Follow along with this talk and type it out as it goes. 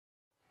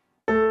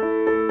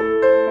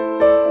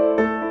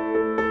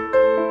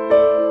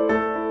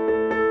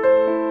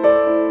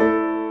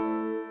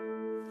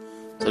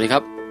วัสดีค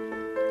รับ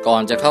ก่อ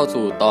นจะเข้า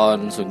สู่ตอน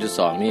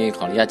 0.2 นี่ข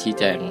ออนุญาตชี้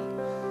แจง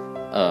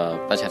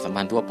ประชาสัม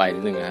พันธ์ทั่วไปนิ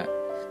ดนึงนะฮะ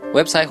เ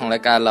ว็บไซต์ของรา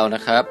ยการเราน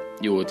ะครับ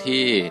อยู่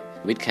ที่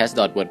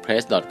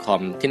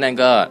withcast.wordpress.com ที่นั่น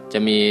ก็จะ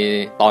มี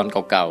ตอน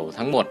เก่าๆ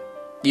ทั้งหมด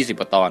20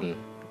กว่าตอน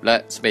และ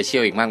สเปเชีย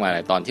ลอีกมากมายหล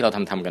ายตอนที่เรา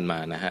ทำกันมา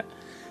นะฮะ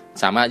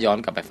สามารถย้อน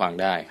กลับไปฟัง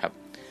ได้ครับ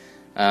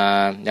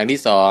อย่างที่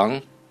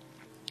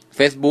2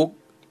 Facebook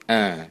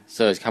เ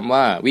สิร์ชคำว่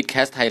า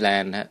withcast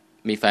Thailand นะฮะ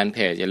มีแฟนเพ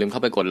จอย่าลืมเข้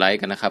าไปกดไลค์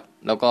กันนะครับ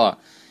แล้วก็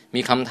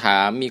มีคำถา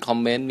มมีคอม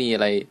เมนต์มีอ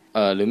ะไร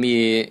หรือมี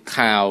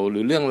ข่าวหรื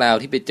อเรื่องราว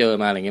ที่ไปเจอ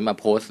มาอะไรเงี้ยมา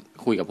โพสต์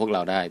คุยกับพวกเร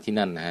าได้ที่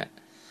นั่นนะฮะ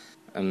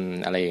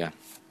อะไรกัน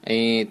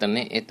ตอน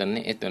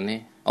นี้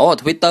โอ้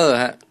Twitter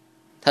ฮะ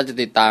ถ้าจะ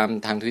ติดตาม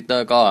ทาง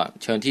Twitter ก็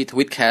เชิญที่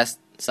Twitcast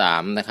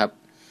 3นะครับ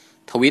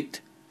Twit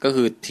ก็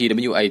คือ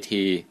TWIT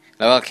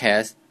แล้วก็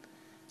Cast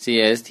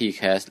CAST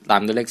Cast ตา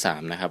มด้วยเลข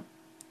3นะครับ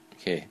โอ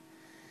เค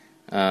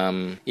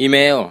อีเม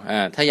ล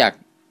ถ้าอยาก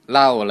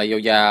เล่าอะไรย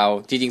าว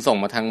ๆจริงๆส่ง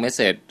มาทางเมสเ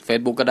สจ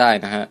Facebook ก็ได้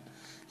นะฮะ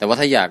แต่ว่า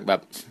ถ้าอยากแบ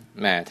บ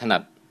แหมถนั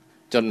ด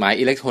จดหมาย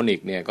อิเล็กทรอนิก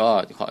ส์เนี่ยก็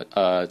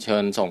เชิ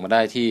ญส่งมาไ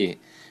ด้ที่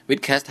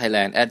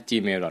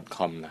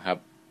withcastthailand@gmail.com นะครับ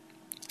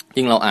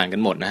ยิ่งเราอ่านกั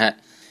นหมดนะฮะ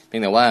เพีย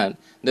งแต่ว่า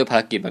ด้วยภา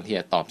รกิจบางที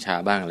ตอบช้า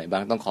บ้างอะไรบ้า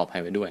งต้องขออภั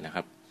ยไว้ด้วยนะค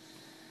รับ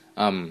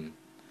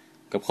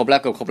เกือบครบแล้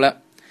ว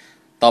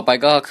ต่อไป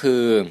ก็คื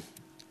อ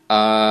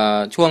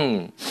ช่วง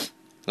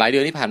หลายเดื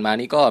อนที่ผ่านมา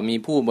นี้ก็มี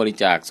ผู้บริ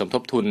จาคสมท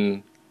บทุน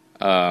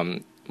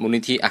มูล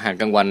นิธิอาหาร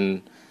กลางวัน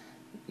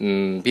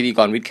พิธีก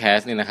รวิดแคส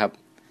เนี่ยนะครับ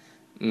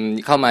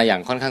เข้ามาอย่า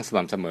งค่อนข้างส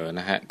ม่ำเสมอ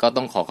นะฮะก็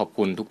ต้องขอขอบ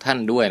คุณทุกท่าน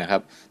ด้วยนะครั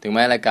บถึงแ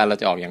ม้รายการเรา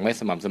จะออกอย่างไม่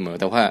สม่ำเสมอ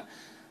แต่ว่า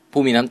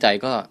ผู้มีน้ำใจ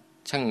ก็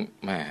ช่าง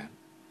มา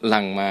ห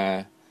ลั่งมา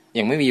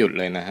ยังไม่มีหยุด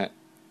เลยนะฮะ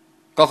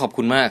ก็ขอบ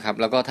คุณมากครับ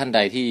แล้วก็ท่านใด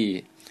ที่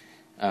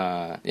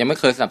ยังไม่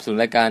เคยสนับสนุน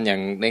รายการอย่า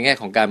งในแง่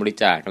ของการบริ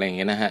จาคอะไรอย่างเ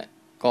งี้ยนะฮะ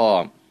ก็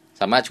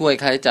สามารถช่วย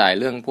ค่าใช้จ่าย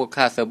เรื่องพวก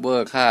ค่าเซิร์ฟเวอ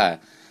ร์ค่า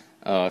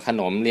ข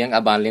นมเลี้ยงอ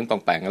าบานเลี้ยงปอ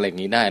งแปงอะไรอย่า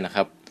งนี้ได้นะค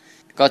รับ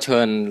ก็เชิ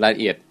ญรายละ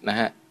เอียดนะ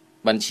ฮะ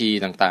บัญชี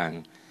ต่าง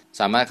ๆ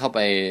สามารถเข้าไป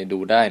ดู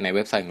ได้ในเ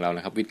ว็บไซต์ของเราน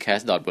ะครับ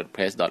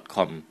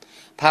withcast.wordpress.com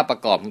ภาพปร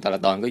ะกอบของแต่ละ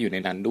ตอนก็อยู่ใน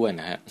นั้นด้วย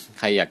นะฮะ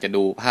ใครอยากจะ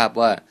ดูภาพ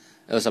ว่า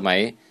สมัย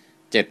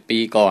7ปี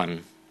ก่อน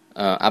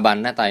อาบัน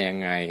หน้าตายัง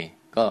ไง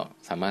ก็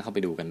สามารถเข้าไป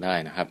ดูกันได้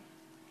นะครับ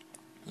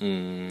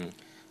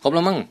ครบแ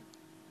ล้วมั้ง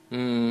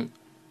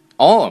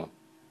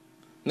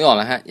นึกออก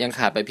แล้วฮะยังข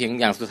าดไปเพียง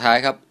อย่างสุดท้าย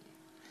ครับ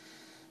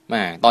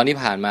ตอนที่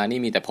ผ่านมานี่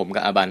มีแต่ผม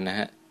กับอาบันนะ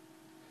ฮะ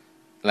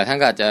หลายท่าน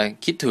ก็อาจจะ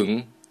คิดถึง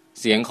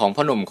เสียงของพ่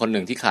อหนุ่มคนห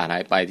นึ่งที่ขาดหา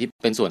ยไปที่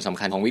เป็นส่วนสำ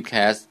คัญของวิดแค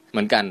สเห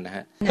มือนกันนะฮ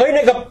ะเฮ้ยใน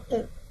ก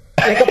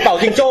ระเป๋า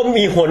จิงโจ้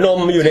มีหัวนม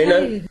อยู่ในนั้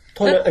นโท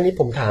ษนะอันนี้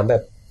ผมถามแบ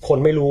บคน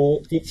ไม่รู้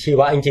ชี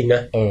วะจริงๆน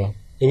ะ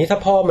อย่างนี้ถ้า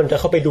พ่อมันจะ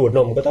เข้าไปดูดน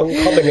มก็ต้อง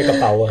เข้าไปในกระ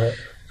เป๋าอะฮะ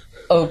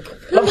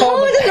แล้วพ่อ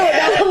มันจะดูด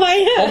ทำไม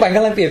ปองแปงก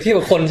ำลังเปรียบเทียบ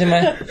กับคนใช่ไหม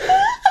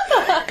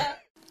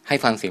ให้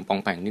ฟังเสียงปอง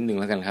แปงนิดนึง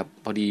แล้วกันครับ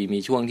พอดีมี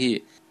ช่วงที่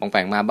ปองแป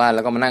งมาบ้านแ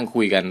ล้วก็มานั่ง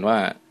คุยกันว่า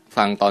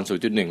ฟังตอน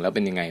 0.1 แล้วเ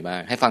ป็นยังไงบ้าง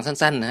ให้ฟัง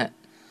สั้นๆนะฮะ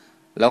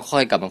แล้วค่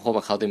อยกลับมาพบ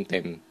กับเขาเต็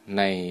มๆใ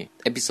น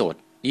เอพิโซด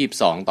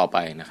22ต่อไป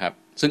นะครับ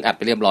ซึ่งอัดไ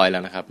ปเรียบร้อยแล้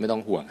วนะครับไม่ต้อ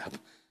งห่วงครับ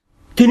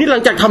ทีนี้หลั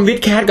งจากทำวิด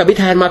แคสกับพี่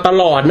แทนมาต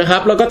ลอดนะครั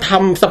บแล้วก็ท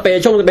ำสเป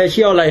เชี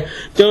ยลอะไร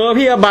เจอ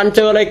พี่อบันเ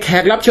จออะไรแข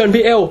กรับเชิญ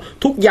พี่เอล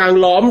ทุกอย่าง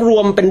ล้อมร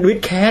วมเป็นวิด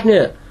แคสเนี่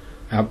ย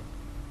ครับ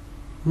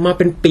มาเ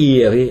ป็นปี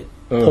อะพี่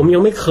ผมยั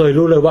งไม่เคย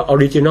รู้เลยว่าออ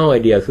ริจินอลไอ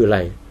เดียคืออะไร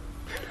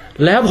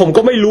แล้วผม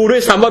ก็ไม่รู้ด้ว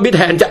ยซ้ำว่าพี่แ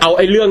ทนจะเอาไ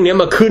อ้เรื่องนี้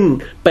มาขึ้น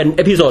เป็นเ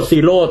อพิโซด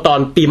0ตอน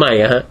ปีใหม่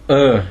อะฮะ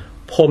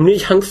ผมนี่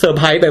ทั้งเซอร์ไ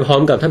พรส์ไปพร้อ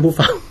มกับท่านผู้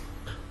ฟัง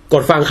ก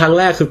ดฟังครั้ง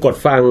แรกคือกด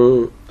ฟัง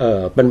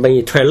มันมี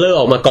เทรลเลอร์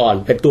ออกมาก่อน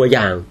เป็นตัวอ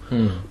ย่าง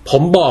ผ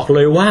มบอกเล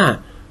ยว่า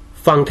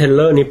ฟังเทรลเ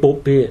ลอร์นี้ปุ๊บ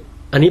พี่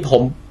อันนี้ผ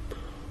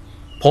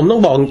มต้อ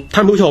งบอกท่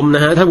านผู้ชมน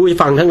ะฮะท่านผู้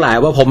ฟังทั้งหลาย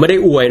ว่าผมไม่ได้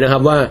อวยนะครั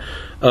บว่า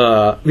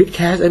วิดแค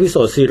สเอพิโซ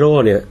ด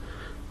0เนี่ย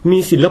มี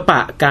ศิลปะ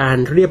การ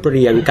เรียบเ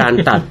รียงการ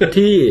ตัด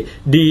ที่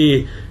ดี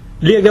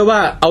เรียกได้ว่า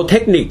เอาเท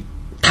คนิค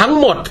ทั้ง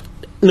หมด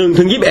1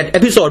ถึง21เอ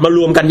พิโซดมาร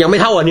วมกันยังไม่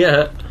เท่าอันนี้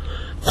ฮะ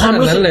ความ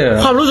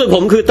รู้สึกผ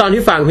มคือตอน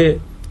ที่ฟังพี่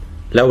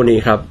แล้ววันนี้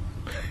ครับ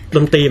ด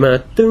นตรีมา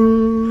ตึ้ง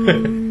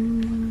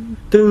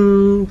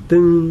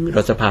เร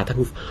าจะพาท่าน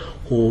ผู้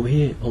โห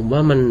พี่ผมว่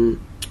ามัน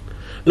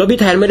แล้วพี่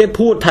แทนไม่ได้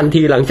พูดทัน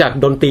ทีหลังจาก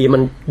ดนตรีมั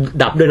น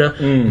ดับด้วยนะ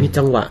มี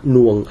จังหวะห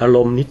น่วงอาร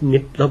มณ์นิ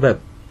ดๆแล้วแบบ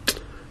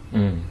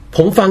ผ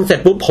มฟังเสร็จ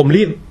ปุ๊บผม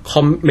รีบค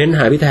อมเมนต์ห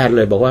าพี่แทนเ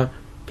ลยบอกว่า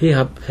พี่ค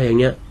รับเพลง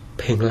เนี้ย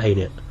เพลงอะไรเ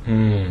นี่ย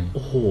โ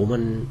อ้โหมั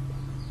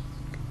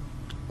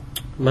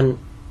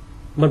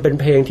นเป็น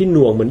เพลงที่ห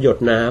น่วงเหมือนหยด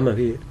น้ำอ่ะ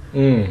พี่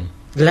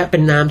และเป็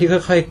นน้ำที่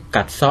ค่อยๆ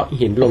กัดเซาะ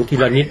หินลงที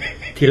ละ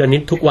นิ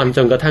ดทุกวันจ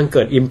นกระทั่งเ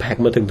กิด impact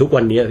มาถึงทุก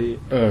วันนี้พี่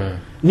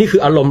นี่คื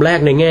ออารมณ์แรก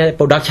ในแง่โ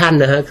ปรดักชัน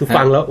นะฮะคือ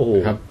ฟังแล้วโอ้โห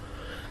ข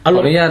อ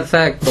อนุญาตแท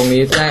รกตรง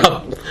นี้แทรก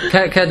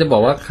แค่จะบอ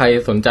กว่าใคร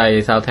สนใจ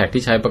ซาวด์แทร็ก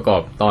ที่ใช้ประกอ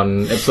บตอน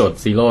เอพิโซด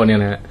0เนี่ย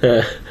นะฮะ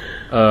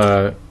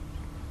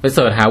ไปเ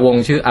สิร์ชหาวง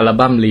ชื่ออัล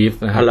บั้ม Leaf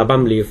นะครับอัลบั้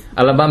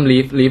ม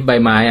Leaf ใบ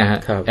ไม้อ่ะฮะ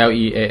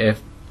LEAF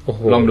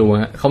ลองดู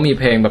ฮะเขามี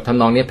เพลงแบบท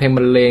ำนองนี้เพลงบ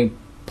รรเลง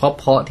เ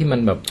พราะที่มัน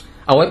แบบ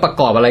เอาไว้ประ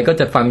กอบอะไรก็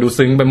จะฟังดู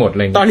ซึ้งไปหมด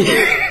เลยตอน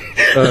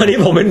นี้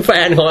ผมเป็นแฟ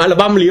นของอัล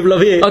บั้ม Leaf แล้ว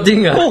พี่จริง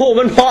เหรอโอ้โห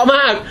มันเพราะม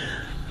าก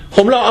ผ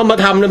มลองเอามา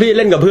ทำนะพี่เ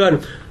ล่นกับเพื่อน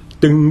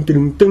ตึงตึ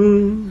งตึง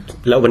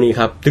แล้ววันนี้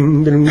ครับตึง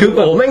ตึงคือโ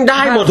อ้แม่งได้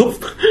หมดทุก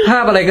ภา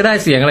พอะไรก็ได้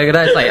เสียงอะไรก็ไ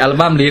ด้ใส่อัล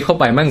บั้มลีฟเข้า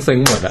ไปแม่งซึ้ง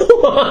หมดอะ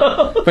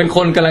เป็นค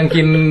นกำลัง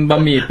กินบะ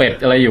หมี่เป็ด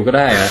อะไรอยู่ก็ไ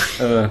ด้อะ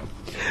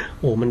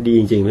โอ้มันดี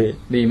จริงๆพี่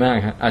ดีมาก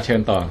ฮะเชิ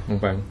ญต่อลง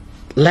ไป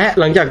และ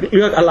หลังจากเ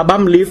ลือกอัลบั้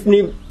มลีฟ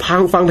นี่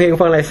ฟังเพลง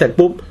ฟังอะไรเสร็จ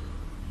ปุ๊บ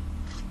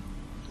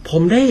ผ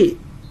มได้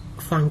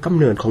ฟังกำ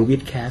เนิดของวิ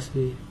ดแคส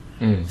พี่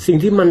สิ่ง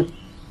ที่มัน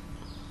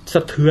ส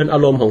ะเทือนอา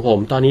รมณ์ของผม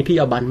ตอนนี้พี่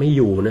อบันไม่อ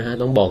ยู่นะฮะ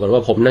ต้องบอกกันว่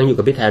าผมนั่งอยู่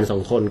กับพี่แทน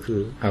2 คนคื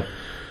อครับ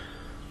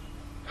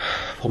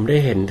ผมได้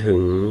เห็นถึง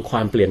คว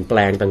ามเปลี่ยนแปล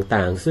ง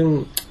ต่างๆซึ่ง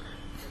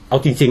เอา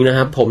จริงๆนะค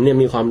รับผมเนี่ย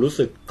มีความรู้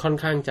สึกค่อน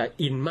ข้างจะ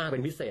อินมากเป็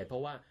นพิเศษเพรา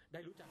ะว่าได้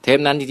รู้จักเทป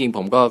นั้นจริงๆผ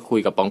มก็คุย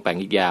กับปองแปง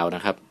อีกยาวน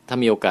ะครับถ้า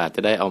มีโอกาสจ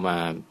ะได้เอามา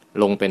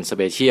ลงเป็นสเ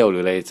ปเชียลหรื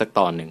ออะไรสักต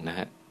อนหนึ่งนะ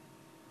ฮะ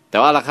แต่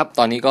ว่าละครับ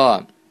ตอนนี้ก็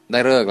ได้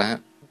เลิกแล้วฮะ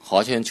ขอ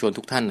เชิญชวน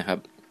ทุกท่านนะครับ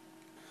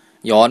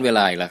ย้อนเวล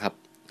าอีกแล้วครับ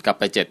กลับ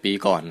ไป7 ปี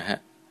ก่อนนะฮะ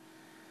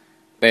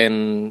เป็น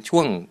ช่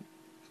วง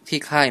ที่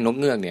ค่ายนก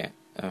เงือกเนี่ย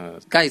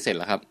ใกล้เสร็จ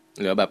แล้วครับ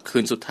เหลือแบบคื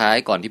นสุดท้าย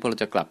ก่อนที่พวกเรา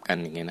จะกลับกัน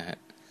อย่างเงี้ยนะฮะ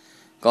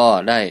ก็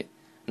ได้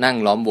นั่ง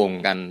ล้อมวง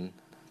กัน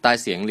ใต้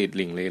เสียงหลีดห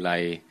ลิ่งเลไล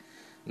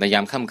ในยา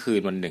มค่ำคื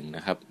นวันหนึ่งน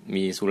ะครับ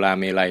มีสุรา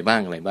เมลัยบ้า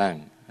งอะไรบ้าง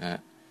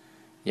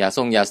ยา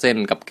เส้น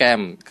กับแก้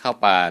มข้าว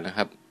ปลานะค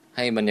รับใ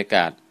ห้บรรยาก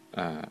าศ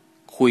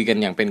คุยกัน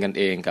อย่างเป็นกัน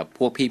เองกับพ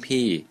วก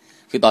พี่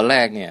ๆคือตอนแร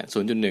กเนี่ย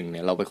 0.1 เ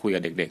นี่ยเราไปคุยกั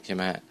บเด็กๆใช่ไห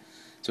มฮะ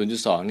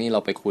 0.2 นี่เรา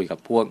ไปคุยกับ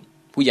พวก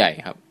ผู้ใหญ่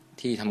ครับ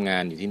ที่ทำงา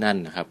นอยู่ที่นั่น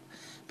นะครับ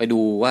ไปดู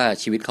ว่า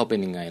ชีวิตเขาเป็น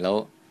ยังไงแล้ว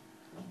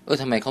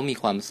ทำไมเขามี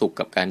ความสุข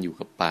กับการอยู่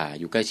กับป่า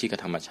อยู่ใกล้ชิดกับ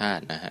ธรรมชา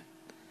ตินะฮะ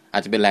อา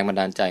จจะเป็นแรงบัน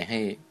ดาลใจให้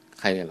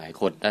ใครหลายๆ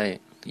คนได้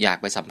อยาก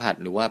ไปสัมผัส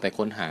หรือว่าไป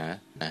ค้นหา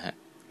นะฮะ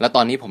แล้วต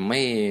อนนี้ผม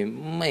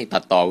ไม่ตั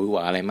ดต่อหรือว่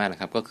าอะไรมากน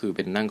ะครับก็คือเ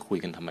ป็นนั่งคุย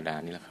กันธรรมดา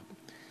นี่แหละครับ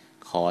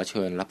ขอเ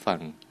ชิญรับฟัง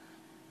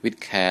วิด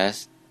แคส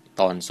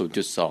ตอน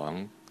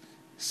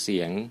 0.2 เสี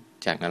ยง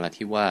จากนรา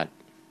ธิวาส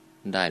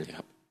ได้เลยค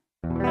รับ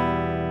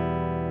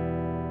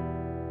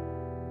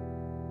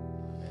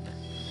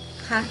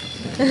ค่ะ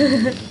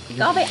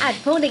ก็เอาไปอัด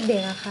พวกเด็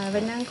กๆอะค่ะไป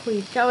นั่งคุย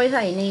ก็เอาไปใ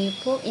ส่ใน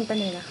พวกอินเทอร์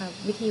เน็ตอะค่ะ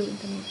วิทยุอิน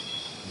เทอร์เน็ต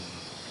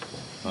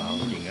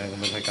จริงๆก็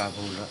ไม่ค่อยกล้า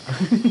พูดแล้ว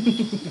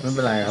ไม่เ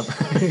ป็นไรครับ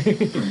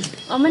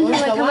มัน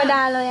ธรรมด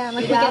าเลยอะมั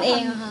นคุยกันเอ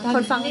งอะค่ะค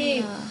นฟังที่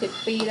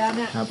10 ปีแล้วเ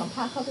นี่ยสัมภ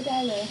าษณ์เข้าไปได้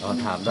เลย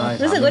ถามได้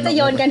รู้สึกว่าจะโ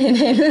ยนกันเห็น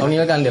ตรงนี้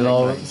แล้วกันเดี๋ยวเรา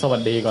สวั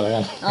สดีก่อนแล้วกั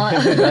น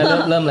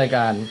เริ่มรายก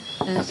าร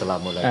อัสสลา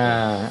มุอะลัยกุม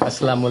อัสส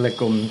ลามุอะลัย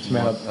กุมใช่ไหม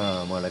ครับ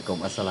มุอะลัยกุม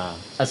อัสสลาม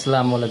อัสสลา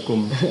มุอะลัยกุ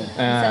ม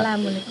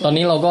ตอน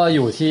นี้เราก็อ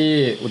ยู่ที่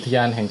อุทย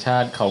านแห่งชา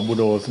ติเขาบู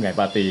โดสุไหง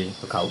ปาตี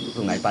เขา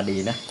สุไหงปาดี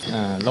นะ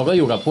เราก็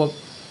อยู่กับพวก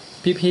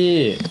พี่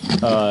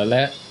ๆแล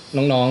ะ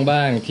น้องๆ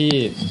บ้างที่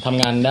ท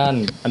ำงานด้าน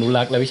อนุ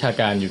รักษ์และวิชา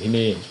การอยู่ที่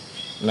นี่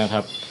นะค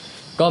รับ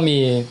ก็มี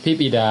พี่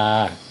ปีดา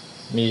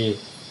มี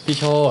พี่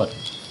โชติ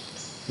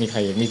มีใคร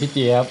มีพี่เ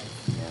จี๊ยบ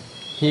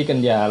พี่กัญ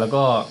ญาแล้ว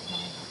ก็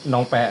น้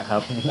องแปะครั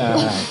บ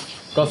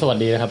ก็สวัส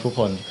ดีนะครับทุก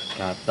คน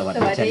ครับสวัส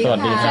ดีครับสวัส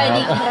ดีครับ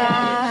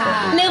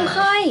ลืม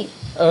ค่อย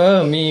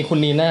มีคุณ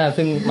นีน่า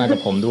ซึ่งมากับ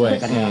ผมด้วย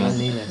กัน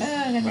นี่เลยกัน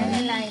ไม่เป็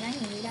นไรนะอ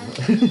ย่างนี้ได้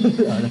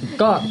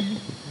ก็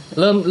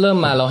เริ่ม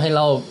มาเราให้เ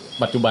ล่า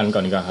ปัจจุบันก่อ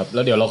นดีกว่าครับแ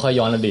ล้วเดี๋ยวเราค่อย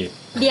ย้อนอดีต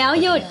เดี๋ยว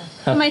หยุด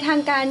ทำไมทา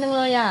งการจังเ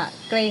ลยอ่ะ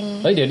เกรง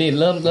เดี๋ยวดิ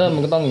เริ่มมั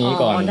นก็ต้องงี้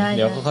ก่อนเ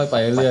ดี๋ยวค่อยๆไป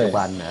เรื่อยปัจจุ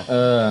บันนะ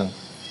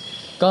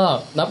ก็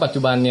ณปัจ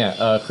จุบันเนี่ย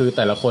คือแ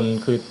ต่ละคน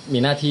คือมี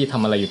หน้าที่ท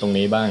ำอะไรอยู่ตรง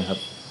นี้บ้างครับ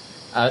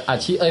อา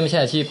ชีพไม่ใช่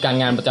อาชีพการ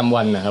งานประจำ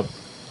วันนะครับ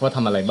ว่าท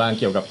ำอะไรบ้าง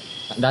เกี่ยวกับ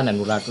ด้านอ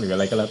นุรักษ์หรืออะ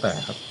ไรก็แล้วแต่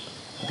ครับ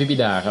พี่ปิ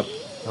ดาครับ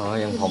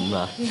อย่างผมเหร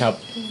อครับ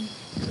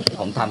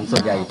ผมทำส่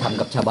วนใหญ่ท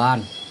ำกับชาวบ้าน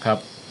ครับ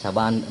ชาว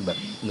บ้านแบบ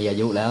มีอา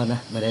ยุแล้วนะ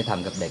ไม่ได้ท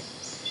ำกับเด็ก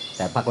แ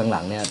ต่พักห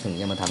ลังๆเนี่ยถึง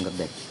จะมาทำกับ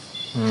เด็ก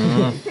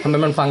ทำไม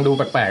มันฟังดูแ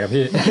ปลกๆกับ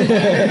พี่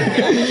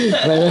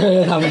ไม่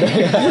ทำเด็ก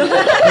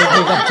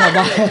คือกับชาว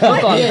บ้าน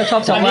ก่อนชอ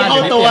บชาวบ้านเอ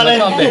าตัวเลย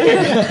ชอบเด็ก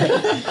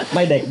ไ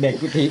ม่เด็ก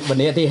ที่วัน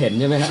นี้ที่เห็น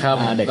ใช่ไหมครับ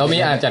เรามี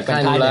อาจจากค่า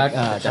ยอนุรักษ์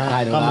จากค่า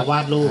ยอนุรักษ์มาวา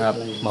ดรูป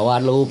มาวา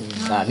ดรูป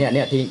เ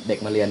นี่ยที่เด็ก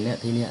มาเรียนเนี่ย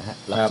ที่เนี่ยฮะ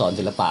รับสอน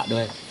ศิลปะด้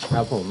วยค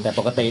รับผมแต่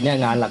ปกติเนี่ย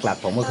งานหลัก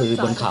ๆผมก็คือ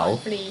บนเขา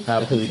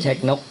ก็คือเช็ค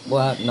นก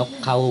ว่านก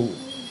เข้า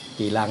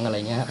กี่รังอะไร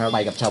เงี้ยไป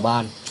กับชาวบ้า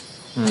น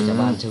ให้ชาว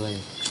บ้านช่วย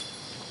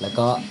แล้ว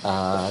ก็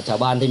ชาว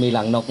บ้านที่มี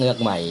รังนกเงือก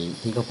ใหม่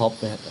ที่เขาพบ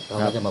เนี่ยเขา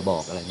ก็จะมาบอ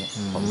กอะไรเงี้ย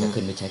ผมจะ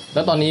ขึ้นไปเช็คแ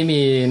ล้วตอนนี้มี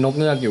นก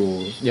เงือกอยู่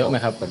เยอะไหม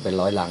ครับเป็น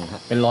100 รังครั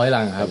บเป็น100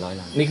 รังครับ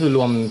นี่คือร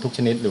วมทุกช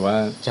นิดหรือว่า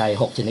ใช่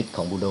6 ชนิดข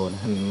องบูโดน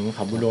ะครับเข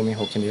าบูโดมี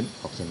6 ชนิด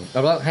แล้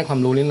วก็ให้ความ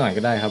รู้นิดหน่อย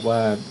ก็ได้ครับว่า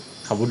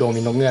เขาบูโด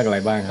มีนกเงือกอะไร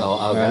บ้างครับ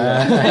เอา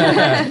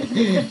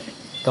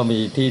ก็มี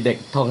ที่เด็ก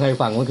ท่องให้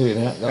ฟังเมื่อคืนน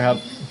ะครับ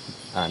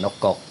นก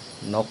กก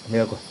นกเ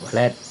งือกแร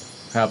ด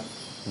ครับ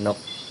นก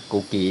กู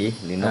กี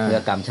หรือนกเงือ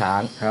กกามช้า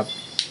งครับ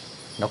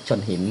นกช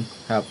นหิน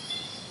ครับ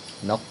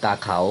นกกา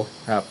เขา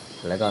ครับ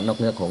แล้วก็นก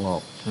เงือกหัวงอ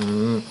ก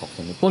6 ช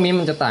นิดพวกนี้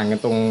มันจะต่างกัน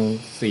ตรง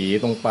สี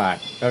ตรงปาก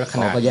แล้วก็ข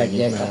นาดก็แย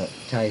ก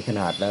ใช่ข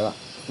นาดแล้ว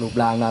รูป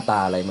ร่างหน้าตา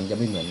อะไรมันจะ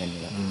ไม่เหมือนกันอ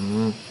ยู่แล้ว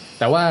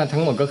แต่ว่าทั้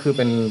งหมดก็คือเ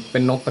ป็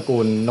นนกตระกู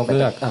ลนกเ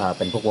งือกเ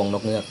ป็นพวกวงน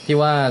กเงือกที่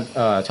ว่า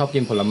ชอบกิ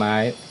นผลไม้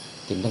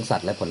กินทั้งสัต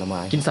ว์และผลไ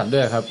ม้กินสัตว์ด้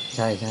วยครับใ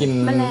ช่กิน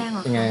แมลง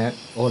ยังไงฮะ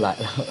โอ้หลาย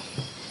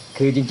ค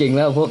คือจริงๆแ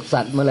ล้วพวก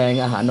สัตว์แมลง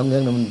อาหารนกเงือ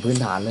กมันพื้น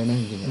ฐานเลยนะ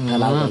จริงๆถ้า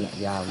เล่ากัน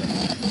ยาวเลย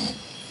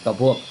ก็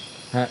พวก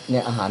เนี่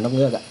ยอาหารนกเ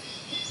งือกอ่ะ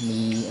มี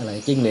อะไร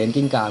จิ้งเหลน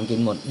กิ้งก่ามกิน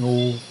หมดงู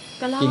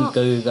กิ้ง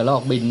กือกระรอ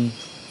กบิน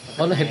เพ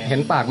ราะเห็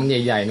นปากมัน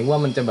ใหญ่ๆนึกว่า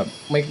มันจะแบบ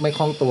ไม่ค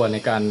ล่องตัวใน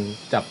การ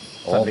จับ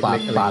สัตว์เล็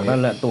กๆปากนั่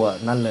นแหละตัว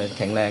นั่นเลยแ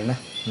ข็งแรงนะ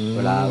เ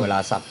วลา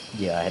สับเ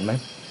หยื่อเห็นไหม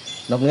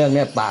นกเงือกเ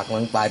นี่ยปาก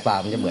มันปลายปาก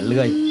มันจะเหมือนเ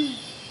ลื่อย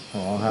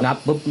นับ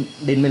ปุ๊บ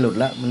ดินไม่หลุด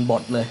แล้วมันบ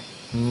ดเลย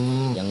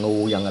อย่างงู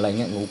อย่างอะไร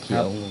เงี้ยงูเขี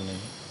ยวงูอะไร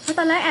เพราะต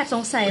อนแรกแอบส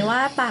งสัยว่า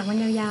ปากมัน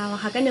ยาวๆอ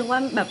ะค่ะก็นึกว่า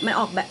แบบมัน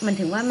ออกแบบมัน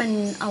ถึงว่ามัน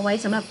เอาไว้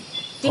สำหรับ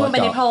จิ้มลงไป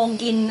ในโพรง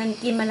กินแ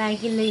มลง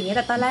กินอะไรอย่างเงี้ยแ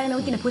ต่ตอนแรกนึก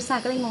ว่ากินแต่พุทรา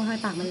ก็เลยงงทำไม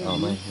ปากมันเลย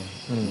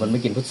มันไม่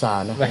กินพุทรา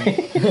นะ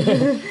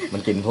มั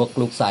นกินพวก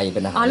ลูกไส้เ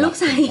ป็นอาหารลูก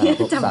ไส้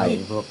พวกไส้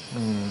พวก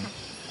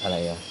อะไร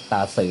อะต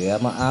าเสือ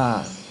มะอ้า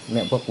เ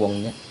นี่ยพวกวง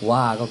เนี้ยว่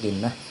าก็กิน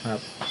นะครับ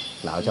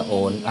เหลาจะโอ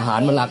นอาหาร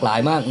มันหลากหลาย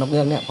มากนกเ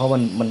งือกเนี่ยเพราะ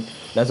มัน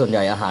แล้วส่วนให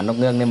ญ่อาหารนก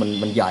เงือกเนี่ย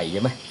มันใหญ่ใ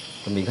ช่ไหม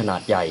มันมีขนา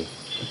ดใหญ่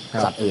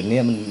สัตว์อื่นเนี่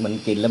ยมัน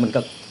กินแล้วมัน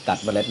ก็กัด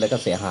เมล็ดแล้วก็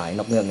เสียหาย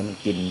นกเงือกเนี่ยมัน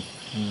กิน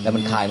แล้วมั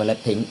นคายเมล็ด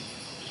ทิ้ง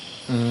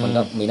มัน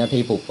ก็มีหน้า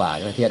ที่ปลูกป่า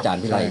ที่อาจาร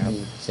ย์พิไลที่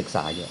ศึกษ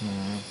าอยู่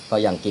ก็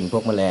อย่างกินพว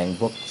กแมลง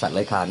พวกสัตว์เ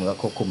ลื้อยคลานมันก็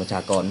ควบคุมประช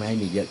ากรไม่ให้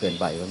มีเยอะเกิน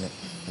ไปพวกนี้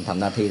มันทำ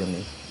หน้าที่ตรง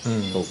นี้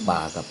ปลูกป่า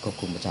กับควบ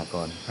คุมประชาก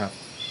รครับ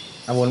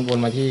วน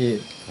มาที่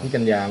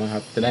กัญญามั้งค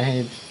รับจะได้ให้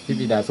พี่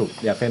ปิดาสุข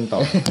อยากเส้นต่อ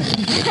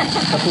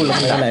ถ้าพูดแล้ว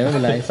ไม่เป็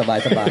นไรสบาย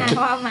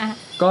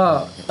ก็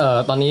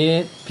ตอนนี้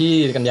พี่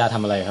กัญญาท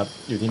ำอะไรครับ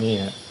อยู่ที่นี่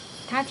ครับ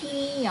ถ้าที่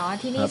นี่เหรอ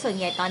ที่นี่ส่วน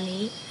ใหญ่ตอน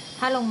นี้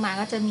ถ้าลงมา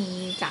ก็จะมี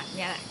จัดเ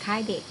นี่ยแหละค่า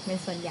ยเด็กเป็น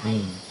ส่วนใหญ่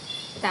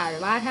แต่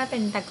ว่าถ้าเป็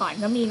นแต่ก่อน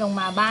ก็มีลง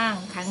มาบ้าง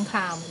ครั้งคร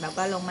าวแบบ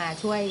ว่าลงมา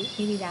ช่วย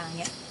พี่ปิดา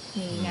เนี่ย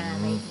มีงานอ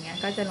ะไรอย่างเงี้ย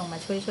ก็จะลงมา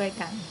ช่วย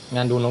กันง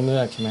านดูนกเงื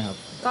อกใช่ไหมครับ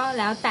ก็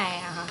แล้วแต่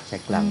อะค่ะเช็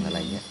คลังอะไร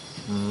เงี้ย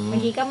บา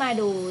งทีก็มา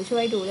ช่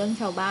วยดูเรื่อง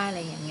ชาวบ้านอะไ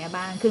รอย่างเงี้ย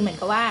บ้างคือเหมือน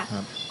กับว่า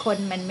คน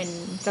มันเป็น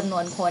จำนว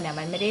นคนอ่ะ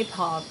มันไม่ได้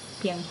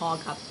เพียงพอ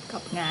กั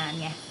บงาน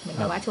ไงเหมือน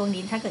กับว่าช่วง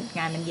นี้ถ้าเกิด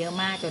งานมันเยอะ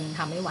มากจนท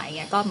ำไม่ไหวเ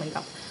งี้ยก็เหมือน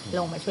กับล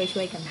งมา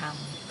ช่วยกันท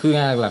ำคือง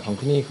านหลักของ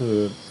ที่นี่คือ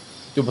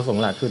จุดประสง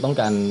ค์หลักคือต้อง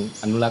การ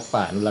อนุรักษ์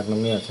ป่าอนุรักษ์น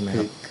กเงือกใช่ไหมค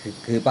รับ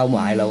คือเป้าหม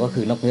ายเราก็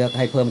คือนกเงือกใ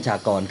ห้เพิ่มประชา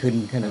กรขึ้น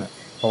แค่นั้น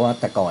เพราะว่า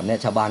แต่ก่อนเนี่ย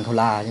ชาวบ้านเขา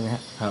ล่าใช่ไหมฮ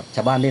ะช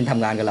าวบ้านเล่นท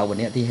ำงานกับเราวัน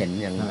นี้ที่เห็น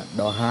อย่าง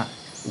ดอฮะ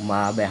อุม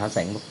าแบฮะแส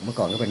งเมื่อ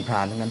ก่อนก็เป็นพร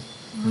านทั้งนั้น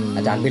อ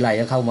าจารย์พิไล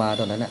ก็เข้ามา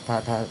ตอนนั้นนะ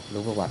ถ้า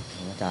รู้ประวัติข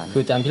องอาจารย์คื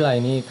ออาจารย์พิไล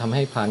นี่ทำใ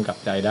ห้พรานกลับ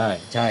ใจได้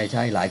ใ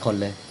ช่หลายคน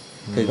เลย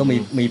คือก็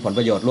มีผลป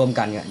ระโยชน์ร่วม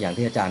กันอย่าง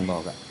ที่อาจารย์บอ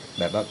กอะ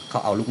แบบว่าเขา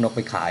เอาลูกนกไป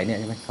ขายเนี่ย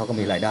ใช่ไหมเขาก็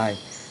มีรายได้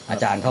อา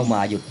จารย์เข้ามา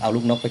หยุดเอาลู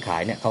กนกไปขา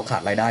ยเนี่ยเขาขา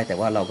ดรายได้แต่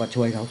ว่าเราก็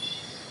ช่วยเขา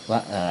ว่า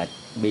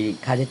มี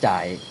ค่าใช้จ่า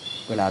ย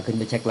เวลาขึ้น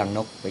ไปเช็ครังน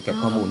กไปเก็บ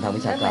ข้อมูลทาง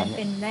วิชาการเนี่ย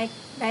เป็นไ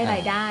ด้รา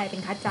ยได้เป็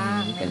นค่าจ้า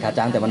งเป็นค่า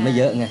จ้างแต่มันไม่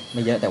เยอะไงไ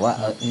ม่เยอะแต่ว่า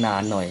นา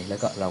นหน่อยแล้ว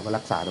ก็เราก็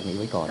รักษาตรงนี้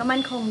ไว้ก่อนก็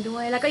มั่นคงด้ว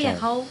ยแล้วก็อย่าง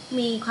เขา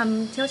มีความ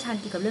เชี่ยวชาญ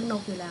เกี่ยวกับเรื่องน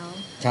กอยู่แล้ว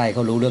ใช่เข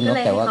ารู้เรื่องนก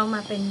แต่ว่าเขาม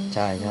าเป็นใ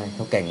ช่เข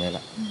าเก่งเลย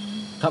ล่ะ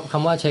ค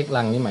ำว่าเช็ค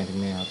รังนี่หมายถึง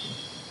ไงครับ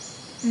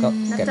ก็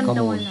เก็บข้อ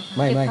มูลไ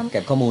ม่เ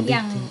ก็บข้อมูลอ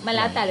ย่างมาแ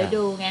ล้วแต่ฤ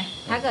ดูไง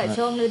ถ้าเกิด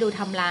ช่วงฤดู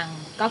ทำรัง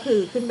ก็คือ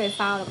ขึ้นไปเ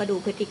ฝ้าแล้วก็ดู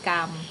พฤติกร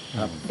รม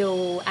ดู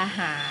อาห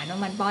ารว่า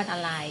มันป้อนอะ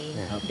ไร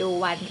ดู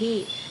วันที่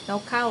น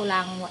กเข้า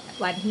รัง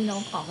วันที่น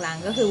กออกรัง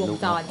ก็คือวง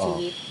จรชี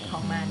วิตขอ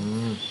งมัน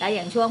แล้วอ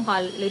ย่างช่วงพอ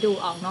ฤดู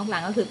ออกนอกรั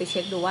งก็คือไปเ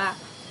ช็คดูว่า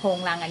โพร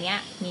งรังอันเนี้ย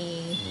มี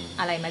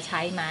อะไรมาใช้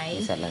ไหม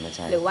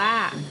หรือว่า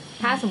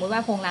ถ้าสมมุติว่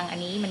าโพรงรังอัน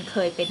นี้มันเค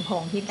ยเป็นโพร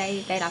งที่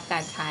ได้รับกา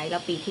รใช้แล้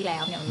วปีที่แล้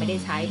วเนี่ยมันไม่ได้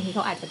ใช้ที่เข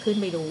าอาจจะขึ้น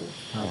ไปดู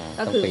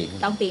ก็คือ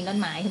ต้องปีนต้น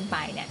ไม้ขึ้นไป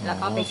เนี่ยแล้ว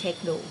ก็ไปเช็ค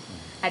ดู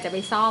อาจจะไป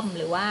ซ่อม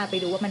หรือว่าไป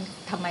ดูว่ามัน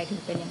ทำไมถึ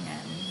งเป็นอย่าง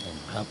นั้น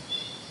ครับ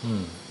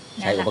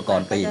ใช้อุปกร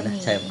ณ์ปีนนะ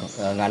ใช่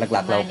งานห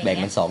ลักๆเราแบ่ง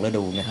เป็น2ฤ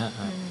ดูไง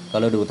ก็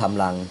ฤดูท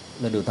ำรัง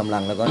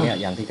แล้วก็เนี่ย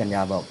อย่างที่กัญญ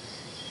าบอก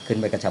ขึ้น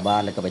ไปกับชาวบ้า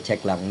นแล้วก็ไปเช็ค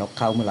รังนกเ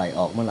ข้าเมื่อไหร่อ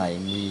อกเมื่อไหร่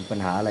มีปัญ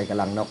หาอะไรกับ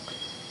รังนก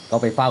ก็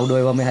ไปเฝ้าด้ว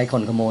ยว่าไม่ให้ค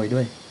นขโมยด้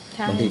วย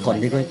บางทีคน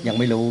ที่ก็ยัง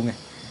ไม่รู้ไง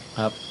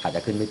ครับอาจจ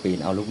ะขึ้นไปปีน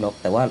เอาลูกนก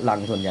แต่ว่ารัง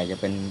ส่วนใหญ่จะ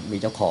เป็นมี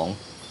เจ้าของ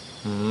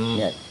เ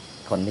นี่ย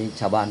คนที่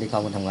ชาวบ้านที่เข้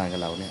ามาทำงานกับ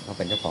เราเนี่ยเขาเ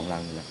ป็นเจ้าของรั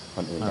งอยู่แล้วค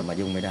นอื่นจะมา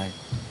ยุ่งไม่ได้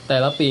แต่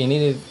ละปีนี่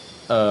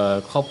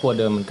ครอบครัว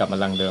เดิมมันกลับมา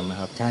รังเดิมนะ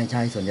ครับใ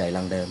ช่ส่วนใหญ่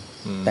รังเดิม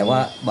แต่ว่า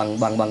บา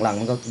งรัง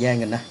มันก็แย่ง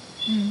กันนะ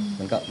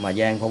มันก็มาแ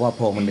ย่งเพราะว่าโ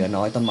พรงมันเหลือ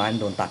น้อยต้นไม้มั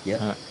นโดนตัดเยอะ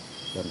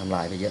โดนทำล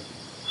ายไปเยอะ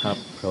ครับ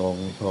โพ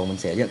รงมัน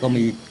เสียเยอะก็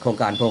มีโครง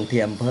การโพรงเที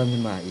ยมเพิ่ม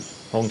ขึ้นมาอีก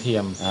โพรงเทีย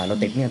มเรา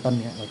ติดเนี่ยต้น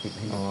เนี้ยเราติดใ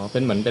ห้เป็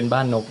นเหมือนเป็นบ้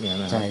านนกเนี่ย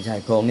นะใช่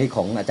โพรงนี้ข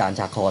องอาจารย์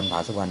ชาครผา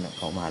สุวรรณ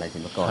ของมหาวิทยาลัยศิ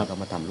ลปากรเขา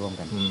มาทำร่วม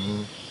กัน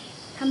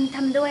ท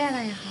ำด้วยอะไร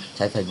อะคะใ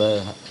ช้ไฟเบอร์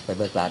ครับไฟเ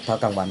บอร์กลาสถ้า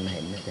กลางวันเ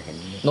ห็นจะเห็น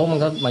นกมัน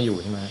ก็มาอยู่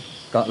ใช่ไหม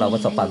ก็เราปร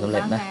ะสบความสำเ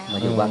ร็จนะมา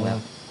อยู่บ้างแล้ว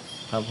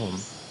ครับผม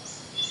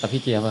แต่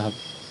พี่เจี๊ยบครับ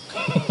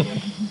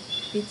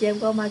พี่เจี๊ยบ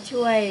ก็มา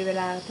ช่วยเว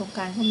ลาโครงก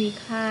ารเขามี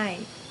ค่าย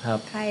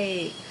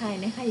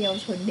ในค่ายเยาว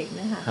ชนเด็ก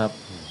นะคะ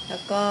แล้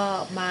วก็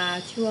มา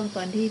ช่วงต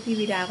อนที่พี่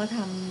วิดาก็ท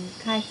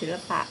ำค่ายศิล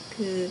ปะ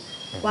คือ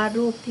วาด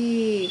รูปที่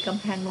ก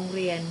ำแพงโรงเ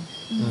รียน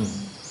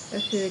ก็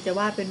คือจะ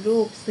วาดเป็นรู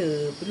ปสื่อ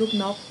เป็นรูป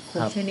นก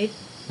6 ชนิด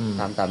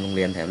ตามโรงเ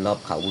รียนแถมรอบ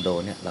เขาบูโด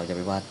เนี่ยเราจะไป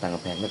วาดตามก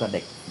ำแพงแล้วก็เ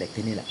ด็ก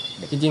ที่นี่แหละ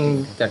จริง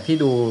ๆจากที่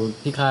ดู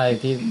ที่ค่าย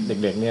ที่เ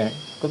ด็กๆเนี่ย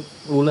ก็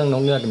รู้เรื่องน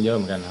กเงือกกันเยอะเ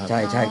หมือนกันครับ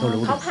ใช่เขา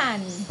รู้เขาผ่าน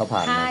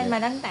ค่ายมา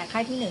ตั้งแต่ค่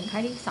ายที่1ค่า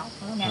ยที่2แ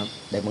ล้วไง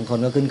เด็กบางคน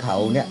ก็ขึ้นเขา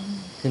เนี่ย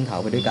ขึ้นเขา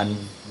ไปด้วยกัน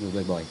อ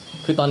ยู่บ่อย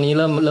ๆคือตอนนี้เ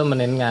ริ่มมา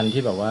เน้นงาน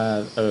ที่แบบว่า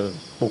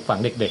ปลูกฝัง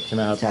เด็กๆใช่ไห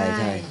มครับใช่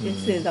เป็น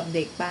สื่อกับเ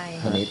ด็กไป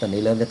ตอน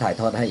นี้เริ่มจะถ่าย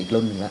ทอดให้อีก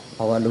รุ่นหนึ่งแล้วเพ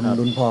ราะว่า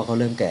รุ่นพ่อเขา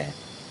เริ่มแก่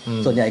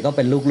ส่วนใหญ่ก็เ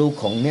ป็นลูก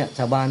ๆของเนี่ยช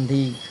าวบ้าน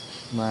ที่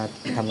มา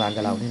ทำงาน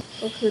กับเราเนี่ย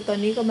ก็คือตอน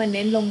นี้ก็มาเ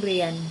น้นโรงเรี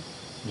ยน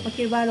เพราะ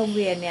คิดว่าโรงเ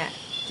รียนเนี่ย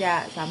จะ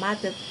สามารถ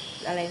จะ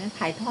อะไรนะ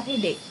ถ่ายทอดให้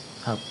เด็ก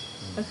ครับ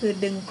ก็คือ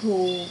ดึงครู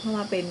เข้า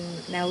มาเป็น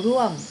แนวร่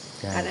วม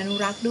การอนุ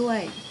รักษ์ด้วย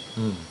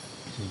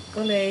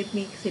ก็เลย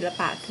มีศิล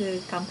ปะคือ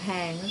กำแพ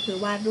งก็คือ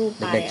วาดรูป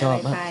ไปเด็กชอบ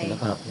มากศิล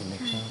ปะเด็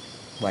กชอบ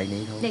วัย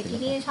นี้เขาเด็กที่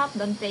นี่ชอบ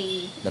ดนตรี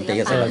กับ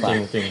ศิลปะ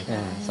จริง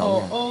ๆสอง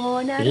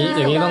อ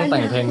ย่างนี้ต้องแต่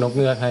งเพลงนกเ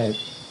งือกให้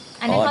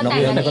อันนี้เขา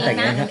แต่ง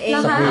นะ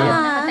สปรี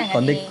ค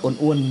นที่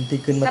อ้วนๆที่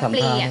ขึ้นมาท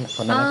ำท่าค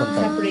นนั้นคนแ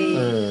ต่งดี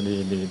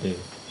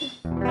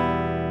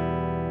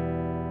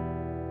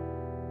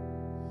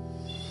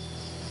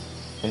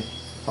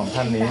สองท่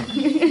านนี้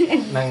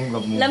นั่งแบ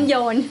บเริ่มโย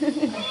น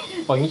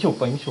ปล่อยฉุก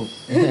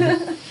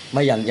ไ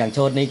ม่อย่างโช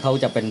ตินี้เขา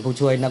จะเป็นผู้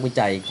ช่วยนักวิ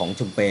จัยของ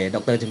ชุมเปด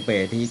รชุมเป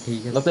ที่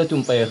ดรชุ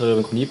มเปคือเ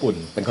ป็นคนญี่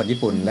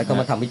ปุ่นแล้วก็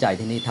มาทำวิจัย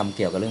ที่นี่ทำเ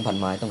กี่ยวกับเรื่องพัน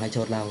ไม้ต้องให้โช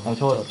ติเล่า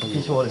โชติ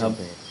พี่โชติครับ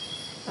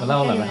มาเล่า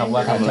หน่อยนะครับว่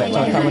าทำอะไร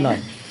เข้ามาหน่อย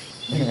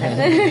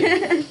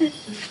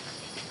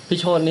พี่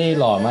โชตินี่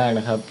หล่อมาก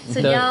นะครับ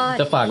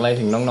จะฝากอะไร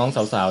ถึงน้อง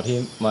ๆสาวๆที่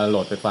มาโหล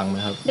ดไปฟังไหม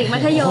ครับเด็กมั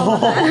ธยม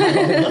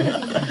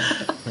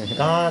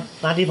ก็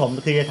หน้าที่ผม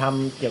คือจะท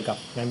ำเกี่ยวกับ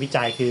งานวิ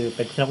จัยคือเ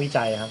ป็นนักวิ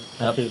จัยครับ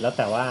คือแล้ว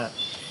แต่ว่า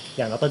อ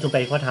ย่างดร.จุมเป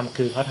เขาทำ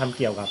คือเขาทำเ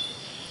กี่ยวกับ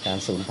การ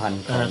สูญพันธุ์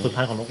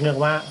ของนกเงือก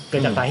ว่าเกิ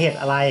ดจากสาเหตุ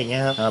อะไรอย่างเงี้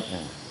ยครับ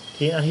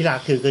ที่หลัก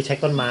คือเช็ค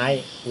ต้นไม้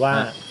ว่า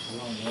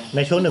ใน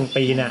ช่วง1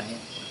 ปีเนี่ย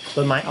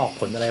ต้นไม้ออก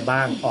ผลอะไรบ้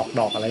างออก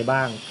ดอกอะไรบ้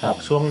างออก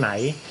ช่วงไหน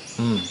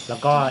แล้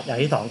วก็อย่าง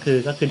ที่2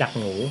ก็คือดัก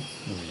หนู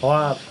เพราะว่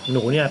าห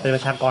นูเนี่ยเป็นป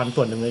ระชากร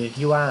ส่วนหนึ่งเลย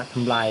ที่ว่าท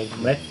ำลาย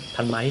เมล็ด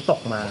พันธุ์ไม้ที่ต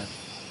กมา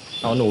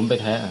เอาหนูไป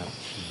แทะ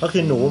ก็คื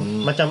อหนู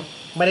มันจะ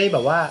ไม่ได้แบ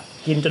บว่า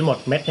กินจนหมด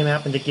เม็ดใช่ไหมครั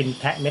บมันจะกิน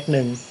แทะเม็ด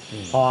นึง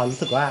พอรู้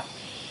สึกว่า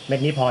เม็ด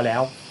นี้พอแล้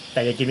วแ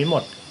ต่จะกินไม่หม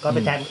ดก็ไป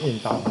แทะอื่น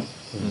ต่อ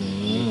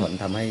ผล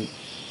ทำให้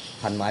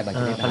พันไม้บาง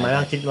ชนิดพันไม้บ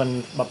างชนิด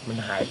มัน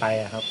หายไป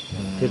ครับ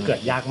คือเกิด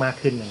ยากมาก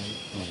ขึ้น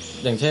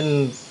อย่างเช่น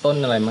ต้น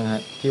อะไรมั้งฮ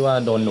ะที่ว่า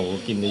โดนหนู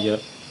กินเยอะ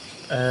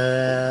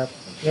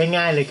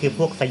ง่ายๆเลยคือ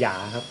พวกสยา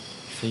ครับ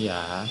สย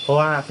าเพราะ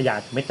ว่าสยา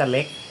เม็ดจะเ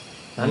ล็ก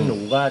นั้นหนู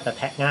ก็จะแ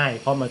ทะง่าย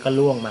เพราะมันก็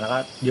ร่วงมาแล้วก็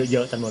เย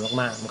อะๆจำนวน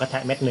มากๆมันก็แท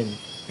ะเม็ดนึง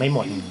ไม่หม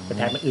ดไปแ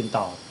ทะเม็ดอื่น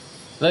ต่อ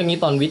แล้วอย่างนี้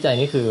ตอนวิจัย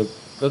นี่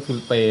ก็คือ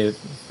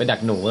ไปดัก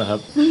หนูครับ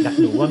ดัก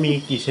หนูว่ามี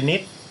กี่ชนิด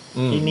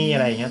ที่นี่อะ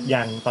ไรครับอ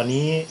ย่างตอน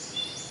นี้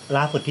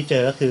ล่าสุดที่เจ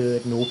อก็คือ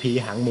หนูผี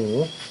หางหมู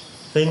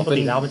ซึ่งปก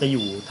ติแล้วมันจะอ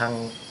ยู่ทาง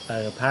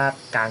ภาค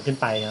กลางขึ้น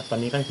ไปครับตอน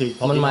นี้ก็คือ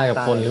มันมากับ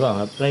คนหรือเปล่า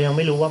ครับเรายังไ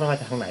ม่รู้ว่ามันมา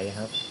จากทางไหน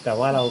ครับแต่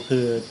ว่าเราคื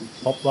อ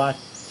พบว่า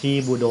ที่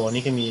บูโด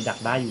นี่ก็มีดัก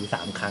ได้อยู่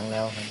3 ครั้งแล้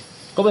วครับ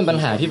ก็เป็นปัญ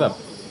หาที่แบบ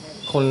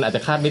คนอาจจ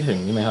ะคาดไม่ถึง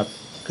ใช่ไหมครับ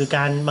คือ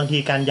บางที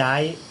การย้า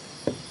ย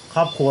ค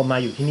รอบครัวมา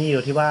อยู่ที่นี่โด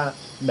ยที่ว่า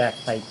แบก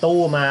ใส่ตู้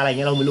มาอะไรเ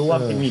งี้ยเราไม่รู้ว่า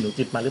เป็นมีหนู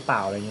จิตมาหรือเปล่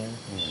าอะไรเงี้ย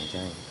ใ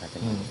ช่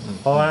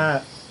เพราะว่า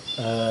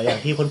อย่าง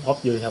ที่คนพบ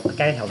อยู่ครับ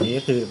ใกล้แถวนี้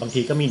ก็คือบาง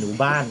ทีก็มีหนู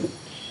บ้าน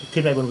ขึ้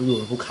นไปบน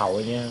ภูเขา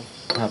อย่างเงี้ย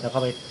แล้วก็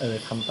ไป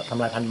ท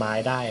ำลายพันไม้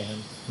ได้ครับ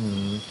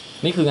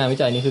นี่คืองานวิ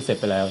จัยนี่คือเสร็จ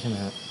ไปแล้วใช่ไหม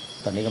ครับ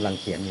ตอนนี้กำลัง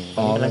เขียนอยู่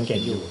กำลังเขีย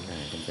นอยู่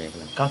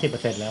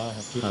90%แล้วค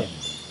รับที่เสร็จ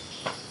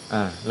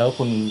แล้ว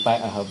คุณแป๊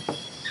ะครับ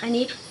อัน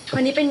นี้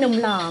วันนี้เป็นหนุ่ม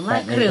หล่อมา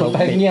กกรึบแ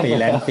ป๊ะเงียบฟรี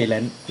แล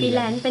น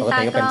ซ์เป็นตา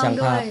กล้อง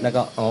ด้วยแล้ว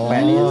ก็แป๊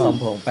ะนี่สม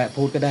พงษ์แป๊ะ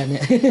พูดก็ได้เนี่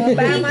ย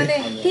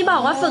ที่บอ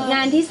กว่าฝึกง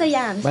านที่สย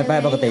ามแป๊ะ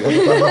ปกติก็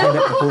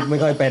พูดไม่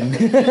ค่อยเป็น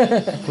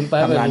คุณแป๊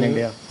ะเป็นอย่างเ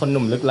ดียวคนห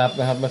นุ่มลึกลับ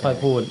นะครับไม่ค่อย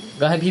พูด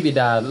ก็ให้พี่บิ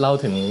ดาเล่า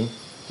ถึง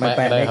แ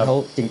ป๊ะเนี่ยเขา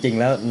จริงๆ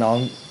แล้ว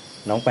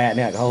น้องแป๊ะเ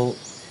นี่ยเขา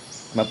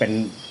มาเป็น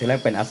ทีแรก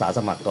เป็นอาสาส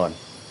มัครก่อน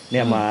เ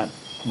นี่ย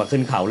มาขึ้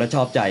นเขาแล้วช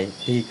อบใจ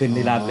ที่ขึ้น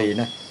ที่ลาดบุรี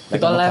นะ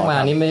ตอนแรกมา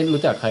นี่ไม่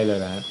รู้จักใครเลย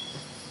นะ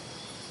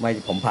ไม่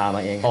ผมพาม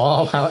าเอง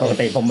ปก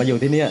ติผมมาอยู่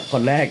ที่นี่ค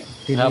นแรก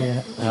ที่นี่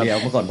เดียว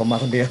เมื่อก่อนผมมา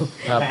คนเดียว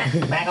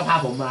แม่ก็พา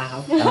ผมมาครั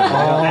บ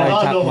แม่ก็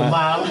ชวนผมม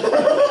า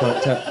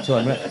ชว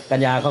นกัญ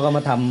ญาเขาก็ม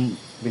าท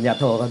ำปริญญา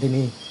โทเขาที่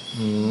นี่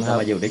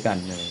มาอยู่ด้วยกัน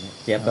อะไรเงี้ย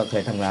เจี๊ยบก็เค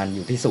ยทำงานอ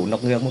ยู่ที่ศูนย์น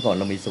กเงือกเมื่อก่อน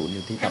เรามีศูนย์อ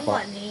ยู่ที่ตะปอด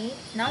นี้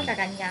นอกจาก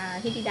กัญญา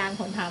ที่พี่ดาม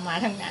คนพามา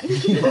ทั้งนั้น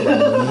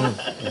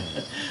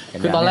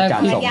คือตอนแรก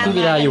พี่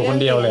บิดาอยู่คน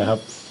เดียวเลยครับ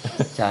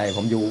ใช่ผ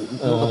มอยู่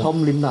กระท่อม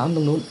ริมน้ำต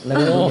รงนู้นแล้ว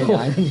ก็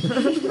ย้าย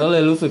ก็เล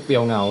ยรู้สึกเปลี่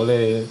ยวเหงาเล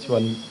ยชว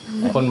น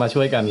คนมา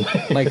ช่วยกัน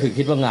ไม่คือ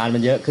คิดว่างานมั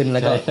นเยอะขึ้นแล้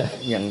วก็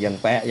อย่าง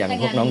แปะอย่าง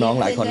พวกน้องๆ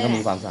หลายคนก็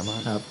มีความสามาร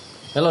ถครับ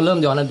แล้วเราเริ่ม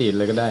ย้อนอดีต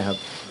เลยก็ได้ครับ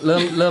เ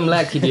ริ่มแร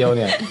กทีเดียวเ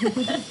นี่ย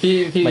พี่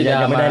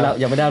ยังไม่ได้เ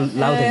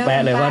ล่าถึงแป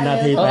ะเลยว่าหน้า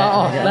ที่แปะ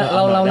เ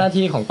ราหน้า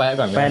ที่ของแปะ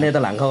ก่อนแปะในต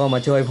อนหลังเขาก็มา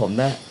ช่วยผม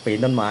นะปีน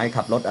ต้นไม้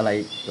ขับรถอะไร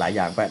หลายอ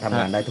ย่างแปะทำ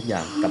งานได้ทุกอย่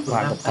างกับคว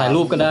ามถ่าย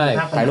รูปก็ได้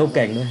ถ่ายรูปเ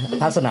ก่งด้วย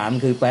ภาคสนาม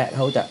คือแปะเ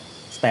ขาจะ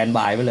สแตนบ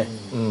ายไปเลย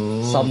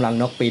ซ่อมรัง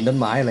นกปีนต้น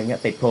ไม้อะไรเงี้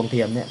ยติดโครงเ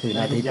ทียมเนี่ยคือห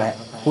น้าที่แปะ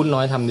พูดน้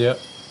อยทำเยอะ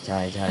ใช่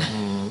ใช่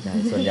ใช่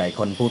ส่วนใหญ่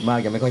คนพูดมาก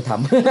ยังไม่ค่อยท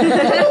ำ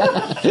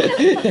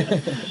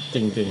จ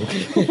ริงๆ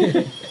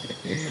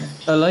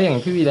แล้วอย่าง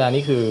พี่วีดา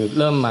นี่คือ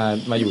เริ่ม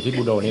มาอยู่ที่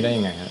บูโดนี่ได้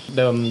ยังไงครับเ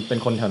ดิมเป็น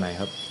คนแถวไหน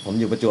ครับผม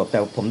อยู่ประจวบแต่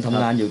ผมท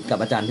ำงานอยู่กับ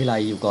อาจารย์พิไล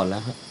อยู่ก่อนแล้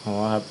วครับอ๋อ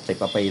ครับ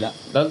10 กว่าปีแล้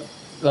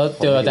ว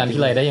เจออาจารย์พิ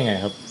ไลได้ยังไง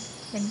ครับ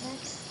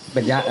เ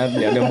ป็นญาติ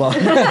เดี๋ยวบอก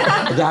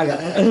ญาติกัน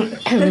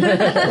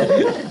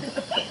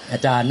อา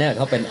จารย์เนี่ยเ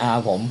ขาเป็นอา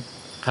ผม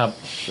ครับ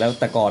แล้ว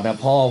แต่ก่อนนะ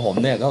พ่อผม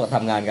เนี่ยก็ท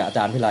ำงานกับอาจ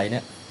ารย์พิไลเ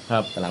นี่ยครั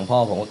บแต่หลังพ่อ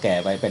ผมก็แก่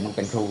ไปเ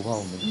ป็นครูพ่อ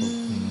ผมเป็นครู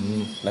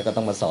แล้วก็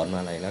ต้องมาสอนมา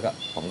อะไรแล้วก็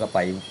ผมก็ไป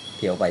เ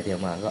ที่ยวไปเที่ยว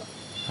มาก็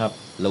ครับ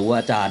รู้ว่า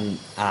อาจารย์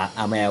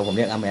อาแมวผมเ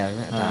รียกอาแมวใช่ไ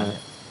หมอาจารย์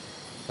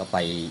ก็ไป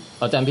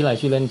อาจารย์พิไล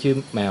ชื่อเล่นชื่อ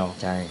แมว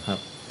ใช่ครับ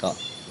ก็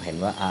เห็น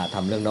ว่าท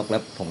ำเรื่องนกแล้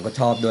วผมก็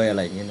ชอบด้วยอะไ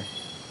รอย่างเงี้ยนะ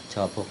ช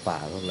อบพวกป่า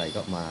พวกอะไร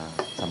ก็มา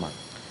สมัคร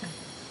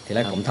ทีแร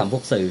กผมทำพ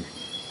วกสื่อ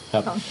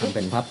ทำเ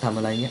ป็นพับทำ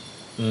อะไรเงี้ย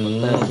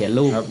เขียน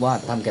รูปวาด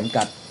ทำเข็ม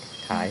กัด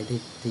ขาย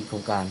ที่โคร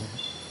งการ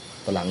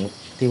ตอนหลัง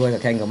ที่ห้วยตะ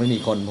แคงก็ไม่มี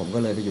คนผมก็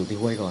เลยไปอยู่ที่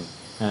ห้วยก่อน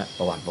ป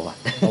ระวัติ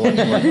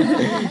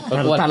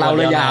ถ้าเราเ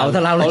ลยยาวถ้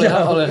าเราเลยยา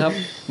วเลยครับ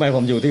ไม่ผ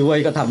มอยู่ที่ห้วย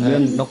ก็ทำเรื่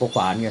องนกกระข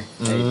วานไง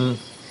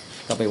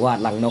ก็ไปวาด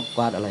รังนก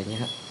วาดอะไรเงี้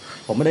ยฮะ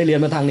ผมไม่ได้เรียน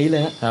มาทางนี้เล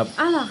ยครับ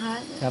อ้าวเหรอคะ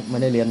ครับไม่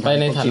ได้เรียนไป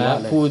ในฐานะ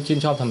ผู้ชื่น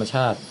ชอบธรรมช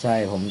าติใช่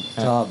ผม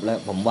ชอบและ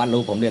ผมวาดรู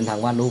ปผมเรียนทาง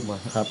วาดรูปมา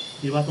ครับ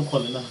คิดว่าทุกคน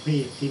เลยนะพี่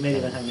ที่ไม่ได้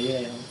เรียนทางนี้เล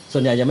ยครับส่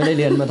วนใหญ่จะไม่ได้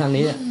เรียนมาทาง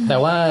นี้แต่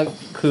ว่า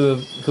คื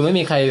อไม่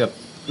มีใครแบบ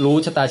รู้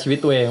ชะตาชีวิต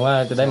ตัวเองว่า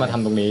จะได้มาท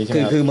ำตรงนี้ใช่ไห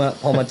มคือ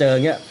พอมาเจอ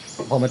เงี้ย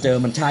พอมาเจอ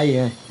มันใช่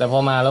ไงแต่พอ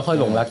มาแล้วค่อย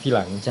หลงรักทีห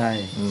ลังใช่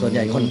ส่วนให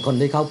ญ่คน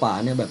ที่เข้าป่า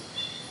เนี่ยแบบ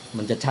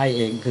มันจะใช่เ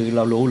องคือเร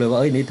ารู้เลยว่า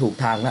เอ้ยนี่ถูก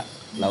ทางละ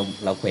เ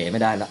ราเขวไ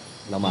ม่ได้ละ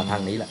เรามาทา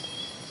งนี้แหละ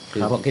คื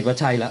อพอคิดว่า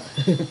ใช่ละ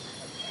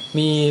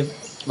มี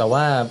แบบ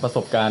ว่าประส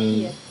บการณ์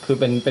คือ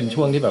เป็น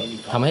ช่วงที่แบบ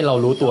ทำให้เรา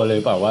รู้ตัวเลย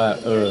เปล่าว่า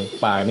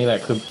ป่านี่แหละ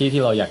คือ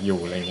ที่เราอยากอยู่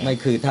อะไรเงี้ยไม่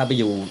คือถ้าไป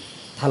อยู่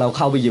ถ้าเราเ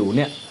ข้าไปอยู่เ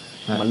นี่ย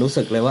มันรู้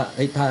สึกเลยว่าเ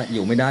ฮ้ยถ้าอ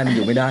ยู่ไม่ได้มันอ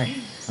ยู่ไม่ได้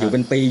อยู่เป็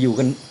นปีอ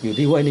ยู่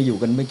ที่ห้วยนี่อยู่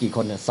กันไม่กี่ค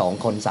นน่ะ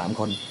2 คน 3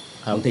 คน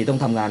บางทีต้อง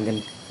ทำงานกัน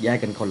แยก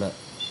กันคนละ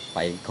ไป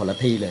คนละ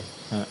ที่เลย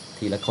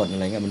ทีละคนอะ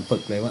ไรเงี้ยมันฝึ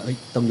กเลยว่าเอ้ย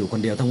ต้องอยู่ค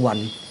นเดียวทั้งวัน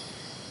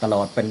ตล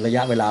อดเป็นระย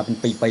ะเวลาเป็น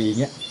ปีๆ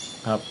เงี้ย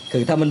ครับคื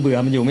อถ้ามันเบื่อ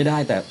มันอยู่ไม่ได้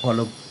แต่พอเร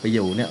าไปอ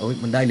ยู่เนี่ยโอ้ย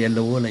มันได้เรียน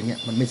รู้อะไรเงี้ย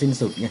มันไม่สิ้น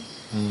สุดไง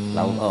เร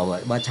า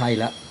ว่าใช่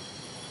แล้ว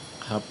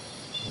ครับ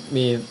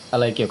มีอะ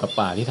ไรเกี่ยวกับ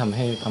ป่าที่ทำใ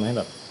ห้แ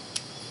บบ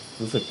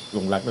รู้สึกหล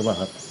งรักหรือเปล่า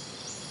ครับ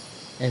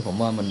ผม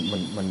ว่า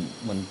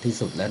มันที่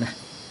สุดแล้วนะ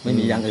ไม่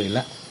มีอย่างอื่น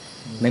ละ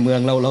ในเมือง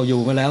เราอ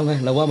ยู่มาแล้วไง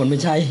เราว่ามันไม่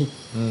ใช่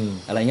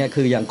อะไรเงี้ย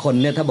คืออย่างคน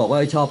เนี่ยถ้าบอกว่า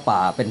ชอบป่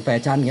าเป็นแฟ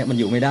ชั่นเงี้ยมัน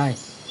อยู่ไม่ได้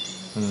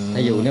ถ้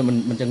าอยู่เนี่ย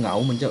มันจะเหงา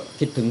มันจะ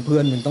คิดถึงเพื่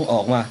อนมันต้องอ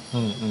อกมา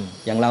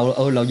อย่างเ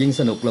รายิ่ง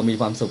สนุกเรามี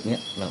ความสุขเนี่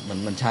ย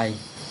มันใช่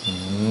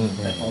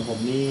แต่ของผม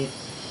นี่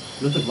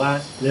รู้สึกว่า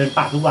เดิน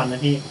ป่าทุกวันนะ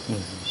พี่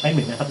ไม่เห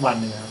มือนกันสักวัน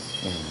นึงครับ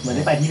เหมือนไ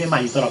ด้ไปที่ใหม่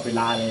ๆอยู่ตลอดเว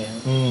ลาเลย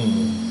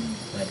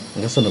มั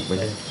นก็สนุกไป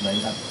เลยเหมือน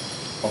กับ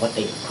ปก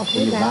ติคุ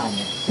ณอยู่บ้านเ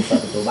นี่ยเปิด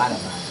ประตูบ้านอ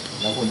อกมา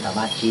แล้วคุณสาม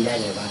ารถชี้ได้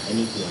เลยว่าไอ้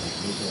นี่คืออะไร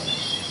นี่คืออะไร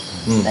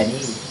แต่นี่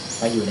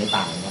มาอยู่ใน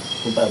ป่าเนี่ย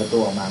คุณเปิดประตู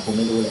ออกมาคุณ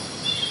ไม่รู้เลย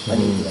ว่า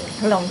นี่คืออะไร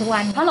หลงทุกวั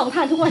นเพราะหลงท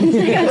านทุกวันจ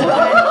ริงๆ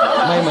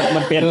ไม่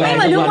มันเปลี่ยนแปลง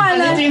ทุกวัน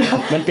เลยจริง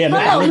มันเปลี่ยนแป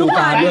ลงทุก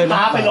วันด้วยน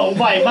ะไปหลง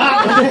บ่อยมาก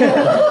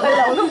ไปห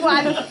ลงทุกวั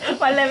น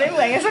มันเลยไม่เห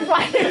มือนกันสัก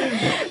วัน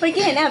เมื่อ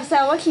กี้เห็นแอบแซ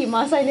วว่าขี่มอเต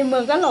อร์ไซค์ในเมื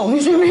องก็หลง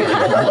ใช่ไหมค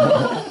ะ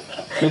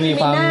คือมี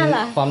คว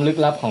ามลึก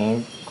ลับ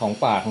ของ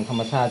ป่าของธรร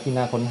มชาติที่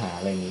น่าค้นหา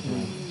อะไรอย่างนี้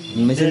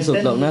มันไม่สิ้นสุด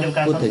หรอกนะ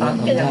พูดถึง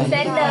เ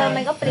ส้นเดิม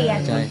มันก็เปลี่ยน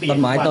ต้น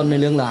ไม้ต้นใน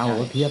เรื่องราว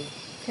เพียบ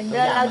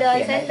เราเดิน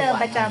เส้นเดิม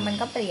ประจำมัน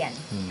ก็เปลี่ยน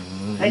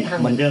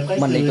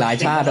มันอีกหลาย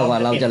ชาติแต่ว่า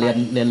เราจะเ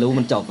รียนรู้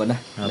มันจบนะ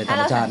ในธรร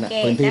มชาตินะ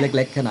พื้นที่เ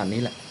ล็กๆขนาดนี้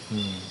แหละ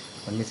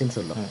มันไม่สิ้น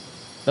สุดหรอก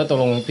แล้วตก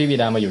ลงพี่วี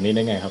ดามาอยู่นี่ไ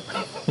ด้ไงครับ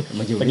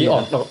มาอยู่เมื่อกี้อ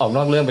อกน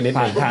อกเรื่องไปนิด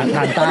นึงท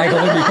างใต้เขา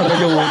ไม่มีคนมา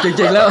อยู่จ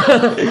ริงๆแล้ว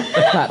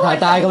ทาง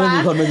ใต้เขาไม่มี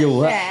คนมาอยู่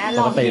ฮะ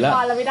ปกติแล้ว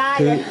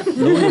คือ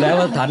รู้อยู่แล้ว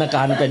ว่าสถานก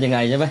ารณ์เป็นยังไง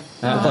ใช่ไหม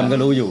ทุกคนก็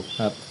รู้อยู่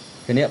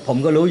ทีนี้ผม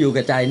ก็รู้อยู่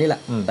กับใจนี่แหละ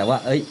แต่ว่า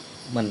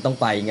มันต้อง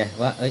ไปไง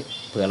ว่า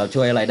เผื่อเรา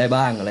ช่วยอะไรได้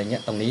บ้างอะไรเงี้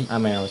ยตรงนี้อา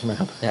แมวใช่ไหม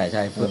ครับใ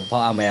ช่เพรา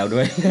ะอาแมวด้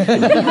วย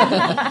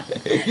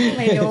ไ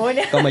ม่รู้เ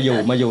นี่ยก็มาอ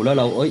ยู่แล้ว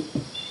เรา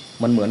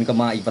มันเหมือนกับ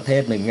มาอีกประเท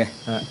ศหนึ่งไง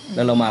แ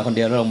ล้วเรามาคนเ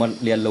ดียวแล้วเรามา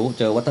เรียนรู้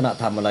เจอวัฒน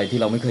ธรรมอะไรที่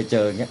เราไม่เคยเจ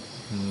อเงี้ย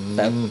แ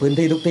ต่พื้น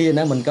ที่ทุกที่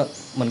นะมั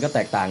นก็แต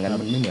กต่างกัน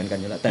มันไม่เหมือนกัน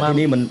อยู่แล้วแต่ที่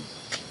นี่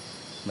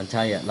มันใ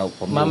ช่อ่ะ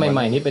ผมมาให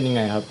ม่ๆนี่เป็นยังไ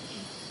งครับ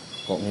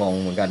ก็งง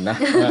เหมือนกันนะ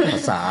ภ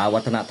าษาวั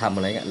ฒนธรรมอ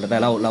ะไรเงี้ยแต่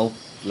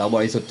เราบ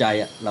ริสุทธิ์ใจ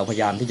อ่ะเราพย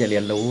ายามที่จะเรี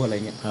ยนรู้อะไร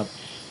เงี้ยครับ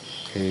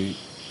คือ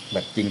แบ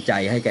บจริงใจ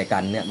ให้แก่กั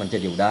นเนี่ยมันจะ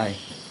อยู่ได้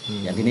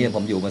อย่างที่นี่ผ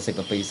มอยู่มา10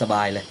 กว่าปีสบ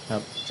ายเลยครั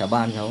บชาวบ้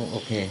านเขาโอ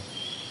เค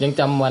ยัง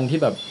จำวันที่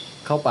แบบ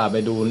เข้าป่าไป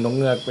ดูนก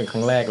เงือกเป็นค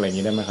รั้งแรกอะไรอย่าง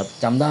นี้ได้ไหมครับ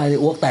จำได้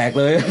อ้วกแตก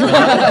เลย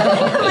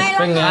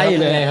เป็นไง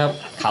เลยครับ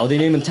เขาที่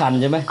นี่มันชัน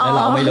ใช่ไหมแล้วเ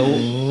ราไม่รู้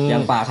อย่า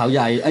งป่าเขาให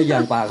ญ่อย่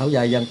างป่าเขาให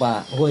ญ่อย่างป่า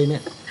ห้วยเนี่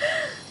ย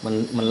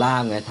มันลา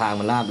บไงทาง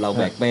มันลาบเรา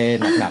แบกเป้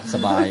หนักส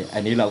บายอั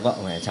นนี้เราก็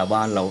แหมชาวบ้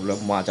านเรา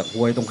มาจาก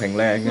ห้วยต้องแข็ง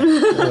แรง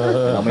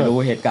เราไม่รู้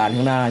เหตุการณ์ข้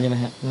างหน้าใช่ไหม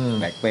ฮะ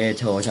แบกเป้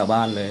โชว์ชาวบ้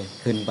านเลย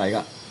ขึ้นไป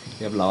ก็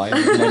เรียบร้อย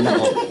ในหน้า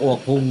อกอ้วก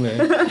พุ่งเลย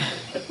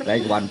แล้ว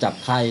อีกวันจับ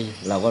ไข้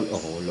เราก็โอ้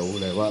โหรู้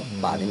เลยว่า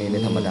ป่าที่นี่ไม่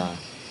ธรรมดา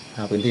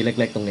พื้นที่เ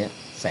ล็กๆตรงเนี้ย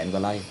100,000 กว่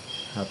าไร่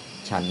ครับ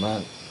ชันมาก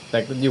แต่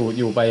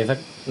อยู่ไปสัก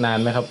นาน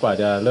ไหมครับกว่า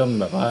จะเริ่ม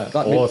แบบว่าก็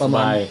ประม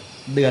าณ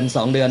เดือน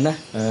2 เดือนนะ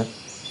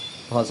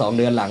พอ2 เ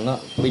ดือนหลังก็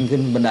วิ่งขึ้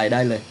นบันไดได้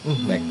เลย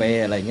แบกเป้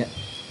อะไรเงี้ย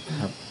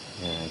ครับ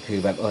คือ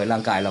แบบร่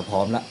างกายเราพร้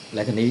อมแล้วแล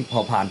ะทีนี้พอ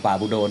ผ่านป่า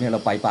บูโดเนี่ยเรา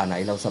ไปป่าไหน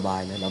เราสบา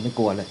ยเลยเราไม่ก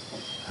ลัวเลย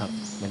ครับ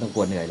ไม่ต้องก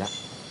ลัวเหนื่อยละ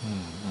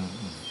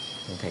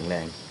แข็งแร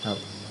งครับ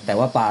แต่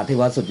ว่าป่าที่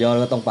ว่าสุดยอด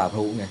ก็ต้องป่าพ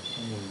ลุไง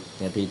เ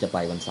นี่ยที่จะไป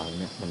วันเสาร์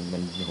เนี่ยมั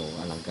นโห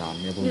อลังการ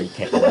เนี่ยพวกนี้แข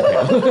ก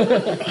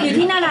อยู่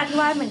ที่นาราธิ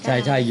วาสเหมือนกัน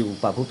ใช่อยู่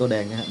ป่าพลุตัวแด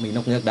งนะฮะมีน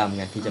กเงือกดำ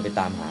ไงที่จะไป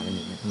ตามหากันอ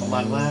ยู่ประมา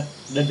ณว่า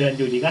เดินอ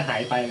ยู่ดีก็หา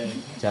ยไปเลย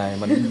ใช่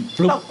มันพ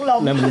ลุ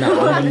แล้วมันหนาว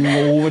มัน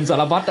งูมันสา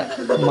รพัดอ่ะ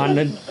มัน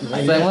นั่น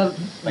แสดงว่า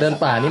เดิน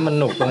ป่านี่มัน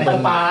หนุกตรงเป็น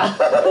ป่า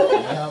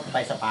ไป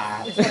สปา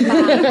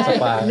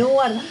น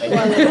วด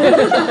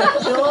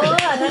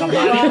กำ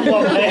ลังพว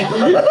กเลย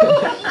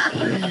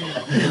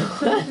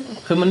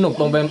คือมันหนุก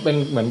ตรงเป็น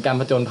เหมือนการ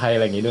ผจญภัยอะ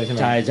ไรอย่างงี้ด้วยใช่ไหม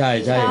ใช่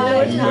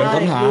เหมือน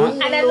ค้นหา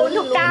อันนั้นลุ้น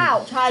ทุกก้าว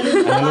ใช่ลุ้น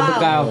ทุ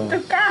กก้าว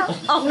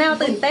ออกแนว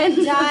ตื่นเต้น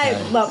ใช่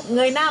แบบเง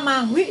ยหน้ามา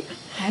หุ้ย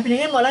หายไปไหน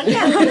กันหมดแล้วเนี่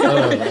ย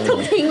ถูก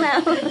ทิ้งแล้ว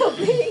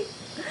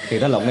คือ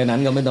ถ้าหลงในนั้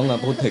นก็ไม่ต้องมา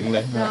พูดถึงเล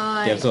ย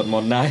เก็บสวดม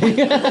นต์ได้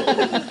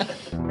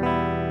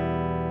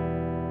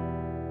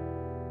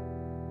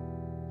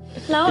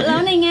แล้ว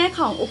ในแง่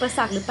ของอุปส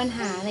รรคหรือปัญห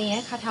าอะไรเงี้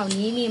ยค่ะแถว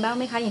นี้มีบ้างไ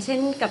หมคะอย่างเช่น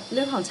กับเ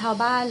รื่องของชาว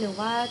บ้านหรือ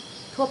ว่า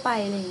ทั่วไป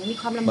อะไรอย่างเงี้ยมี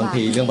ความลำบากบาง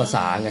ทีเรื่องภาษ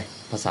าไง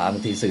ภาษาบา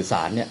งทีสื่อส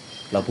ารเนี่ย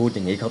เราพูดอ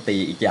ย่างนี้เขาตี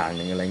อีกอย่างห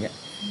นึ่งอะไรเงี้ย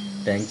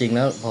แต่จริงๆแ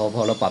ล้วพ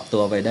อเราปรับตั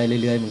วไปได้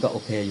เรื่อยๆมันก็โอ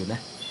เคอยู่นะ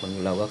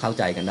เราก็เข้า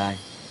ใจกันได้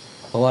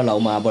เพราะว่าเรา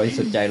มาบริ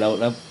สุทธิ์ใจแล้ว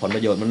ผลป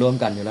ระโยชน์มันร่วม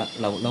กันอยู่แล้ว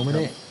เราไม่ไ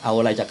ด้เอา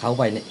อะไรจากเขา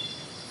ไปเนี่ย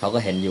เขาก็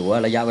เห็นอยู่ว่า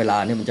ระยะเวลา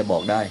เนี่ยมันจะบอ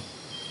กได้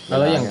แล้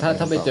วอย่าง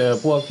ถ้าไปเจอ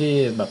พวกที่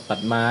แบบตัด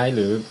ไม้ห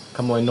รือข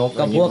โมยนก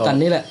ก็พวกกัน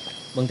นี่แหละ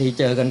บางที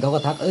เจอกันเขาก็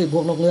ทักพ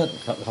วกนกเงือก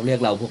เขาเรียก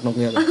เราพวกนก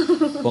เงือก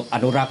พวกอ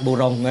นุรักษ์บู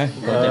รงไง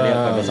เขาจะเรียก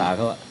เป็นภาษาเ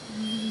ขา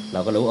เรา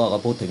ก็รู้ออกเข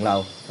าพูดถึงเรา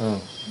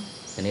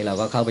ทีนี้เรา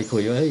ก็เข้าไปคุ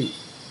ยว่า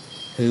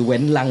คือเว้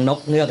นรังนก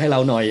เงือกให้เรา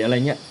หน่อยอะไร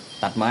เงี้ย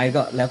ตัดไม้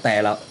ก็แล้วแต่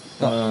เร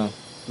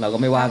าก็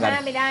ไม่ว่ากันห้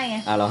ามไม่ได้ไง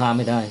เราห้าม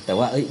ไม่ได้แต่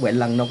ว่าเว้น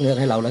รังนกเงือก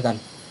ให้เราแล้วกัน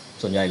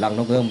ส่วนใหญ่รัง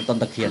นกเงือกต้น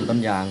ตะเคียนต้น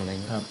ยางอะไร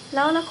เงี้ยแ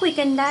ล้วคุย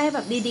กันได้แบ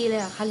บดีๆเลย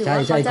เหรอคะหรือว่า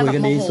เขาจะแบบ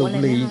โมโหอะไร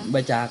ไหมคะใบ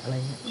จากอะไร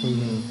เงี้ยคุย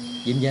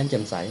ยิ้มแย้มแจ่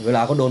มใสเวล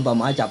าเขาโดนป่า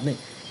ไม้จับนี่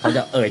เขาจ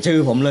ะชื่อ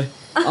ผมเลย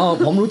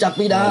ผมรู้จัก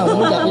พี่ดาผม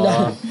รู้จักพี่ดา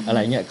อะไร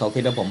เงี้ยเขาคิ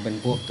ดว่าผมเป็น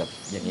พวกกับ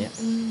อย่างเงี้ย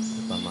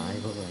ป่าไม้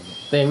พวกอะไร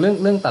แต่เ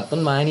รื่องตัดต้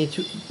นไม้นี่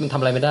มันทำ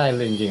อะไรไม่ได้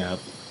เลยจริงๆครั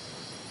บ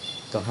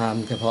ก็ห้าม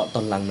เฉพาะ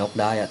ต้นรังนก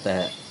ได้แต่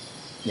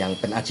อย่าง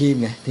เป็นอาชีพ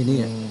ไงที่นี่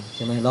ใ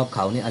ช่ไหมรอบเข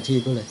านี่อาชีพ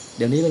ก็เลยเ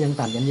ดี๋ยวนี้ก็ยัง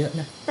ตัดกันเยอะ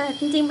นะแต่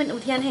จริงๆเป็นอุ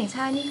ทยานแห่งช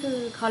าตินี่คือ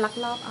เขาลัก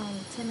ลอบเอา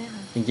ใช่ไหมค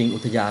ะจริงๆอุ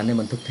ทยานเนี่ย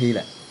มันทุกที่แห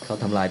ละเขา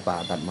ทำลายป่า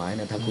ตัดไม้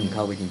นะถ้าคุณเ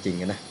ข้าไปจริง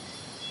ๆนะ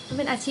มัน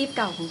เป็นอาชีพเ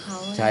ก่าของเขา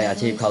ใช่อา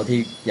ชีพเขาที่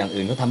อย่าง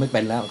อื่นเขาทำไม่เ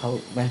ป็นแล้วเขา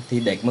ไหมที่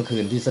เด็กเมื่อคื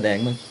นที่แสดง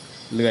มั้ง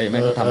เลื่อยไหม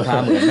เขาทำท่า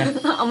เหมือนไหม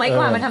เอาไม้ก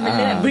วาดมาทำเป็นเ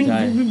ลื่อยใ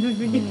ช่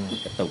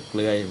กระตุกเ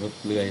ลื่อ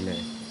ยเลย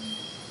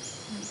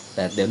แ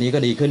ต่เดี๋ยวนี้ก็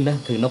ดีขึ้นนะ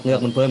คือนกเงือก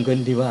มันเพิ่มขึ้น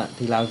ที่ว่า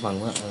ที่เล่าให้ฟัง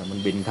ว่ามัน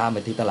บินข้ามไป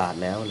ที่ตลาด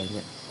แล้วอะไรเ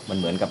งี้ยมัน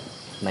เหมือนกับ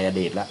ในอ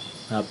ดีตละ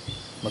ครับ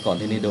เมื่อก่อน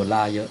ที่นี่โดน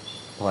ล่าเยอะ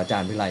พออาจา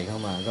รย์วิไลเข้า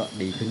มาก็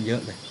ดีขึ้นเยอ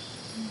ะเลย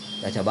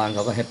แต่ชาวบ้านเข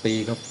าก็แฮปปี้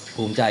เขา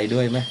ภูมิใจด้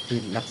วยไหมที่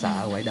รักษา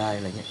เอาไว้ได้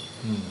อะไรเงี้ย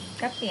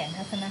ก็เปลี่ยน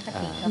ทัศนค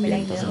ติเขาไปได้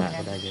เ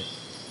ยอะ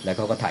แล้วเ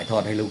ขาก็ถ่ายทอ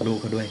ดให้ลูก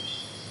ๆเขาด้วย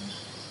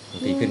บา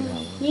งทีขึ้นเข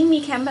ายิ่งมี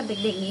แคมป์แบบ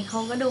เด็กๆนี้เขา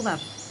ก็ดูแบบ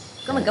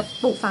ก็เหมือนกับ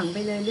ปลูกฝังไป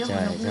เลยเรื่องข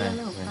องนกเงือก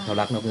เขา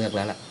รักนกเงือกแ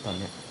ล้วล่ะตอน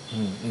เนี้ย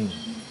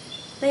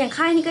แต่อย่าง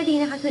ค่ายนี้ก็ดี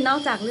นะคะคือนอก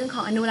จากเรื่องข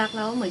องอนุรักษ์แ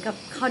ล้วเหมือนกับ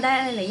เขาได้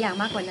อะไรหลายอย่าง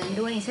มากกว่านั้น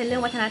ด้วยอย่างเช่นเรื่อ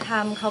งวัฒนธรร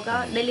มเขาก็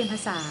ได้เรียนภา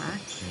ษา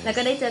แล้ว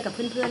ก็ได้เจอกับเ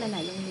พื่อนๆหล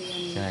ายๆโรงเรียน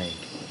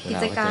กิ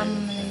จกรรม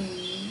อะไรอย่าง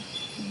นี้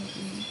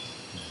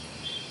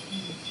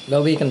แล้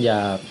ววิกัญญา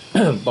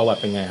ประวัติ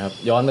เป็นไงครับ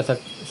ย้อนไปสัก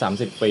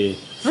30 ปี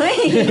เฮ้ย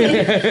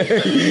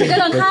ก็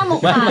โดนฆ่าหม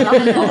กป่าแล้ว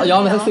ย้อ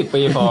นไปสัก10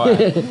 ปีพอ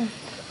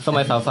ส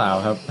มัยสาว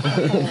ๆครับ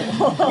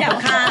อยาก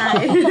คาย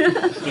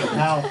เกี่ยว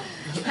ข้าว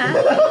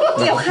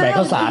เกี่ยวข้าวแบก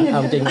ข้าวสารเอ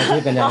าจริงๆ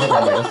ที่กัญญาไม่ท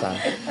ำแบกข้าวสาร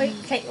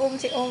ใช้อุ้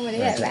มไม่ได้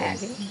แบก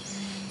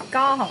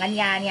ก็ของกัญ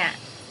ญาเนี่ย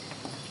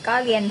ก็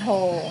เรียนโท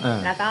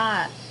แล้วก็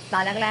ตอ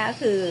นแรกๆก็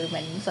คือเหมื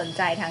อนสนใ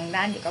จทาง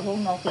ด้านเกี่ยวกับพวก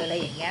นกหรืออะไร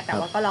อย่างเงี้ยแต่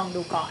ว่าก็ลอง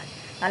ดูก่อน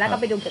ตอนแรกก็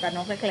ไปดูเกี่ยวกับน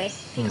กเล็ก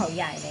ๆที่เขาใ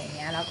หญ่อะไรอย่างเ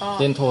งี้ยแล้วก็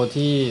เรียนโท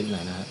ที่ไหน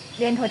นะฮะ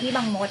เรียนโทที่บ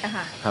างมดอะ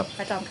ค่ะพ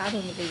ระจอมเกล้าธ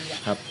นบุรีอะ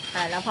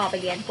แล้วพอไป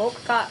เรียนปุ๊บ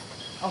ก็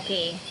โอเค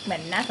เหมือ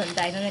นน่าสนใจ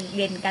เพราะเ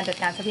รียนการจัด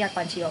การทรัพยาก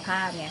รชีวภ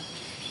าพเนี่ย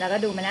แล้วก็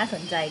ดูมันน่าส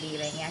นใจดีอ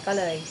ะไรเงี้ยก็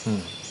เลย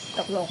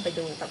ตกลงไป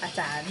ดูกับอา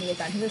จารย์มีอา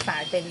จารย์ที่ปรึกษา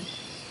เป็น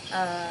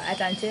อา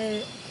จารย์ชื่อ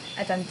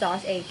อาจารย์จอร์จ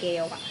เอเก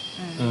ลอะ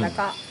แล้ว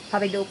ก็พอ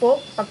ไปดูปุ๊บ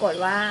ปรากฏ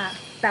ว่า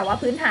แต่ว่า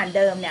พื้นฐานเ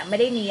ดิมเนี่ยไม่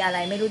ได้มีอะไร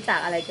ไม่รู้จัก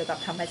อะไรเกี่ยวกับ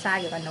ธรรมชาติ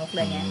เกี่ยวกับนกเ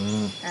ลยไง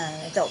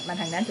จบมา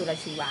ทางด้านจุล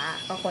ชีวะ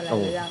ก็คนละ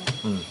เรื่อง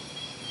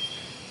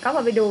ก็พ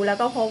อไปดูแล้ว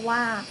ก็พบว่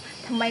า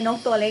ทำไมนก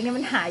ตัวเล็กนี่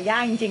มันหายา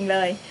กจริงๆเล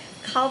ย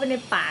เข้าไปใน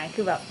ป่า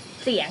คือแบบ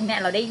เสียงเนี่ย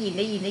เราได้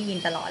ยิน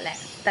ตลอดแหละ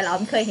แต่เรา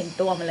ไม่เคยเห็น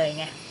ตัวมันเลย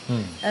ไง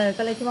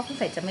ก็เลยคิดว่าคง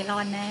ใส่จะไม่รอ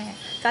ดแน่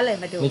ก็เลย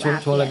มาดู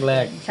ช่วงแร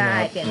กๆใช่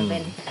เปลี่ยนเป็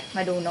นม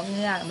าดูนกเ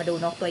งือกมาดู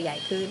นกตัวใหญ่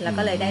ขึ้นแล้ว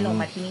ก็เลยได้ลง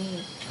มาที่นี่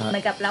เหมื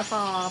อนกับแล้วพ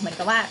อเหมือน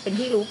กับว่าเป็น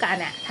ที่รู้กัน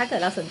อ่ะถ้าเกิด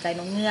เราสนใจ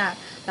นกเงือก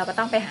เราก็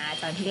ต้องไปหาอา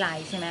จารย์พิไล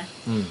ใช่ไหม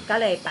ก็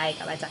เลยไป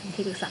กับอาจารย์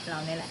ที่ปรึกษาเรา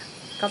เนี่ยแหละ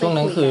ช่วง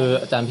นั้นคือ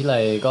อาจารย์พิไล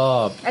ก็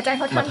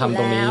มาทำ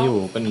ตรงนี้อยู่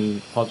เป็น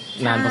พอ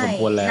นานพอสม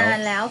ควรแล้วนา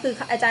นแล้วคือ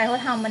อาจารย์เขา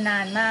ทำมานา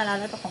นมากแล้ว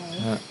ของ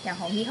อย่าง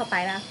ของพี่เข้าไป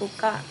นะปุ๊บ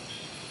ก็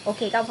โอเ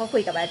คก็พอคุ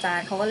ยกับอาจาร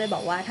ย์เขาก็เลยบ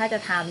อกว่าถ้าจะ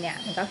ทำเนี่ย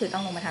มันก็คือต้อ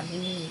งลงมาทำที่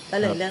นี่ก็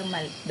เลยเริ่มม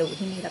าดู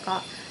ที่นี่แล้วก็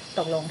ต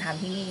กลงท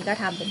ำที่นี่ก็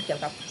ทำเป็นเกี่ย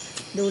วกับ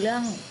ดูเรื่อ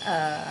ง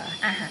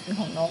อาหารข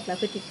องนกและ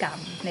พฤติกรรม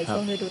ในช่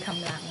วงฤดูท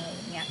ำรังอะไรอ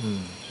ย่างเงี้ย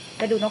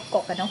ก็ดูนกก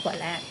กกับนกหัว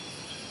แรก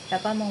แล้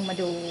วก็มองมา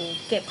ดู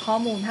เก็บข้อ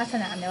มูลภาคส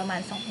นามในประมา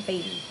ณ2 ปี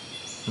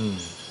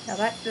แล้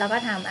วก็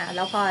ทำแ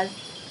ล้วพอ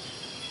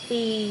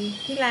ปี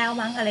ที่แล้ว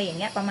มั้งอะไรอย่าง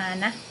เงี้ยประมาณ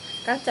นะ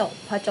ก็จบ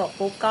พอจบ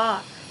ปุ๊บ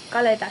ก็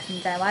เลยตัดสิน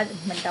ใจว่า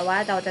เหมือนกับว่า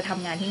เราจะท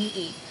ำงานที่นี่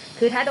อีก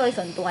คือถ้าโดย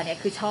ส่วนตัวเนี่ย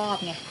คือชอบ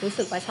ไงรู้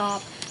สึกว่าชอบ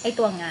ไอ้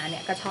ตัวงานเนี่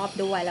ยก็ชอบ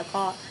ด้วยแล้ว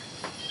ก็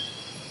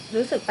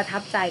รู้สึกประทั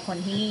บใจคน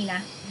ที่นี่นะ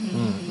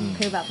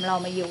คือแบบเรา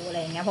มาอยู่อะไร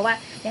อย่างเงี้ยเพราะว่า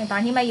อย่างตอ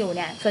นที่มาอยู่เ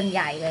นี่ยส่วนให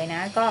ญ่เลยน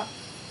ะก็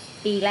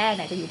ปีแรกเ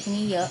นี่ยจะอยู่ที่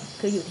นี่เยอะ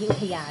คืออยู่ที่อุ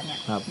ทยานเนี่ย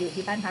อยู่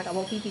ที่บ้านพักกับพ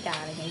วกพี่ปิดา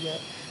อะไรเงี้ยเยอะ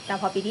แต่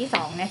พอปีที่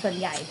2เนี่ยส่วน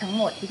ใหญ่ทั้ง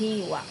หมดที่พี่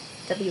อยู่อ่ะ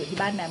จะไปอยู่ที่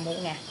บ้านแมมุ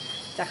ไง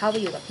จะเข้าไป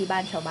อยู่กับที่บ้า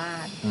นชาวบ้า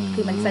น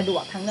คือมันสะดว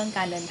กทั้งเรื่องก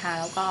ารเดินทาง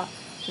แล้วก็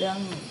เรื่อง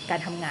การ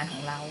ทำงานขอ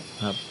งเรา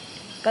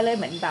ก็เลยเ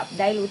หมือนแบบ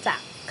ได้รู้จัก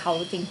เขา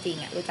จริง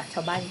ๆอ่ะรู้จักช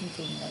าวบ้านจ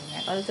ริงๆอะไรเงี้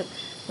ยก็รู้สึก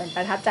เหมือนป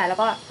ระทับใจแล้ว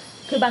ก็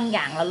คือบางอ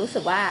ย่างเรารู้สึ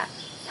กว่า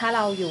ถ้าเร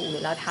าอยู่หรื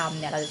อเราทำ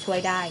เนี่ยเราจะช่วย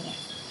ได้ไง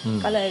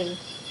ก็เลย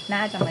น่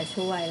าจะมา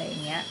ช่วยอะไรอย่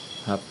างเงี้ย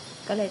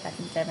ก็เลยตัด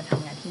สินใจมาท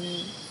ำงานที่นี่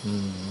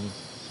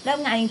เริ่ม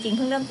งานจริงๆเ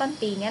พิ่งเริ่มต้น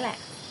ปีนี้แหละ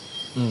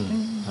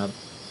ครับ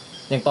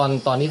อย่าง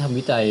ตอนที่ทำ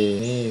วิจัย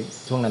นี่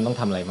ช่วงนั้นต้อง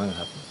ทำอะไรบ้าง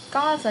ครับ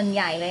ก็ส่วนใ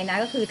หญ่เลยนะ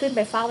ก็คือขึ้นไป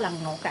เฝ้ารัง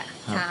นกอ่ะ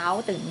เช้า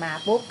ตื่นมา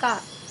ปุ๊บก็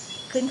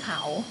ขึ้นเข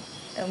า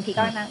บางที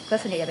ก็นั่งก็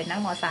ส่วนใหญ่จะเป็นนั่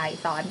งมอไซค์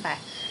ซ้อนไป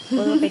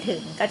ไปถึ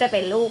งก็จะเป็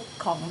นลูก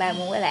ของแบ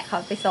มูแหละเขา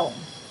ไปส่ง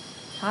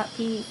เพราะ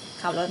พี่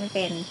ขับรถไม่เ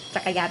ป็น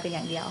จักรยานเป็นอ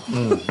ย่างเดียว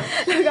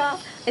แล้วก็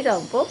ไปส่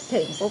งปุ๊บ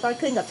ถึงปุ๊บก็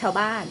ขึ้นกับชาว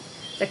บ้าน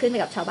จะขึ้นไป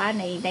กับชาวบ้าน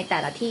ในแต่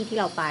ละที่ที่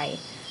เราไป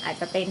อาจ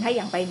จะเป็นถ้าอ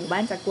ย่างไปหมู่บ้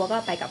านจักรัวก็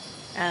ไปกับ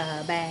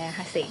แบร์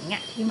เสียงเนี่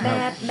ยที่มา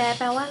แบร์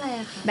แปลว่าอะไร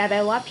อะคะแบร์แปล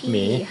ว่าพี่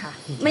ค่ะ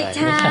ไม่ใ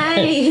ช่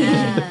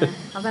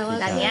เขาแปลว่าอ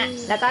ะไรเนี้ย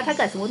แล้วก็ถ้าเ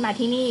กิดสมมติมา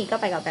ที่นี่ก็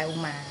ไปกับแบร์อุ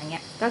มาเ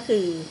งี้ยก็คื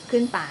อ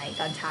ขึ้นไป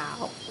ตอนเช้า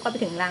ก็ไป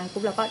ถึงรังปุ๊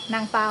บแล้วก็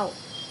นั่งเฝ้า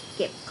เ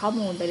ก็บข้อ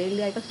มูลไปเ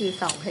รื่อยๆก็คือ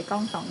ส่องใช้กล้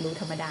องส่องดู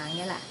ธรรมดา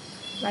เงี้ยแหละ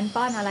วัน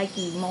ป้อนอะไร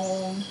กี่โม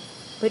ง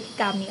พฤติ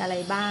กรรมมีอะไร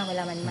บ้างเว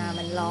ลามันมา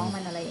มันร้องมั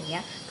นอะไรอย่างเงี้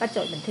ยก็จ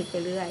ดบันทึกไป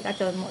เรื่อยก็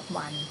จนหมด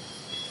วัน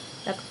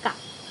แล้วก็กลับ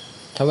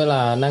ใช้เวล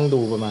านั่งดู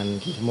ประมาณ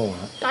กี่ชั่วโมง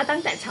ครับก็ตั้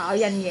งแต่เช้า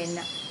ยันเย็น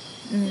อ่ะ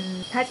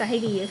ถ้าจะให้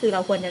ดีก็คือเร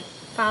าควรจะ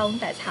เฝ้าตั้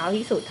งแต่เช้า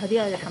ที่สุดเท่าที่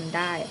เราจะทำไ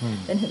ด้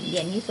จนถึงเ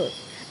ย็นที่สุด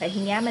แต่ที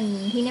เนี้ย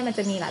ที่นี่มันจ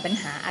ะมีหลายปัญ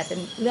หาอาจจะ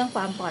เรื่องค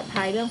วามปลอด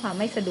ภัยเรื่องความ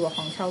ไม่สะดวกข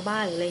องชาวบ้า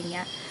นหรืออะไรเ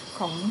งี้ย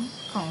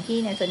ของที่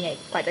เนี่ยส่วนใหญ่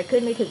กว่าจะขึ้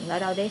นไปถึงแล้ว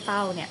เราได้เฝ้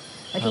าเนี่ย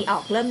บางทีออ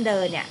กเริ่มเดิ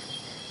นเนี่ย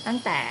ตั้ง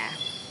แต่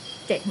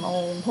7 โม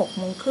ง 6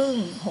 โมงครึ่ง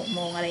 6 โม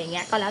งอะไรอย่างเ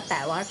งี้ยก็แล้วแต่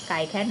ว่าไกล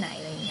แค่ไหน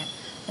อะไรอย่างเงี้ย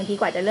บางที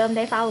กว่าจะเริ่มไ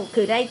ด้เฝ้า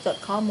คือได้จด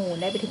ข้อมูล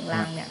ได้ไปถึง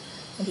รังเนี่ย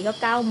บางทีก็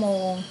9 โม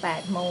ง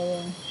 8 โมง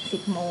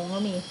 10 โมงก็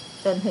มี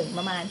จนถึงป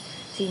ระมาณ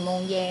4 โมง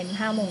เย็น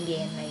 5 โมงเย็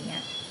นอะไรอย่างเงี้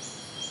ย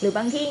หรือบ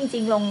างที่จ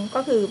ริงๆลง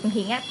ก็คือบาง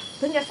ทีเงี้ยเ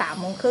พิ่งจะ3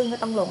 โมงครึ่งก็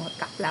ต้องลง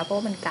กลับแล้วเพรา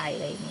ะมันไกลอะ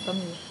ไรอย่างเงี้ยก็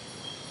มี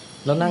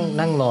แล้ว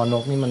นั่งรอน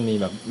กนี่มันมี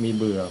แบบมี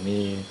เบื่อมี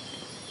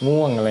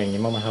ง่วงอะไรอย่างเ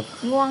งี้ยมั้ยครับ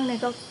ง่วงเนี่ย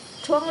ก็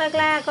ช่วง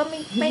แรกๆก็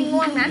ไม่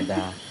ง่วงนะ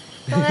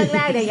ช่วงแร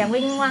กๆเดี๋ยวยังไ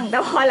ม่ง่วงแต่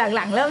พอห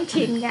ลังๆเริ่ม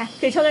ชินไง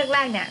คือช่วงแร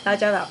กๆเนี่ยเรา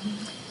จะแบบ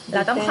เร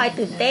าต้องคอย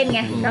ตื่นเต้นไ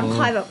งต้องค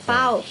อยแบบเ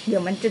ฝ้าเดี๋ย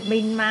วมันจะบิ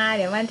นมาเ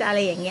ดี๋ยวมันจะอะไร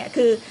อย่างเงี้ย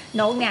คือ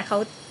นกเนี่ยเ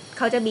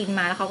ขาจะบิน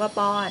มาแล้วเขาก็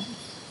ป้อน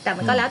แต่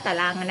มันก็แล้วแต่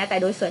รังนะแต่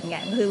โดยส่วนใหญ่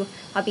ก็คือ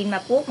พอบินมา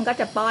ปุ๊บมันก็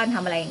จะป้อนท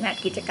ำอะไรเนี่ย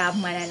กิจกรรม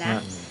มานะ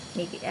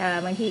มี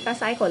บางทีก็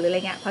ไซส์ขนหรืออะไร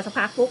เงี้ยพอสัก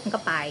พักปุ๊บมันก็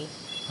ไป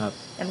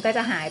แล้วมันก็จ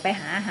ะหายไป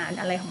หาอาหาร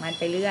อะไรของมัน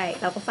ไปเรื่อย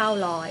เราก็เฝ้า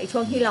รอไอ้ช่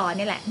วงที่รอ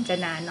นี่แหละมันจะ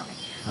นานหน่อย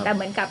แต่เ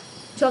หมือนกับ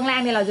ช่วงแร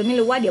กเนี่ยเราจะไม่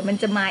รู้ว่าเดี๋ยวมัน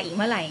จะมาอีกเ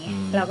มื่อไหร่ไง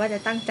เราก็จะ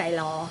ตั้งใจ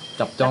รอ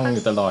จับจ้องอ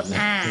ยู่ตลอดนะ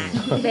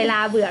เวลา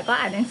เบื่อก็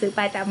อ่านหนังสือไป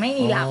แต่ไม่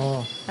มีหลับ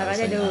เราก็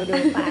จะดู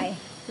ไป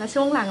แล้ว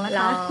ช่วงหลังล่ะค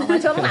ะ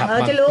ช่วงหลังเร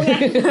าจะรู้ไง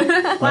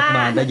ว่า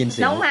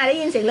น้องมาได้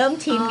ยินเสียงเริ่ม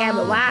ชินไงแ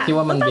บบว่าที่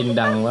ว่ามันบิน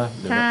ดังว่า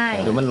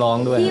หรือมันร้อง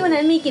ด้วยที่วัน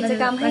นั้นมีกิจ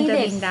กรรมให้เ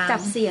ด็กจั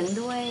บเสียง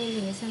ด้วยอ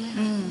ย่างนี้ใช่ไหมค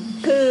ะ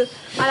คือ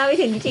พอเราไป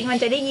ถึงจริงๆมัน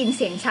จะได้ยินเ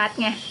สียงชัด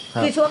ไง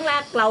คือช่วงแร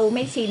กเราไ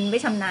ม่ชินไม่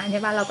ชำนาญใ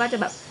ช่ป่ะเราก็จะ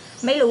แบบ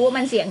ไม่รู้ว่า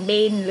มันเสียง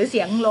บินหรือเ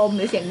สียงลมห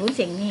รือเสียงนู้นเ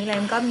สียงนี้อะไร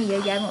มันก็มีเยอ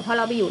ะแยะหมดเพราะเ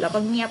ราไปอยู่เราก็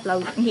เงียบเรา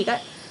บางทีก็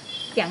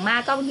อย่างมา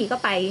กก็บางทีก็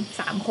ไป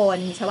3 คน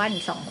ชาวบ้าน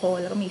อีก2 คน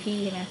แล้วก็มีพี่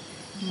ใช่ไหม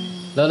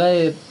แล้วได้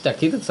จาก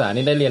ที่ศึกษา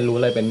นี่ได้เรียนรู้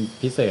อะไรเป็น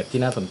พิเศษที่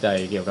น่าสนใจ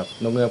เกี่ยวกับ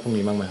นกเงือกพวก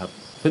นี้บ้างไหมครับ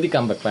พฤติกร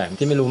รมแปลกๆ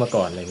ที่ไม่รู้มา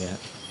ก่อนอะไรเงี้ย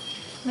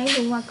ไม่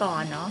รู้มาก่อ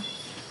นเนาะ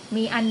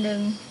มีอันนึง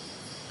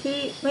ที่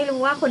ไม่รู้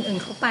ว่าคนอื่น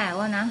เขาแปล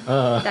ว่านะ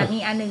แต่มี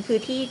อันนึงคือ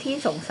ที่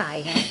สงสัย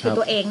ไงคือ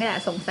ตัวเองนี่แหล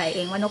ะสงสัยเอ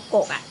งว่านกก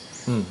กอ่ะ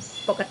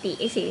ปกติ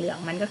ไอ้สีเหลือง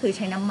มันก็คือใ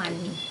ช้น้ำมัน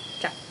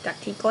จาก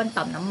ที่ก้น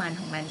ต่อมน้ำมัน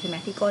ของมันใช่ไหม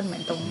ที่ก้นเหมื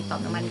อนตรงต่อ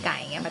มน้ำมันไก่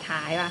เงี้ยมา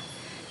ท้ายป่ะ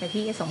แต่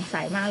พี่สง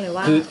สัยมากเลย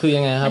ว่าคือ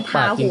ยังไงครับป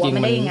ากจริงๆมั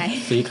น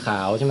สีขา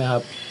วใช่ไหมครั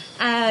บ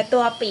ตั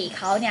วปีก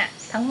เขาเนี่ย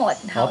ทั้งหมด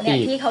เขาเนี่ย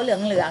ที่เขาเห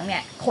ลืองๆเนี่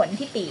ยขน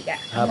ที่ปีก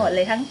ทั้งหมดเล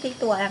ยทั้งที่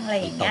ตัวทั้งอะไร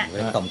อย่างเงี้ย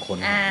ต่อมขน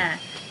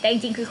แต่จ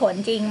ริงๆคือขน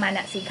จริงมัน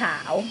สีขา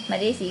วไม่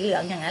ได้สีเหลือ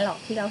งอย่างนั้นหรอก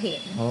ที่เราเห็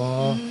น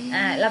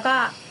แล้วก็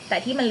แต่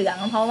ที่มันเหลือง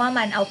เพราะว่า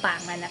มันเอาปาก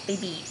มันไป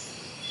บีบ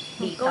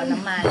ต่อน้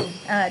ำมัน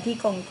ที่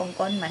กง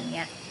ก้นมันเ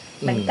นี่ย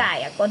มันไก่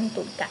ก้น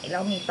ตุ่นไก่แล้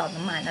วมีต่อ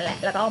น้ำมันนั่นแหละ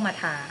แล้วก็เอามา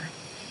ทา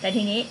แต่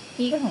ทีนี้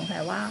พี่ก็สงสั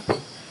ยว่า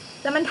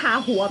แล้วมันทา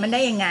หัวมันได้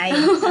ยังไง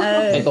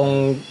ไอ้ตรง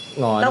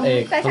หงอนเอ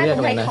กเขาเรียก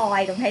อะไรนะ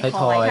ตรงไทท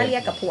อยถ้าเรี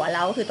ยกกับหัวเร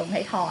าคือตรงไท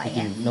ทอยเ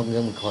นี่ยนกเงื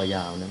อกมันคอย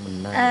าวนะมัน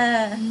น่า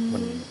มั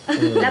น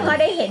แล้วก็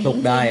ได้เห็นจริง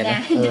ๆไง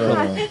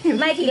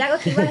ไม่ทีแรกก็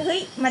คิดว่าเฮ้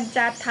ยมันจ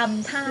ะท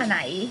ำท่าไหน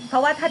เพรา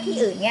ะว่าถ้าที่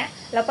อื่นเนี้ย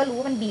เราก็รู้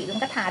ว่ามันบีบมั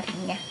นก็ทาทิ้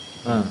งไง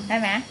ใช่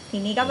ไหมที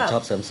นี้ก็แบบช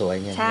อบเสริมสวย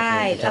ไงใช่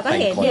เราก็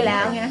เห็นอยู่แล้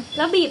วไงแ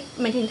ล้วบีบ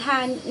เหมือนถึงทา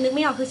นึกไ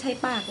ม่ออกคือใช้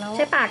ปากแล้วใ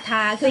ช้ปากท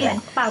าคือเหมือน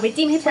ปากไป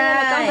จิ้มให้เปื้อน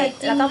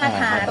แล้วก็มา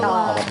ทาต่อ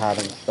เอามาทา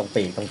ตรง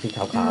ปีกตรงที่ข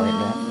าวๆเห็น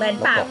ไหมเหมือน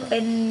ปากเป็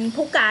น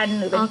ผู้กัน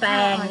หรือเป็นแปร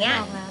งเงี้ย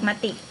มา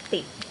ติด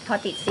พอ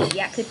ติดสี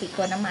คือติด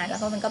ตัวน้ำมันแล้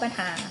วก็มันก็มา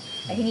ทา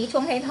แต่ทีนี้ช่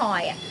วงท้ายทอ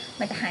ย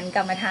มันจะหันก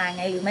ลับมาทา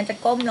ไงหรือมันจะ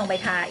ก้มลงไป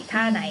ทาอีกท่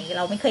าไหนเ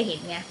ราไม่เคยเห็น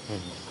ไง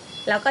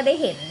เราก็ได้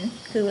เห็น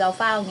คือเราเ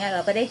ฝ้าเงี้ยเร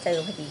าก็ได้เจอ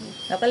พอดี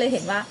เราก็เลยเ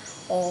ห็นว่า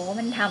โอ้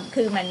มันทำ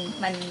คือ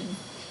มัน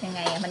ยังไง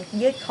มัน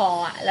ยืดคอ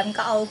แล้วมัน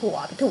ก็เอาหัว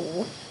ไปถู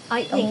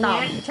ตรงต่อ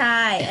มใ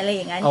ช่อะไรอ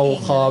ย่างนั้นเอา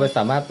คอไปส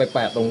ามารถไปแป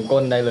ะตรง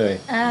ก้นได้เลย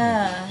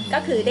ก็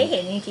คือได้เห็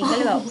นจริงๆก็เ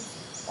ลยแบบ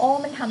โอ้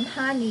มันทำ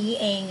ท่านี้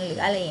เองหรือ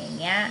อะไรอย่าง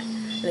เงี้ย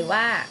หรือว่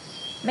า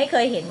ไม่เค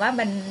ยเห็นว่า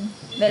มัน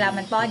เวลา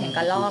มันป้อนอย่างก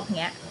ระรอก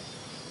เงี้ย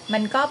มั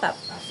นก็แบบ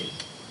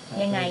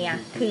ยังไง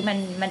คือ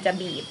มันจะ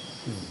บีบ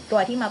ตัว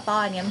ที่มาป้อ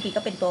นเนี้ยบางที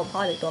ก็เป็นตัวพ่อ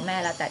หรือตัวแม่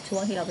แล้วแต่ช่ว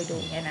งที่เราไปดู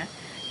เนี้ยนะ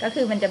ก็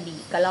คือมันจะบี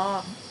บกระรอ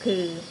กคื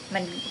อมั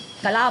น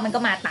กระรอกมันก็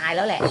มาตายแ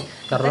ล้วแหละ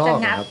ก็จะ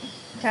งับ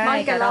ใช่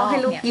กระรอกให้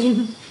ลูกกิน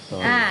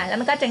แล้ว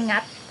มันก็จะงั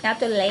บ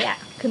จนเละ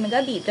คือมันก็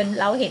บีบจน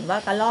เราเห็นว่า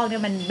กระรอกเนี่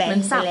ยมันแบน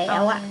ไปแล้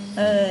ว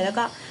แล้ว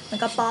ก็มัน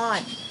ก็ป้อน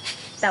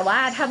แต่ว่า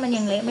ถ้ามัน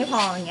ยังเละไม่พ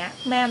ออย่างเงี้ย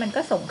แม่มัน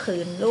ก็ส่งคื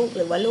นลูกห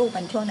รือว่าลูก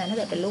มันช่วงนั้นถ้าเ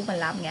กิดเป็นลูกมัน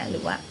รับเงี้ยหรื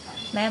อว่า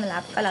แม่มันรั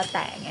บก็แล้วแ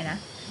ต่เงี้ยนะ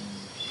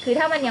คือ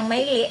ถ้ามันยังไม่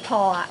เละพ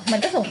อมัน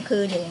ก็ส่งคื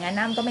นอยู่อย่างนั้น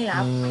น้ำก็ไม่รั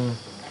บ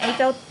ไอ้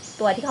เจ้า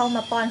ตัวที่เขา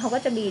มาป้อนเขาก็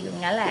จะบีบอย่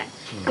างนั้นแหละ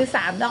คือ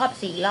3 รอบ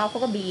 4 รอบเขา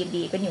ก็บีบ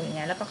กันอยู่อย่าง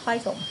นั้นแล้วก็ค่อย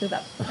ส่งคือแบ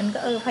บมันก็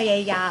พยา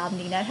ยาม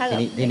ดีนะถ้าเกิด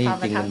ที่นี่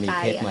จริงมันมีเ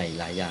พศใหม่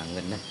หลายอย่าง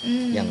กันนะ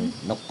อย่าง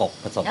นกกก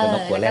ผสมกับน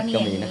กหัวแรดก็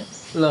มีนะ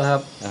เหรอครั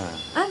บ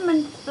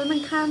มัน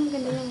ข้ามกั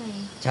นได้ยังไง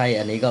ใช่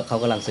อันนี้ก็เขา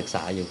กำลังศึกษ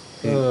าอยู่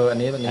อัน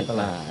นี้ต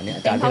ลาดอันนี้อ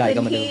าจารย์พิไล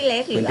ก็มาดูที่เล็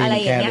กหรืออะไร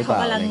อย่างเงี้ยเขา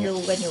กำลังดู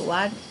กันอยู่ว่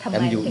าทำไ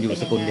มอยู่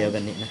สกุลเดียวกั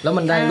นนี่นะแล้ว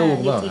มันได้ลูก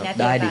ป่ะ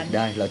ไ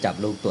ด้เราจับ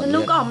ลูกตัว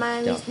ลูกออกมา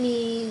มี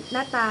ห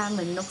น้าตาเห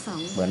มือนนกสอง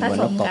เหมือน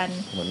นกกก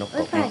เหมือนนกก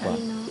กมากกว่า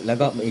แล้ว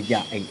ก็อีกอย่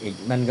างอีก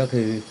นั่นก็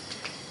คือ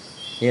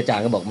ที่อาจาร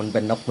ย์ก็บอกมันเ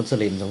ป็นนกมุส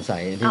ลิมสงสั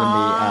ยที่มัน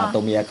มีตั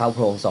วเมียเข้าโพ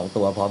รง2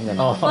 ตัวพร้อมกัน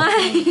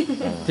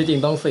ที่จริง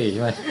ต้อง4ใ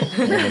ช่ไหม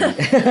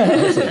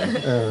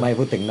ไม่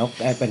พูดถึงนก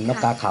เป็นนก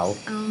กาเขา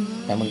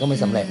แต่มันก็ไม่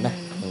สำเร็จนะ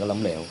มันก็ล้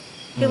มเหลว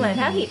คือเหมือน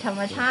ถ้าผิดธรร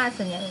มชาติ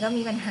ส่วนใหญ่มันก็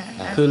มีปัญหา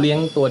คือเลี้ยง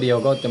ตัวเดียว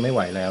ก็จะไม่ไห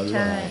วแล้วใ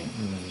ช่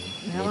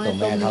มีตัว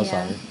แม่เข้า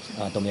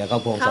2ตัวเมียเข้า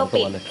โพรง2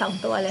 ตัวเลย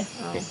2 ตัวเลย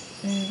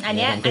อัน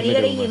นี้ก็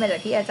ได้ยินมาจา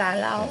กที่อาจารย์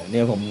เล่าเนี่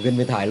ยผมขึ้นไ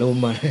ปถ่ายรูป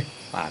มา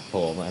ปากโผ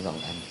ล่มา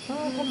2 อัน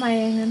ทำไม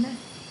งั้นนะ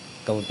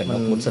ก็มันเป็นน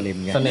กมุสลิม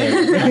ไงเสน่ห์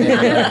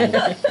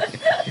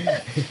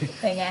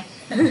เป็นไง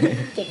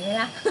เจ๋งไหม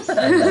ล่ะ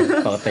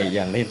ปกติอ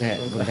ย่างที่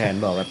คุณแทน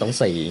บอกว่าต้อง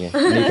4ไง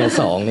นี่แค่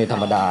2นี่ธร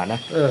รมดานะ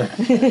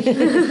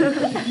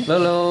แ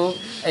ล้ว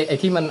ไอ้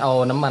ที่มันเอา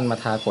น้ำมันมา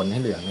ทาขนให้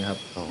เหลืองนะครับ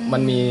มั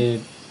นมี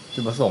จุ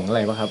ดประสงค์อะไร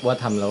ป่ะครับว่า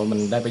ทำแล้วมัน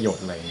ได้ประโยช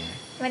น์อะไร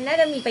มันน่า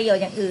จะมีประโยช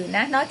น์อย่างอื่นน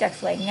ะนอกจาก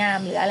สวยงาม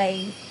หรืออะไร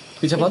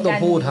คือเฉพาะตัว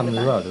ผู้ทำห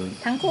รือเปล่า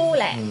ทั้งคู่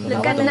แหละหรือ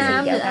กันน้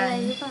ำหรืออะไร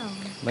หรือเปล่า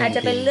อาจจ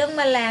ะเป็นเรื่องแ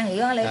มลงหรือเ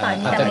รื่องอะไรต่าง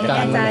ๆแต่ไม่แ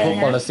น่ใจนะพวก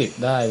ปรสิต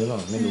ได้หรือเปล่า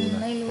ไม่รู้นะ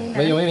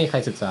ไม่มีใคร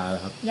ศึกษาหร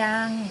อครับยั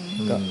ง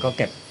ก็เ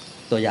ก็บ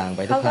ตัวอย่างไป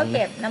ทุกครั้งเขาก็เ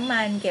ก็บน้ำ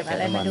มันเก็บอะ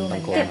ไรมาดูมั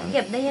นเ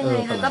ก็บได้ยังไง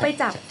คะก็ไป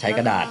จับใช้ก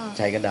ระดาษ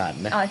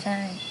นะใช่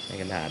ใช้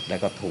กระดาษแล้ว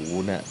ก็ถู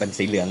น่ะเป็น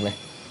สีเหลืองเลย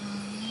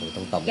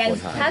ต้องตบคน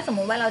หาถ้าสม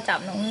มุติว่าเราจับ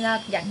นกเงือก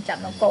อย่างจับ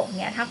นกกก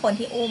เนี่ยถ้าคน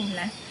ที่อุ้ม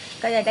นะ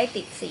ก็จะได้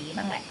ติดสี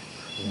บ้างแหละ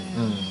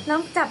น้อ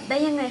งจับได้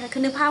ยังไงคะคื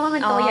อนึกภาพว่ามั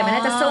นตัวใหญ่มัน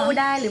น่าจะสู้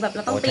ได้หรือแบบเร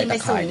าต้องปีนไป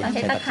สูงใ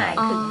ช้ตะข่าย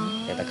ขึง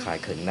ใช้ตะข่าย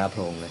ขึงหน้าโพ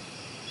รงเลย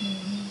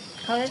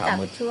เขาจะจับ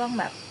ช่วง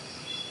แบบ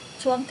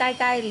ช่วงใก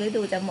ล้ๆฤ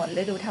ดูจะหมด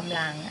ฤดูทำ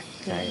รัง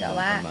คือแต่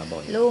ว่า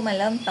ลูกมัน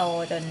เริ่มโต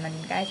จนมัน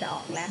ใกล้จะอ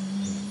อกแล้ว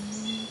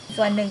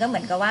ส่วนหนึ่งก็เหมื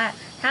อนกับว่า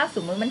ถ้าส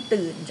มมติมัน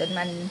ตื่นจน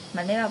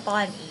มันไม่มาป้อ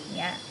นอีก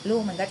เนี้ยลู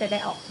กมันก็จะได้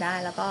ออกได้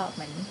แล้วก็เห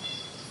มือน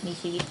มี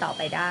ชีวิตต่อไ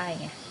ปได้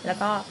ไงแล้ว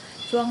ก็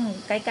ช่วง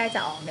ใกล้ๆจ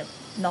ะออกเนี่ย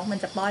นกมัน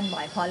จะป้อนบ่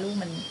อยพอลูก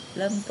มันเ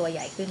ริ่มตัวให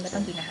ญ่ขึ้นก็ต้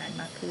องกินอาหาร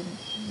มากขึ้น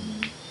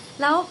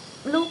แล้ว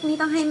ลูกนี่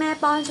ต้องให้แม่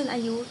ป้อนจนอ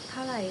ายุเท่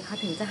าไหร่คะ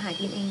ถึงจะหา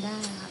กินเองได้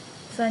คะ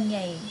ส่วนให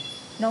ญ่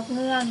นกเ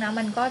งือกนะ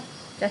มันก็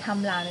จะท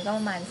ำรังก็ป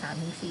ระมาณ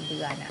 3-4 เดื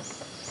อน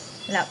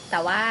แล้วแต่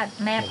ว่า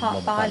แม่พ่อ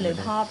ป้อนหรือ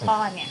พ่อป้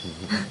อนเนี่ย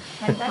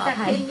มันก็จะ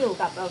ขึ้นอยู่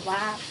กับแบบว่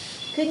า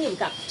ขึ้นอยู่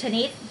กับช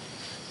นิด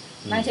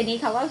บางชนิด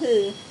เขาก็คือ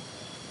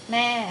แ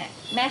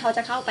ม่เขาจ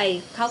ะเข้า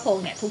โพรง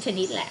เนี่ยทุกช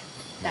นิดแหละ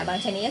แต่บาง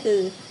ชนิดก็คือ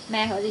แ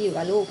ม่เขาจะอยู่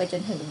กับลูกไปจ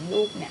นถึง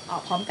ลูกเนี่ยออ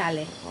กพร้อมกันเ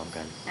ลยพร้อม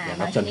กัน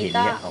บางชนิด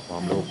ก็ออกพ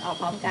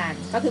ร้อมกัน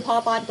ก็คือพ่อ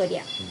ป้อนตัวเดี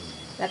ยว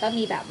แล้วก็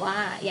มีแบบว่า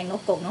อย่างน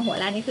กกงนกหัว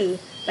ล้านนี่คือ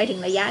ไปถึง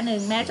ระยะนึง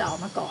แม่จะออก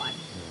มาก่อน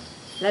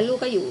แล้วลูก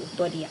ก็อยู่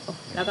ตัวเดียว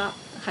แล้วก็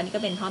คราวนี้ก็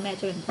เป็นพ่อแม่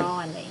ช่วยกันป้อ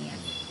นอะไรอย่างเงี้ย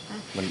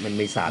มัน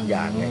มี3อ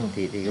ย่างไง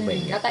ที่ก็เป็นอ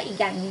ย่างเงี้ยแล้วก็อีก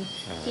อย่าง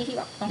ที่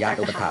บอกญาติ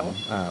อุปถัมภ์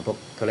พวก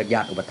เขาเรียกญ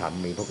าติอุปถัมภ์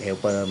มีพวกเฮล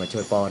เปอร์มาช่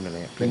วยป้อนอะไร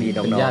พี่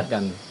น้องๆญาติกั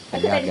นเป็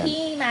น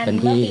พี่มัน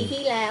เมื่อปี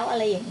ที่แล้วอะ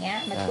ไรอย่างเงี้ย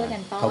มาช่วยกั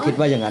นป้อนเขาคิด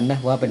ว่าอย่างนั้นนะ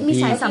ว่าเป็นพี่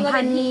มีสายสัมพั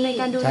นธ์ใน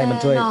การดูแล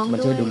น้องมัน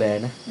ช่วยดูแล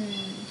นะ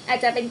อาจ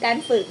จะเป็นการ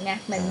ฝึกไง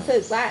เหมือนฝึ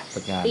กว่า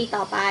ปี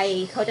ต่อไป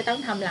เขาจะต้อง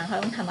ทำหลังเขา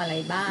ต้องทำอะไร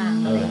บ้าง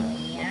อะไรอย่าง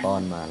เงี้ยป้อ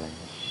นมาอะไร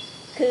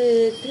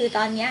คือ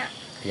ตอนเนี้ย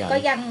ก็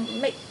ยัง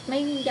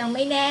ไ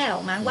ม่แน่หร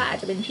อกมั้งว่าอาจ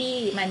จะเป็นพี่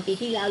มันปี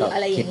ที่แล้วหรืออะ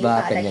ไรอย่างนี้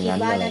แต่คิด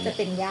ว่าน่าจะเ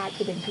ป็นญาติ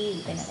คือเป็นพี่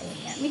เป็นอะไรอย่า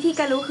งเงี้ยวิธีก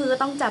ารรู้คือ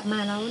ต้องจับมา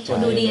แล้ว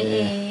ดู DNA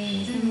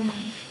ใช่ไหม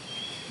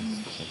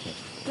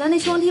แล้วใน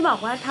ช่วงที่บอก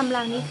ว่าทำ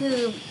รังนี่คือ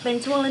เป็น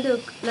ช่วงฤดู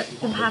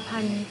กุมภาพั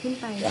นธ์ขึ้น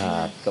ไป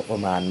ก็ปร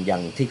ะมาณอย่า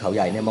งที่เขาให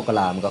ญ่เนี่ยมกร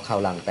ามันก็เข้า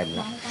รังเต็มแ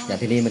ล้วอย่าง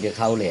ที่นี่มันจะ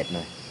เข้าเลทห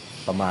น่อย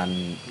ประมาณ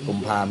กุม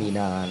ภามีน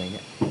าอะไรเ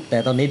งี้ยแต่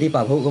ตอนนี้ที่ป่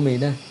าพุก็มี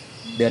นะ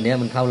เดือนนี้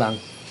มันเข้ารัง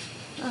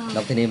แล้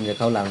วทีนี้มันจะ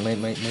เข้ารังไม่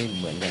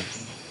เหมือนกัน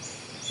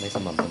ไม่ส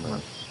ม่ำเสมอ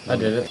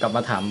เดี๋ยวกลับม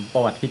าถามปร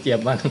ะวัติพี่เจี๊ยบ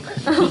บ้าง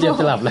พี่เจี๊ยบ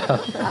จะหลับแล้ว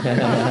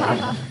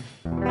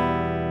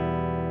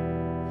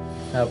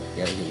ครับเ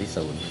ดี๋ยวอยู่ที่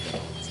ศูนย์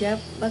เจี๊ยบ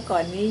เมื่อก่อ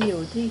นนี้อยู่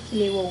ที่คี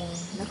รีวงศ์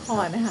นค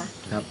รนะคะ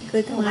คื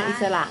อทำงานอิ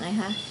สระไง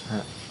คะ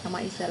ทำงา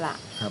นอิสระ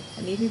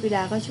อันนี้พี่ปิด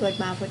าก็ชวน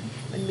มา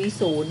มันมี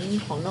ศูนย์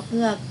ของนกเ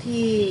งือก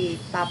ที่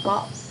ตาเปา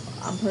ะ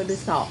อำเภอฤ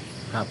ษฎร์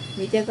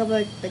มีเจ๊ก็ไป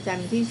ประจ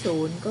ำที่ศู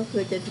นย์ก็คื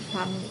อจะท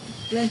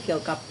ำเรื่องเกี่ย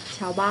วกับช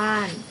าวบ้า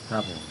น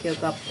เกี่ยว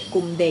กับก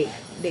ลุ่มเ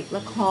ด็กล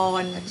ะค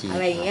รอะ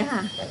ไรอย่างเงี้ยค่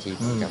ะอาชีพ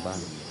ชาวบ้าน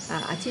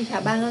อาชีพชา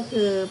วบ้านก็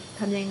คือ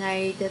ทำยังไง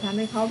จะทำใ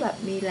ห้เขาแบบ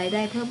มีรายไ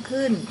ด้เพิ่ม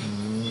ขึ้น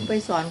ไป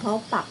สอนเขา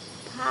ปัก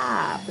ผ้า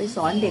ไปส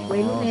อนเด็กวั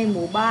ยรุ่นในห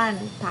มู่บ้าน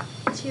ถัก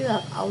เชือ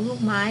กเอาลูก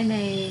ไม้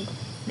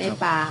ใน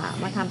ป่า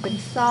มาทำเป็น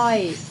สร้อย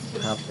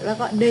แล้ว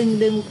ก็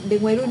ดึ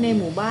งวัยรุ่นใน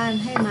หมู่บ้าน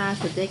ให้มา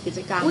สนใจกิจ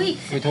กรรม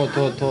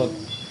โทษ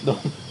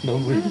โดน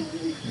บุญ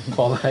ข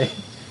อไป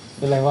เ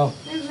ป็นไรบ้าง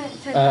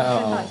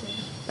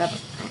แบบ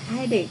ใ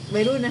ห้เด็ก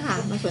วัยรุ่นนะคะ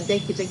มาสนใจ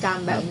กิจกรรม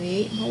แบบนี้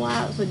เพราะว่า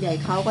ส่วนใหญ่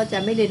เขาก็จะ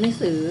ไม่เรียนหนัง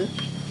สือ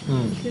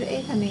คือ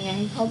ทำยังไง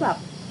ให้เขาแบบ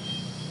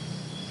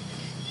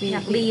อย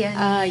ากเรียน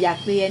อยาก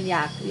เ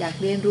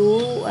รียนรู้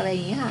อะไรอ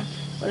ย่างเงี้ยค่ะ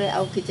ก็เลยเอ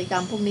ากิจกรร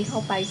มพวกนี้เข้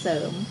าไปเสริ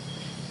ม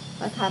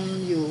ก็ท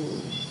ำอยู่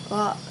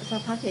ก็สั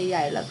กพักให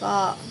ญ่ๆแล้วก็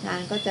งา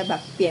นก็จะแบ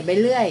บเปลี่ยนไป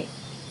เรื่อย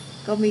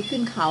ก็มีขึ้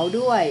นเขา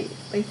ด้วย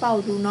ไปเฝ้า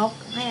ดูนก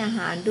ให้อาห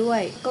ารด้ว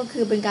ยก็คื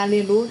อเป็นการเรี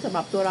ยนรู้สำห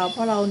รับตัวเราเพร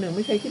าะเราไ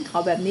ม่เคยขึ้นเขา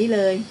แบบนี้เล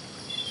ย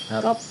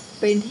ก็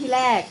เป็นที่แ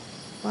รก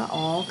ว่า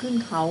อ๋อขึ้น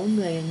เขาเห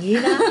นื่อยอย่างนี้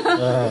นะ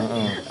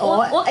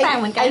อ้วกแต่ง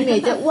เหมือนกันเหนื่อ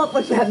ยจะอ้วกเ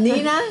ป็นแบบนี้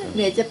นะเห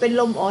นื่อยจะเป็น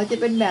ลมจะ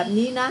เป็นแบบ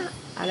นี้นะ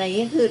อะไรเ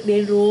งี้ยคือเรีย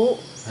นรู้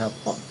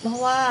เพราะ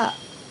ว่า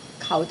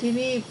เขาที่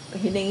นี่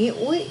เห็นอย่างนี้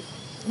อุ้ย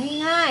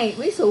ง่ายๆ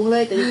ไม่สูงเล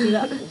ยแต่จริงๆแ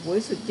ล้วโอ้ย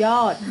สุดย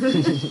อด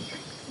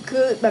คื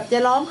อแบบจะ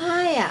ร้องไ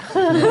ห้อ่ะ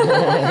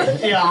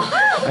ร้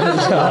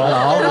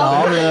อ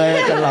งเลย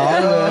จะร้อง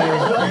เลย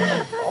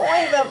โอ้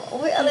ยแบบโ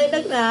อ้ยอะไรนั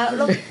กหนาแ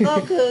ล้วก็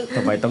คือท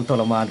ำไมต้องท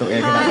รมานตัวเอ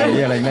งขนาด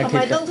นี้อะไรนะทำไ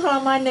มต้องทร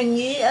มานอย่าง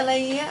นี้อะไร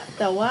เงี้ย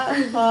แต่ว่า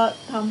พอ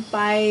ทำไป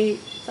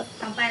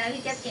แล้ว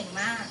พี่เจ๊เก่ง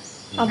มาก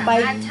ทำไป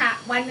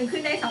วันหนึ่งขึ้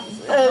นได้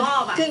2 รอ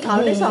บอ่ะขึ้นเขา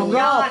ได้2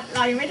 รอบเร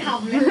ายังไม่ท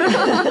ำเลย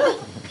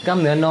กล้าม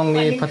เนื้อน้อง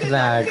นี่พัฒน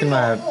าขึ้นม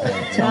า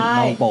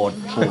น้องโปรด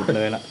เ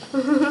ลยล่ะ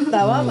แ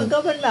ต่ว่ามันก็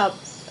เป็นแบบ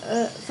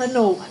ส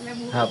นุก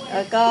แ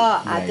ล้วก็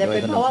อาจจะเป็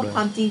นเพราะว่าคว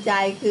ามจริงใจ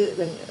คือ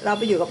เราไ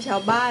ปอยู่กับชา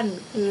วบ้าน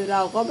คือเร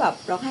าก็แบบ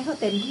เราให้เขา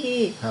เต็มที่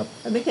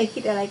เราไม่เคยคิ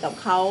ดอะไรกับ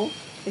เขา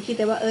แต่คิดแ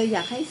ต่ว่าอย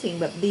ากให้สิ่ง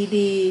แบบ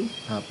ดี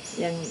ๆ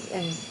อย่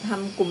างท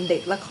ำกลุ่มเด็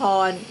กละค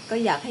รก็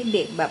อยากให้เ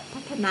ด็กแบบ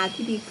พัฒนา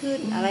ที่ดีขึ้น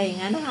อะไรอย่าง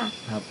นั้นนะคะ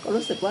ก็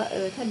รู้สึกว่า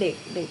ถ้าเด็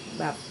ก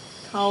แบบ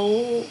เขา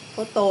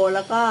โตแ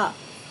ล้วก็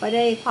ไปไ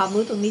ด้ความ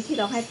รู้ตรงนี้ที่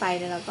เราให้ไป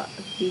เนี่ยเราก็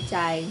ดีใจ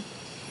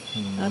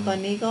แล้วตอน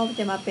นี้ก็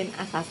จะมาเป็น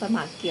อาสาส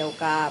มัครเกี่ยว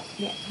กับ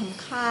เนี่ยท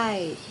ำค่าย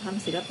ท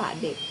ำศิลปะ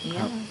เด็กเ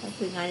นี่ยก็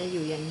คืองานจะอ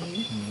ยู่อย่างนี้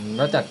แ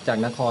ล้วจาก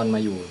นครมา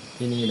อยู่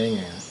ที่นี่ได้ไ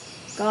ง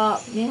ก็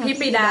เนี่ยพี่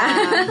ปิดา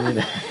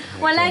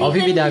วันแรก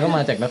พี่ปิดาก็ม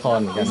าจากนคร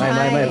เหมือนกัน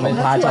ไม่ผม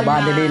พาชาวบ้าน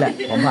ที่นี่แหล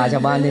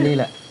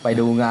ะไป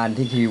ดูงาน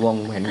ที่คีรีวง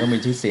ศ์เห็นก็มี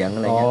ชื่อเสียงอะ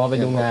ไรเงี้ยไป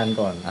ดูงาน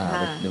ก่อน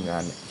ไปดูงา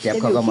นเจี๊ยบ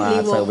เขาก็มา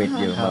เซอร์วิส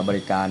อยู่มาบ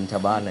ริการชา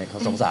วบ้านเลยเขา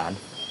สงสาร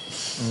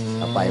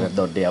ไปแบบโ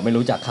ดดเดี่ยวไม่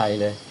รู้จักใคร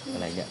เลยอะ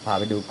ไรเงี้ยพา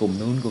ไปดูกลุ่ม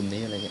นู้นกลุ่ม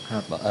นี้อะไรเงี้ย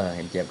บอกเ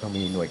ห็นเจี๊ยบเขา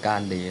มีหน่วยก้า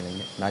นดีอะไร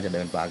เงี้ยน่าจะเ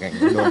ดินป่าเก่ง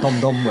โดน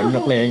ท่มเหมือน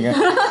นักเลงไง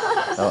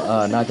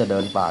น่าจะเดิ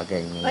นป่าเ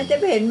ก่งมันจะ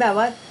เห็นแบบ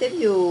ว่าเจ๊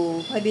อยู่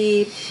พอดี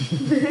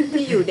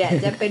ที่อยู่เนี่ย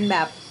จะเป็นแบ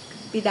บ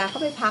ปิดาเขา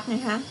ไปพักน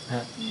ะคะ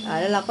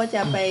แล้วเราก็จ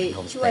ะไป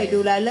ช่วยดู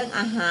แลเรื่อง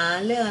อาหาร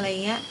เรื่องอะไร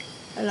เงี้ย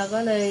แล้วเราก็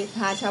เลยพ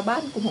าชาวบ้า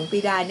นกลุ่มของปิ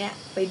ดาเนี่ย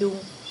ไปดู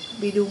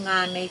ไปดูงา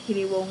นในคี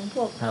รีวงศ์พ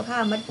วกผ้า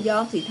มัดย้อ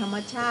มสีธรรม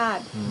ชา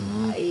ติ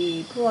ไอ้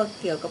พวก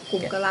เกี่ยวกับก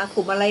ลุ่มกะลาก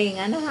ลุ่มอะไรอย่าง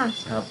นั้นนะคะ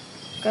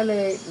ก็เล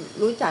ย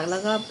รู้จักแล้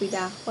วก็ปิด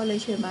าก็เลย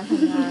เชิญมาท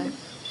ำงาน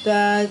แต่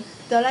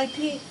ตอนแรก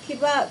ที่คิด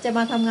ว่าจะม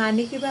าทำงาน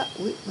นี่คิดว่า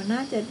อุ๊ยมันน่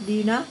าจะดี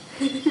นะ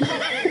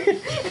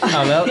เอ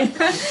าแล้ว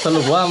ส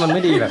รุปว่ามันไ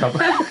ม่ดีเหรอครับ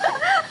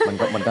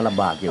มันก็ล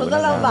ำบากอยู่มันก็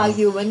ลำบาก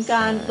อยู่เหมือน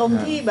กันตรง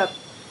ที่แบบ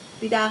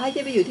ปิดาเขาจ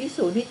ะไปอยู่ที่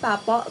ศูนย์ที่ตา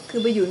เปาะคื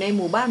อไปอยู่ในห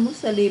มู่บ้านมุ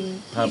สลิม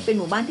ที่เป็น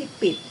หมู่บ้านที่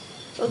ปิด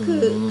ก็คื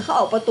อเขา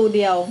ออกประตูเ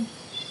ดียว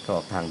เขาอ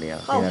อกทางเดียว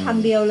เขาออกทาง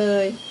เดียวเล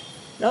ย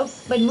แล้ว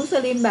เป็นมุส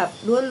ลิมแบบ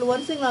ล้วน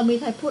ๆซึ่งเรามี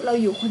ไทยพูดเรา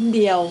อยู่คนเ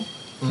ดียว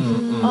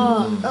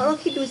แล้วเรา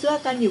คิดดูซิว่า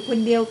การอยู่คน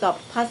เดียวกับ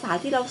ภาษา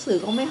ที่เราสื่อ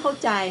ก็ไม่เข้า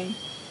ใจ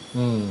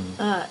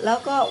แล้ว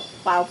ก็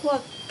เปล่าพวก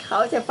เขา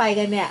จะไป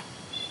กันเนี่ย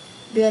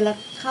เดือนละ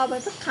เข้าไป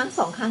สักครั้ง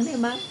2 ครั้งได้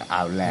มั้ยเอ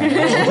าแล้ว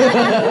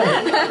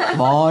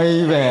บอย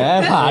แหม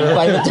ผ่านไป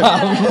ประจ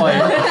ำปล่อ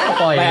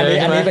ยเลย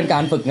อันนี้เป็นกา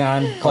รฝึกงาน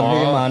คนที่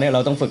มาเนี่ยเร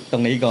าต้องฝึกตร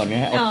งนี้ก่อนไง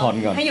อดทน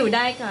ก่อนให้อยู่ไ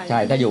ด้ก่อนใช่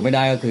ถ้าอยู่ไม่ไ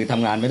ด้ก็คือท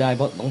ำงานไม่ได้เ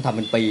พราะต้องทำเ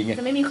ป็นปีไง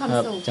จะไม่มีความ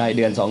สุขใช่เ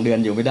ดือน2 เดือน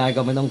อยู่ไม่ได้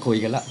ก็ไม่ต้องคุย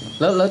กันละ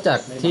แล้วจาก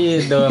ที่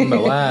เดิมแบ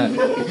บว่า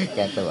แก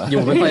ตัวอ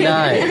ยู่ไม่ค่อยไ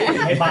ด้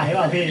ไม่บาย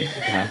ป่ะพี่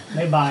ไ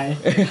ม่บาย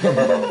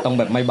ต้อง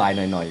แบบไม่บายห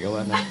น่อยๆก็ว่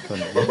านะคน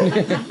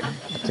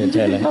เ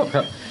ชิญเลยค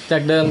รับจา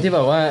กเดิมที่แบ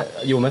บว่า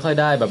อยู่ไม่ค่อย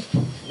ได้แบบ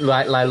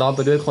รายล้อมไ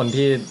ปด้วยคน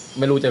ที่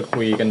ไม่รู้จะ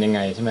คุยกันยังไง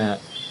ใช่ไหมฮะ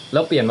แล้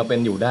วเปลี่ยนมาเป็น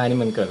อยู่ได้นี่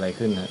มันเกิดอะไร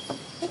ขึ้นฮะ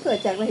ก็เกิด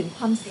จากเราเห็นค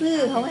วามซื่อ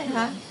เขาไงค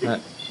ะ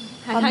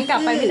หาทางกลับ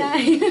ไปไม่ได้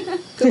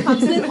คือความ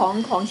ซื่อ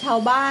ของชาว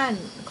บ้าน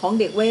ของ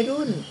เด็กวัย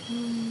รุ่น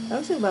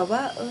รู้สึกแบบว่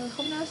าเข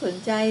าน่าสน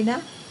ใจนะ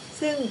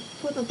ซึ่ง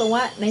พูดตรงๆ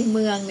ว่าในเ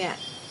มืองเนี่ย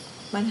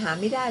มันหา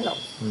ไม่ได้หรอก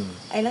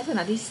ไอ้ลักษณ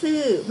ะที่ซื่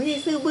อไม่ใช่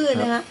ซื่อบื้อ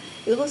นะคะ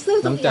หรือเขาซื่อ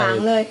ทุกอย่าง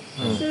เลย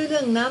ซื่อเรื่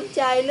องน้ำใ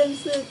จเรื่อง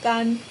ซื่อกา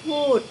ร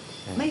พูด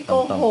ไม่โก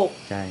หก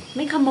ไ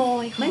ม่ขโม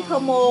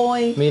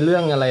ยมีเรื่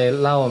องอะไร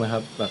เล่าไหมค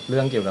รับแบบเรื่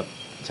องเกี่ยวกับ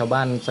ชาวบ้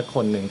านสักค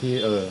นหนึ่งที่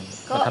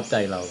ประทับใจ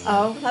เรา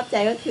ประทับใจ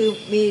ก็คือ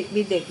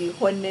มีเด็กอยู่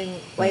คนหนึ่ง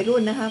วัยรุ่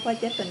นนะคะเพราะ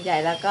เจ๊ส่วนใหญ่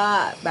แล้วก็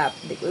แบบ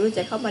เด็กวัยรุ่นจ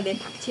ะเข้ามาเรียน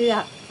ถักเชือ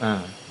ก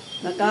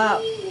แล้วก็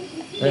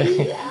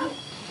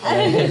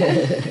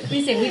มี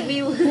เสียงวิววิ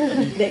ว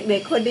เด็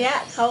กๆคนนี้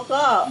เขา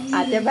ก็อ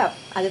าจจ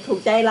ะถูก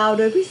ใจเราโ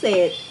ดยพิเศ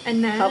ษ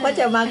เขาก็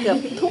จะมาเกือบ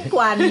ทุก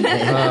วัน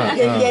เ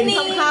ย็น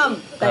ๆค่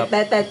ำๆแ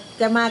ต่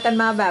จะมากัน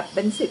มาแบบเ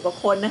ป็น10 กว่า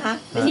คนนะคะ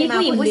ไม่ใช่มา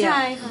คนเดียว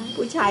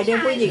ผู้ชายด้วย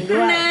ผู้หญิง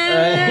ด้วย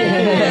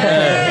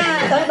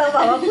ต้องบ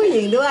อกว่าผู้ห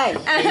ญิงด้วย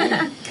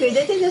คือ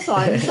จะสอ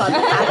นภา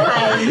ษาไท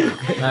ย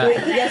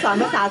คือจะสอน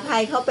ภาษาไท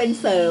ยเขาเป็น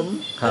เสริม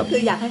ก็คื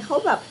ออยากให้เขา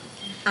แบบ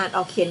อ่านอ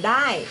อกเขียนไ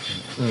ด้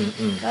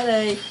ก็เล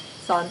ย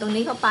สอนตรง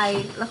นี้เข้าไป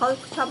แล้วเขา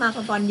ชอบมา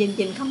ตอนเ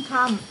ย็นๆ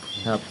ค่ำ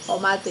ๆพอ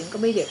มาถึงก็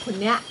ไม่เด็กคน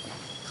เนี้ย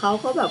เขา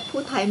ก็แบบพู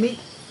ดไทย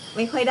ไ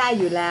ม่ค่อยได้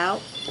อยู่แล้ว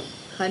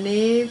คราว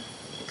นี้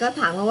ก็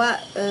ถามเขาว่า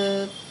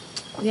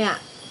เนี่ย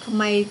ทำ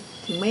ไม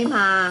ถึงไม่ม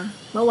า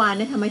เมื่อวานเ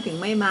นี่ยทำไมถึง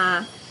ไม่มา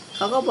เข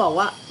าก็บอก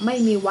ว่าไม่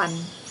มีวัน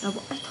เราบ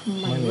อกทำ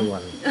ไ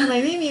ม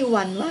ไม่มี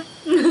วันวะ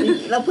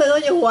เราเพื่อนก็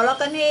จะหัวเราะ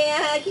กันเนี่ย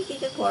คิด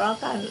จะหัวเราะ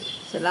กัน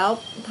เสร็จแล้ว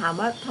ถาม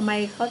ว่าทำไม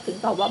เขาถึง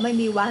ตอบว่าไม่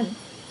มีวัน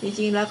จ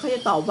ริงๆแล้วเขาจะ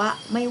ตอบว่า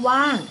ไม่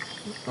ว่าง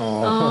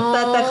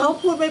แต่เขา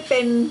พูดไม่เป็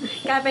น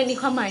กลายเป็นอีก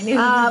ความหมายนึง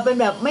เป็น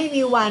แบบไม่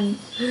มีวัน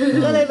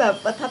ก็เลยแบบ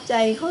ประทับใจ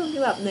เขา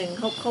ที่แบบหนึ่ง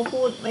เขา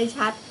พูดไม่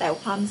ชัดแต่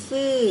ความ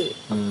ซื่อ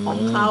ของ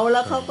เขาแล้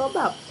วเขาก็แ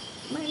บบ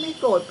ไม่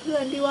โกรธเพื่อ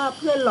นที่ว่า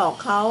เพื่อนหลอก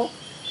เขา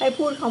ให้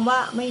พูดคำว่า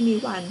ไม่มี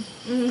วัน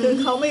คือ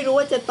เขาไม่รู้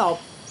ว่าจะตอบ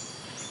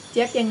เ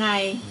จี๊ยบยังไง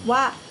ว่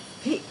า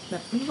พี่แบ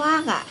บไม่ว่า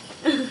งอ่ะ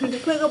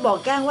เพื่อนก็บอก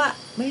แกล้งว่า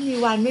ไม่มี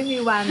วัน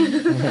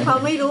เขา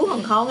ไม่รู้ขอ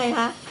งเขาไง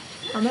คะ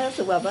ทำให้รู้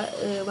สึกแบบว่า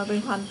มันเป็น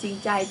ความจริง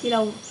ใจที่เร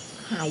า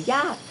หาย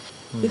าก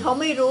คือเขา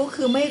ไม่รู้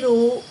คือไม่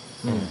รู้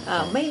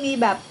ไม่มี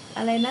แบบ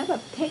อะไรนะแบ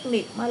บเทคนิ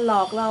คมาหล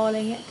อกเราอะไร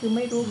เงี้ยคือไ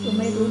ม่รู้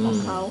ของ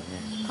เขา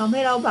ทำให้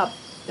เราแบบ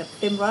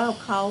เต็มร้อยกับ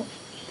เขา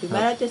ถึงแ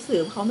ม้เราจะสื่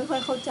อเขาไม่ค่อ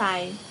ยเข้าใจ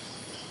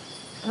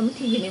บาง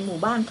ทีอยู่ในหมู่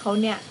บ้านเขา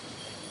เนี่ย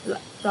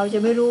เราจะ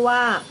ไม่รู้ว่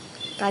า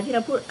การที่เร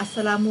าพูดอัสส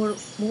ลามุ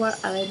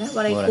อะไรนะว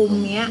ะลัยกุม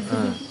เงี้ย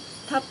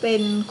ถ้าเป็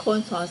นคน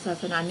สอนศา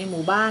สนาในห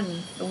มู่บ้าน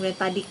โรงเรียน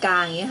ตาดิกา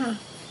อย่างเงี้ยค่ะ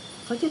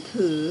เขาจะ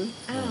ถือ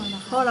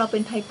เพราะเราเป็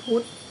นไทยพุท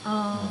ธ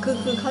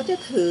คือเขาจะ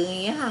ถืออย่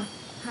างเงี้ยค่ะ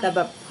แต่แบ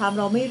บความ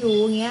เราไม่รู้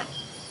เงี้ย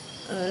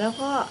แล้ว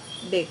ก็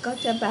เด็กก็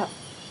จะแบบ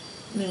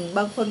บ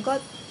างคนก็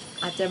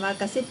อาจจะมา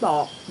กระซิบบอ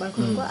กบางค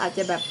นก็อาจจ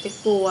ะแบบจะ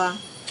กลัว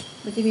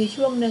มันจะมี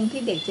ช่วงนึง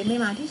ที่เด็กจะไม่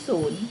มาที่ศู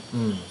นย์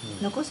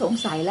แล้วก็สง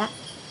สัยละ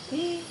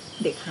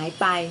เด็กหาย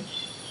ไป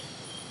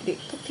เด็ก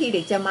ทุกทีเ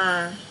ด็กจะมา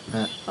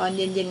ตอนเ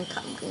ย็นๆ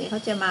นี้เข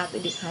าจะมาแต่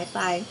เด็กหายไป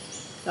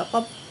แล้วก็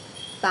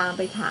ตามไ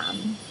ปถาม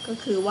ก็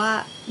คือว่า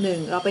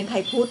เราเป็นไท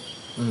ยพุทธ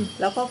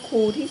แล้วก็ค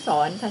รูที่ส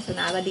อนศาสน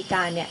าบดิก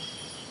ารเนี่ย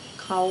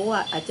เขา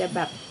อาจจะแบ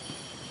บ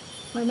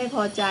ไม่พ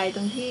อใจต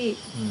รง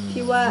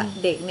ที่ว่า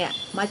เด็กเนี่ย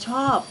มาช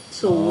อบ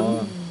ศูนย์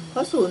เพร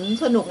าะศูนย์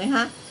สนุกไงค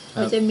ะ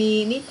มันจะมี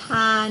นิท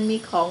านมี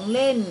ของเ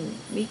ล่น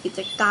มีกิจ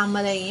กรรม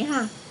อะไรอย่างเงี้ย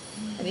ค่ะ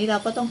อันนี้เรา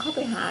ก็ต้องเข้าไป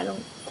หา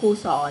ครู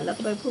สอนแล้ว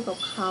ก็ไปพูดกับ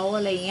เขาอ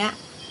ะไรเงี้ย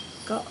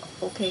ก็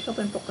โอเคก็เ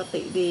ป็นปก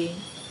ติดี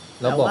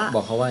แล้วบ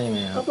อกเขาว่ายังไง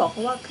ครับก็บอกเข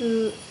าว่าคือ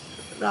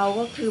เรา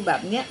ก็คือแบ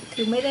บเนี้ย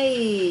คือไม่ได้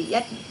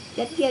ยัด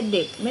ยัดเยียดเ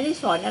ด็กไม่ได้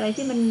สอนอะไร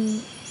ที่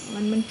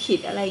มันผิด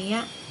อะไรเงี้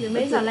ยหรือไม่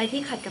ได้สอนอะไร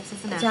ที่ขัดกับศา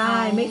สนาใช่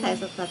ไม่ขัด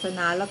ศาสน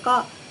าแล้วก็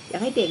อยา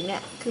กให้เด็กเนี่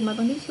ยคือมาต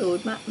รงที่ศูน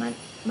ย์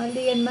มาเ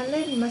รียนมาเ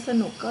ล่นมาส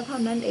นุกก็เท่า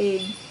นั้นเอง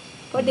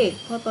ก็เด็ก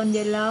พอตอนเ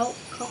ย็นแล้ว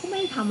เขาก็ไม่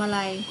ทำอะไร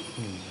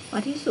มา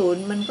ที่ศูน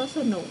ย์มันก็ส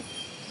นุก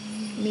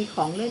มีข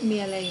องเล่นมี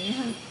อะไรอย่างเงี้ย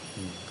ค่ะ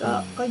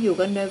ก็อยู่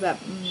กันโดยแบบ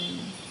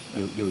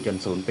อยู่จน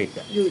ศูนย์ปิด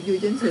อ่ะอยู่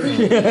จนศูนย์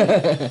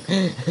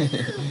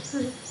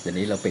เดี๋ยว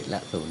นี้เราปิดล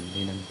ะศูนย์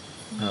นี่นั่น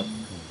ครับ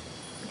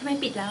ทำไม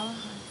ปิดแล้วอะ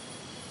คะ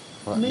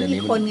เพราะเดี๋ยว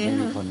นี้มันไม่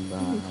มีคนอ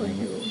ะไร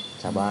เงี้ย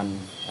ชาวบ้าน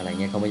อะไรเ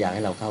งี้ยเขาไม่อยากใ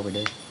ห้เราเข้าไป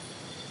ด้วย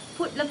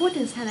พูด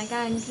ถึงสถานก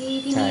ารณ์ที่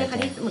นี่ค่ะ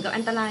ที่เหมือนกับ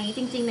อันตราย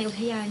จริงๆในอุ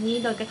ทยานนี้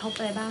โดนกระทบ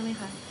อะไรบ้างไหม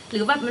คะหรื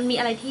อว่ามันมี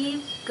อะไรที่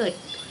เกิด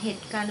เห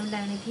ตุการณ์รุนแร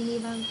งในที่นี่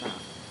บ้างเปล่า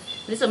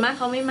หรือส่วนมากเ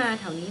ขาไม่มา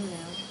แถวนี้อยู่แ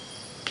ล้ว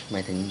หม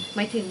าย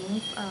ถึง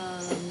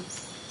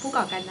ผู้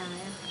ก่อการร้าย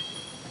อะค่ะ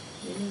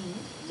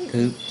คื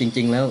อจ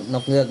ริงๆแล้วน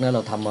กเงือกเนี่ยเร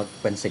าทำมา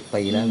เป็น10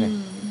 ปีแล้วไง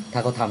ถ้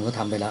าเขาท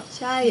ำไปแล้ว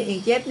ใช่อย่า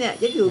งเจ๊บเนี่ย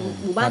เจ๊บอยู่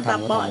หมู่บ้านตา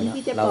เปาะ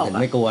ที่เจ๊บบอกเราถึง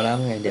ไม่กลัวแล้ว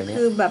ไงเดี๋ยวนี้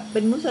คือแบบเป็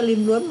นมุสลิ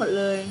มล้วนหมด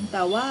เลยแ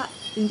ต่ว่า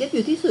ถึงเจ๊บอ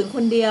ยู่ที่ศูนย์ค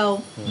นเดียว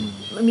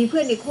มันมีเพื่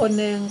อนอีกคน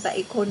นึงแต่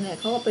อีกคนเนี่ย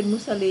เขาก็เป็นมุ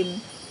สลิม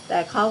แต่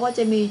เขาก็จ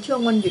ะมีช่วง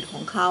วันหยุดข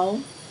องเขา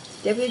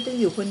เจ๊บต้อง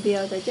อยู่คนเดีย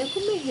วแต่เจ๊บก็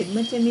ไม่เห็น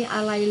มันจะมีอ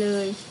ะไรเล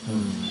ย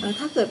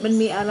ถ้าเกิดมัน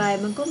มีอะไร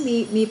มันก็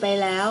มีไป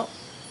แล้ว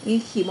นี่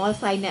ขี่มอเตอร์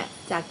ไซค์เนี่ย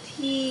จาก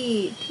ที่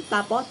ตา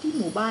ป๊อดที่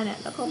หมู่บ้านเนี่ย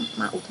แล้วก็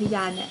มาอุทย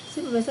านเนี่ยซึ่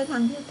งมันเป็นเส้นทา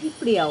งที่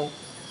เปลี่ยว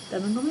แต่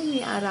มันก็ไม่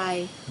มีอะไร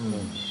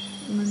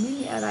มันไม่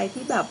มีอะไร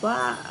ที่แบบว่า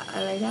อ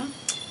ะไรนะ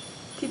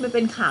ที่มันเ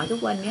ป็นข่าวทุ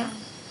กวันเนี้ย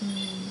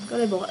ก็เ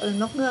ลยบอกว่า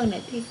นกเงือกเนี่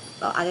ยที่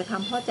เราอาจจะท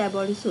ำเพราะใจบ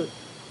ริสุทธิ์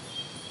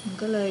มัน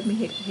ก็เลยมี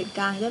เหตุก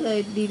ารณ์ก็เลย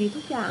ดี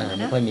ทุกอย่างนะ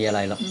ไม่ค่อยมีอะไร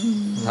หรอก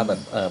ถ้าแบบ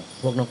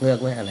พวกนกเงือก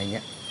ไว้อะไรเ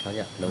งี้ยเขาจ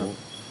ะรู้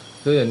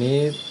คืออย่างนี้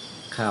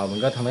ข่าวมัน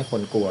ก็ทำให้ค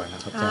นกลัวน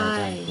ะครับใ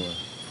ช่กลัว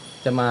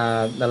จะมา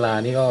ดารา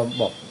นี่ก็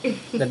บอก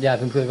ญาติ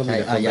เพื่อนๆก็มีแ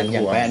ต่คนอย่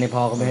างแปะนี่พ่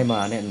อก็ไม่ให้มา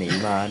เนี่ยหนี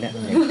มาเนี่ย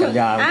กัญ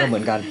ญาก็เหมื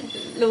อนกัน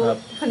รู้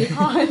คนนี้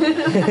พ่อ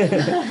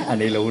อัน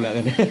นี้รู้แล้ว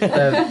กัน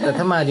แต่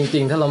ถ้ามาจริ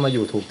งๆถ้าเรามาอ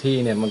ยู่ถูกที่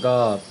เนี่ยมันก็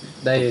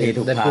ได้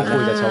พูดคุ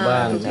ยกับชาวบ้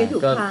าน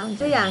ก็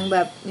ถ้าอย่างแบ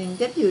บอย่างเ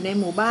จ๊อยู่ใน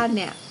หมู่บ้านเ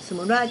นี่ยสมม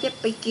ติว่าเจ๊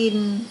ไปกิน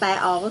แต่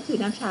ออกก็คือ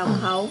น้ำชาของ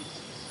เขา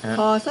พ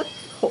อสัก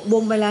6 โม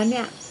งไปแล้วเ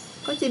นี่ย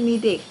ก็จะมี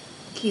เด็ก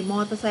ขี่มอ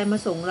เตอร์ไซค์มา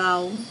ส่งเรา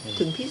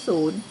ถึงที่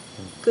ศูนย์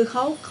คือเ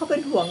ขาเป็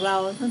นห่วงเรา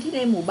ทั้งที่ใ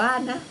นหมู่บ้าน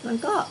นะมัน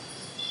ก็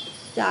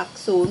จาก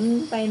ศูนย์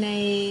ไป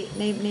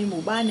ในห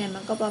มู่บ้านเนี่ยมั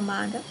นก็ประมา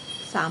ณสัก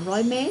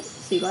300 เมตร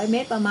400 เม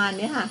ตรประมาณ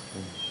นี้ค่ะ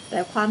แต่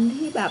ความ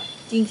ที่แบบ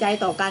จริงใจ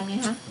ต่อกันไง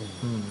คะ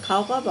เขา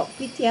ก็บอก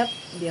พี่เจี๊ยบ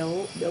เดี๋ยว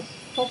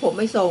พวกผม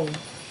ไม่ส่ง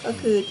ก็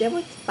คือเจี๊ยบ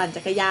ปั่น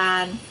จักรยา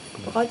น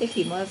เพราะเขาจะ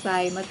ขี่มอเตอร์ไซ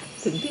ค์มา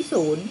ถึงที่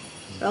ศูนย์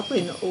แล้วเ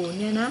ห็นโอ้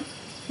เนี่ยนะ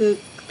คือ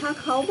ถ้า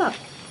เขาแบบ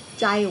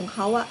ใจของเข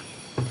าอะ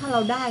ถ้าเร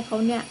าได้เขา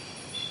เนี่ย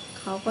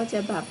เขาก็จะ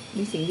แบบ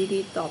มีสิ่งดี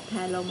ๆตอบแท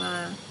นเรามา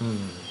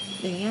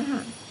อย่างเงี้ยค่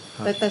ะ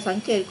แต่สัง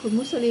เกตคุณ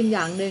มุสลิมอ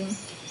ย่างหนึ่ง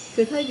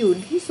คือถ้าอยู่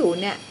ที่ศูน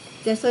ย์เนี่ย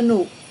จะสนุ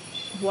ก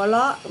หัวเร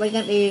าะไป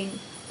กันเอง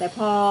แต่พ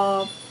อ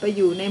ไปอ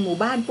ยู่ในหมู่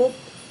บ้านปุ๊บ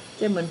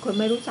จะเหมือนคน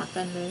ไม่รู้จัก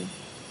กันเลย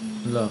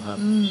เหรอครับ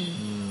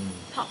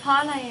เพราะ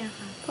อะไรอะค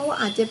ะเพราะว่า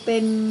อาจจะเป็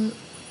น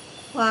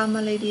ความ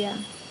อะไรเดีย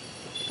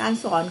การ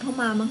สอนเข้า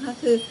มามั้งคะ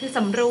คือส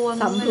ำรวม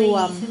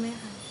ใช่ไหม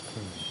คะ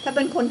ถ้าเ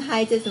ป็นคนไท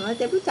ยจะสมมติ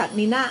จะรู้จัก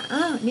นีน่า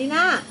นี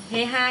น่าเฮ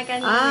ฮากัน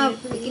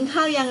ไปกินข้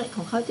าวยังข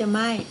องเขาจะไ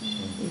ม่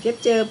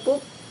เจอปุ๊บ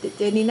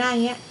เจอนีน่า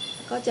เงี้ย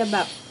ก็จะแบ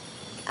บ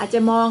อาจจะ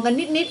มองกัน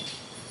นิด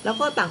แล้ว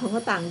ก็ต่างคน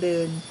ก็ต่างเดิ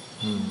น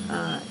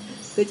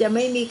คือจะไ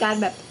ม่มีการ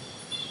แบบ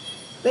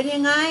เป็นยั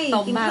งไง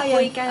กินข้าว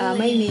ยัง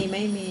ไม่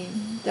มี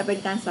จะเป็น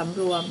การสำ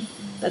รวม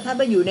แต่ถ้าไ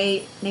ปอยู่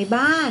ใน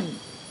บ้าน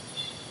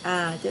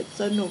จะ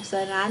สนุกส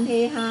นานเฮ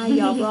ฮาห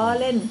ยอกล้อ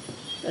เล่น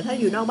แต่ถ้า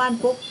อยู่นอกบ้าน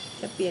ปุ๊บ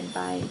จะเปลี่ยนไ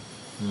ป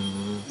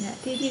เนี่ย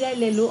ที่ได้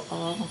เรียนรู้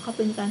ของเขาเ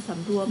ป็นการส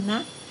ำรวมนะ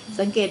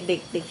สังเกตเ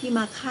ด็กที่ม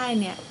าค่าย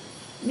เนี่ย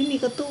ไม่มี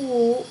กระตู้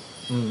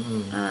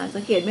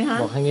สังเกตไหมคะ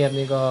บอกให้เงียบ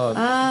นี่ก็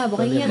บอก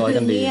ให้เงียบคือ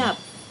เงียบ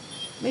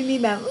ไม่มี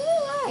แบบ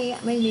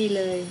ไม่มีเ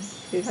ลย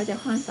คือเขาจะ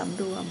ค่อนส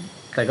ำรวม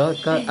แต่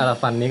ก็อารา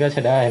ฟันนี้ก็ใ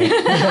ช้ได้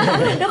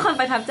ด้วยความ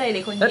ประทับใจเล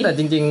ยคนนี้แต่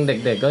จริงๆเ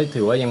ด็กๆก็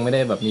ถือว่ายังไม่ไ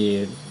ด้แบบมี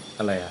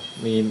อะไร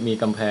มี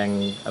กำแพง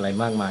อะไร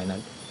มากมายนั้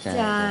นใ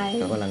ช่เ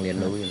ขากำลังเรียน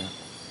รู้อยู่แล้ว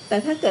แต่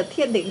ถ้าเกิดเ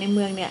ทียบเด็กในเ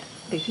มืองเนี่ย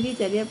เด็กที่นี่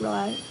จะเรียบร้อ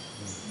ย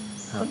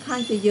ค่อนข้าง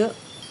จะเยอะ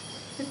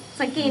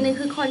สังเกตนึง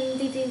คือคน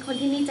จริงๆคน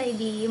ที่นี่ใจ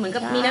ดีเหมือนกั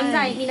บมีน้ำใจ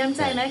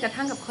แม้กระ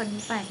ทั่งกับคน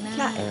แปลกหน้า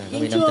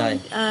ยิ่ง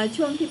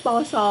ช่วงที่ป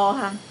ส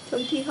ค่ะช่ว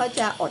งที่เขา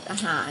จะอดอา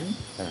หาร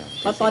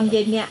พอตอนเ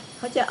ย็นเนี่ยเ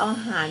ขาจะเอาอ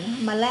าหาร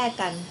มาแลก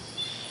กัน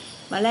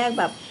มาแลก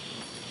แบบ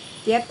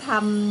เจี๊ยบท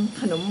ำ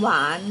ขนมหว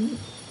าน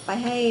ไป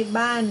ให้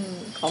บ้าน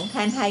ของแท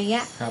นไทยเ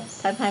งี้ย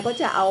แทนไทยก็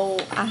จะเอา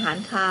อาหาร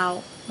คาว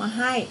มาใ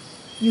ห้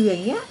อยู่อย่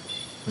างเงี้ย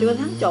จนกระ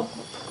ทั่งจบ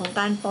ของ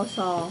การปส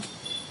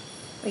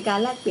เป็นการ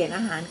แลกเปลี่ยนอ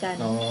าหารกัน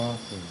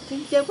จริ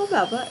งๆก็แบ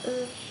บว่า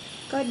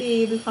ก็ดี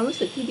เป็นความรู้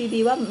สึกที่ดี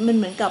ๆว่ามัน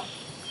เหมือนกับ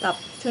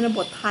ชนบ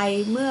ทไทย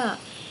เมื่อ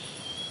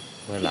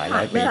หลายร้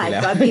อ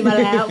ยปีมา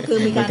แล้วคือ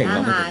มีการอา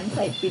หารใ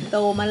ส่ปิ่นโต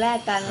มาแลก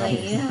กันอะไรอ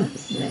ย่างเงี้ย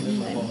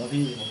ผม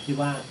คิด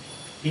ว่า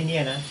ที่เนี่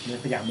ยนะเมือง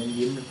สยามเมือง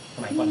ยิ้มส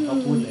มัยก่อนเขา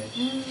พูดเลย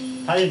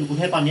ถ้าอยู่กรุง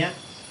เทพตอนเนี้ย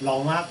ลอง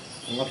ว่า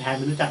ผมกับแทนไ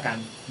ม่รู้จักกัน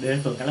เดิน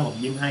สวนกันแล้วผม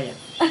ยิ้มให้อ่ะ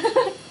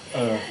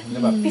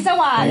แบบพิศ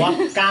วาสว่า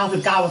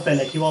 99%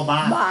 เลยคิดว่าบ้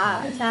า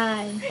ใช่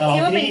คิ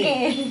ดว่าเป็นเก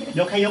ย์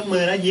ยกให้ยกมื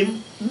อแล้วยิ้ม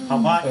เขา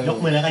ก็ยก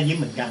มือแล้วก็ยิ้ม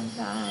เหมือนกัน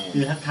คื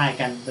อทักทาย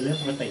กันเป็นเรื่อง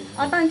ปกติ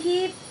ตอนที่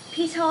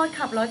พี่โชติ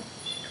ขับรถ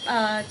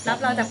รับ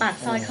เราจากปาก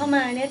ซอยเข้าม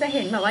าเนี่ยจะเ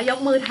ห็นแบบว่ายก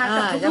มือทัก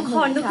กับทุกค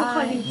น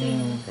จริง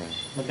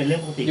ๆมันเป็นเรื่อ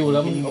งปกติอยู่แล้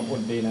วมันอบอุ่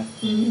นดีนะ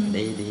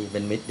ดีเป็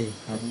นมิตรดี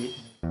ครับ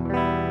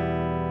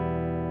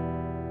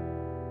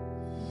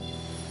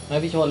แล้ว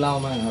พี่โชติเล่า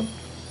มากครับ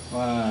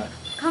ว่า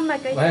เข้ามา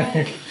ใกล้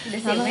ๆเดี๋ย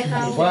วเสียงไม่เข้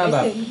าว่าแบ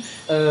บ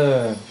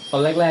ตอ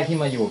นแรกๆที่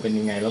มาอยู่เป็น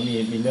ยังไงแล้ว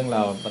มีเรื่องร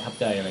าวประทับ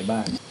ใจอะไรบ้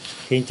าง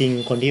จริง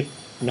ๆคนที่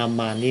นำ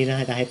มานี่น่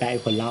าจะให้แปะเป็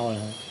นคนเล่าน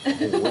ะ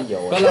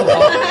ก็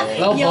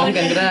เล่าพร้อม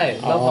กันก็ได้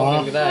เล่าพร้อมกั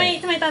นก็ได้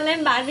ทำไมตอนเล่น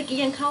บาสเมื่อกี้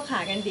ยังเข้าขา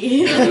กันดี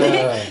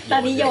ตอ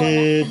นนี้โยนคื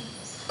อ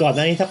ก่อนห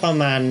น้านี้สักประ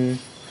มาณ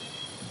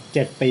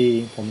7 ปี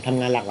ผมทำ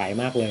งานหลากหลาย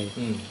มากเลย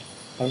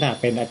ตั้งแต่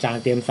เป็นอาจาร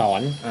ย์เตรียมสอ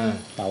น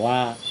แต่ว่า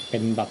เป็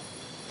นแบบ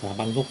สถา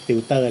บันพวกติว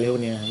เตอร์อะไรพว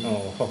กนี้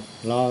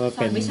แล้ว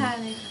เป็นวิชาอ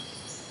ะไร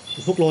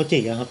พวกโลจิ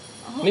กครับ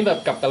นี่แบบ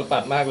กับตลปั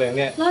ดมากเลย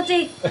เนี่ยโลจิ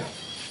ก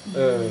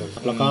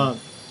แล้วก็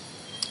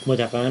หมด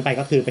จากนั้นไป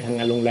ก็คือไปทำ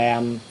งานโรงแร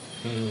ม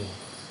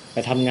ไป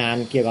ทำงาน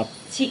เกี่ยวกับ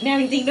ฉีกแนว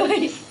จริงๆด้วย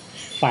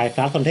ฝ่ายส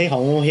ารสนเทศขอ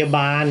งโรงพยาบ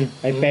าล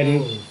ไปเป็น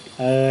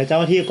เจ้า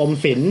หน้าที่กรม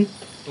ศิลป์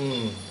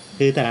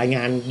คือแต่ละง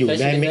านอยู่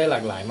ได้ไม่หล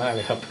ากหลายมากเล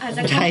ยครับอาจจ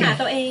ะค้นหา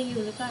ตัวเองอ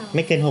ยู่หรือเปล่าไ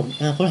ม่เกิน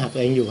6ค้นหาตั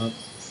วเองอยู่ครับ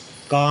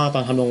ก็ต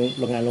อนทำ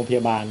โรงงานโรงพ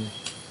ยาบาล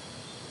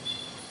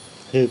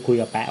คือคุย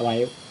กับแปะไว้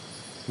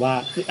ว่า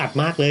คืออัด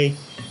มากเลย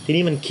ที่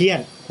นี่มันเครียด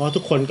เพราะทุ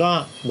กคนก็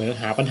เหมือน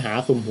หาปัญหา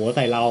สุ่มหัวใ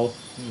ส่เรา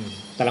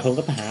แต่ละคน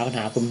ก็หาปัญห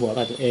าสุ่มหัวใ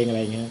ส่ตัวเองอะไร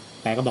เงี้ย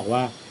แปะก็บอกว่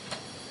า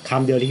ค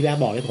ำเดียวที่แปะ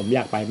บอกที่ผมอย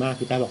ากไปมาก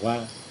คือแปะบอกว่า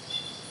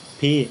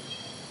พี่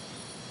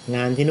ง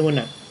านที่นู่น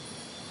น่ะ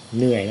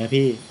เหนื่อยนะ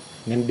พี่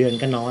เงินเดือน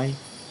ก็น้อย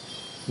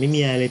ไม่มี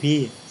อะไรเลยพี่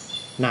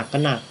หนักก็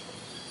หนัก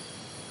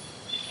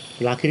เ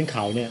วลาขึ้นเข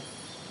าเนี่ย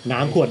น้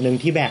ำขวดหนึ่ง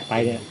ที่แบกไป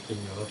เนี่ย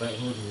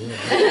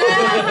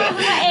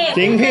จ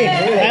ริงพี่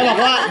แปะบอก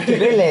ว่า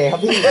ได้เลยครับ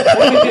พี่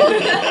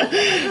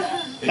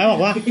แปะบอ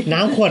กว่าน้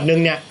ำขวดหนึ่ง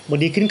เนี่ยบาง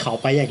ทีขึ้นเขา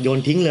ไปอยากโยน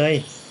ทิ้งเลย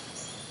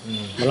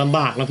มันลำบ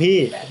ากนะพี่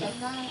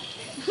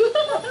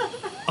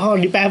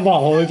นี่แปะบอก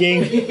ผมจริง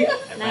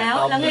แล้ว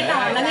ไง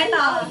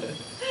ต่อ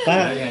ก็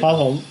พอ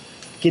ผม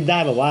คิดได้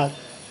แบบว่า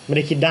ไม่ไ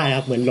ด้คิดได้ค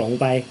รับเหมือนหลง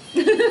ไป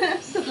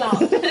สุดหลอก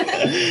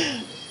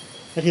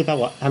ก็คือแปะ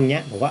บอกทำเ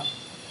งี้ยบอกว่า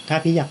ถ้า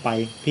พี่อยากไป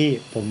พี่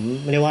ผม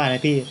ไม่ได้ว่าน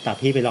ะพี่แต่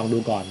พี่ไปลองดู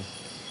ก่อน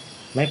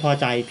ไม่พอ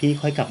ใจพี่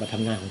ค่อยกลับมาท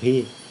ำงานของพี่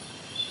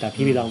แต่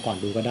พี่ไปลองก่อน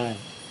ดูก็ได้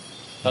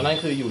ตอนนั้น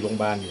คืออยู่โรงพย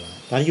าบาลอยู่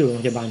ตอนนั้นอยู่โรง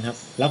พยาบาลครับ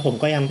แล้วผม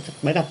ก็ยัง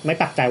ไม่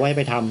ปักใจว่าจะ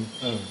ไปท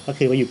ำก็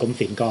คือว่าอยู่กรม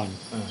ศิลป์ก่อน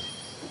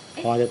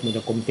พอจะมันจ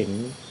ะกรมศิล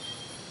ป์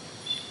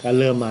ก็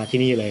เริ่มมาที่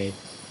นี่เลย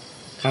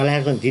ครั้งแรก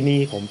ถึงที่นี่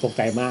ผมตกใ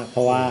จมากเพร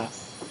าะว่า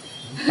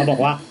เขาบอก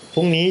ว่าพ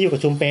รุ่งนี้อยู่กับ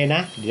ชุมเปน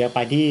ะเดี๋ยวไป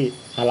ที่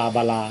ฮาราบ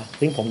ารา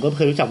ซึ่งผมก็เค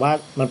ยรู้จักว่า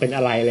มันเป็นอ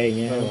ะไรอะไรอย่าง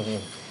เงี้ย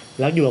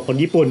แล้วอยู่กับคน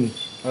ญี่ปุ่น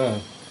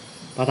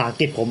ภาษาอัง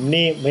กฤษผม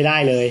นี่ไม่ได้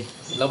เลย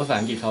แล้วภาษา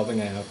อังกฤษเขาเป็น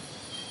ไงครับ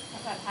ภ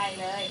าษาไทย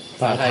เลย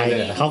ภาษาไทย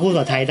เขาพูดภา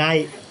ษาไทยได้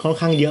ค่อน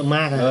ข้างเยอะม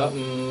ากนะ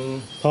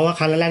เพราะว่าค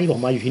รั้งแรกที่ผ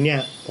มมาอยู่ที่เนี่ย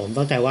ผม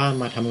ตั้งใจว่า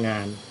มาทำงา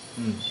น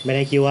ไม่ไ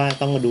ด้คิดว่า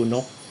ต้องมาดูน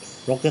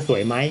กจะสว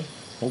ยไหม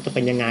นกจะเ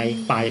ป็นยังไง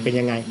ป่าจะเป็น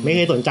ยังไงไม่เค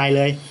ยสนใจเ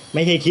ลยไ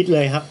ม่เคยคิดเล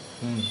ยครับ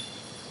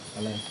อ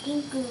ะไรกิ้ง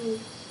กือ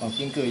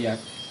กิ้งกือยัก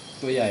ษ์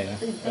ตัวใหญ่นะ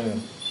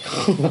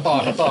ต่อ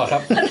ครั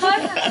บ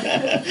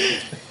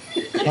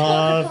พอ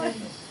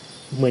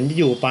เหมือน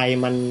อยู่ไป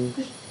มัน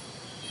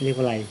เรียก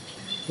ว่าอะไร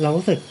เรา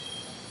รู้สึก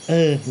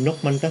นก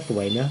มันก็ส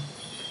วยเนอะ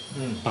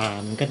ป่า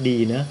มันก็ดี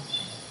เนอะ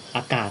อ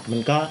ากาศมั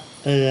นก็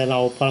เรา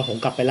พอผม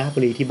กลับไปราชบุ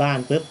รีที่บ้าน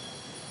ปุ๊บ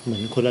เหมือ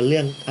นคนละเรื่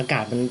องอาก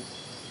าศมัน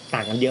ต่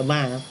างกันเยอะม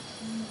ากครับ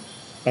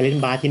ไปเล่น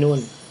บาสที่นู่น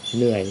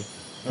เหนื่อย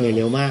เ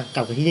ร็วมากก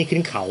ลับไปที่นี่ขึ้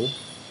นเขา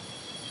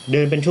เ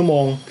ดินเป็นชั่วโม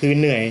งคือ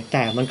เหนื่อยแ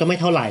ต่มันก็ไม่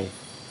เท่าไหร่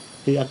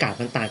คืออากาศ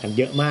มันต่างกัน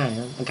เยอะมาก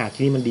ครับอากาศ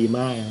ที่นี่มันดีม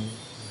าก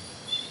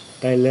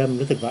ก็เริ่ม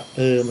รู้สึกว่า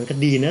มันก็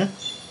ดีนะ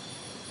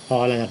พอ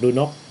หลังจากดู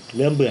นก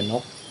เริ่มเบื่อน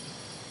ก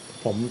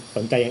ผมส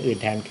นใจอย่างอื่น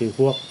แทนคือ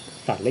พวก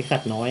สัตว์เล็กสั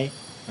ตว์น้อย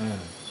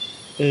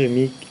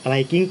มีอะไร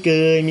กิ้งเก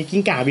ยมีกิ้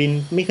งก่าบิน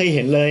ไม่เคยเ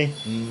ห็นเลย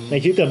ใน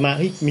ชีวิตเกิดมา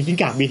มีกิ้ง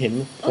ก่าบินเห็น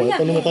ผล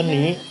ต้นนู้นต้น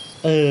นี้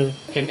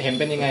เห็น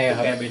เป็นยังไงค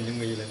รับแกบินยัง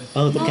มีเลย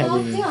ต้นแกบิ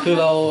นคือ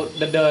เรา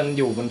เดินอ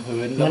ยู่บน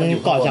พื้นมัน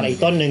เกาะจากอีก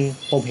ต้นนึง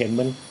ผมเห็น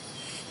มัน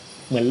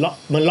เหมือน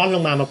ล่อนล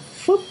งมา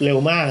ฟึบเร็ว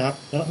มากครับ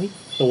แล้ว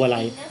ตัวอะไร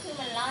นั่นคือ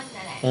มันล่อน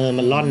นั่นแหละ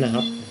มันล่อนนะค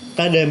รับ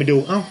ก็เดินไปดู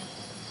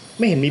ไ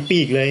ม่เห็นมีปี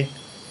กเลย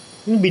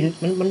มันบิน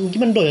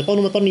มันโดดจากต้น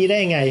นู้นมาต้นนี้ได้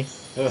ยังไง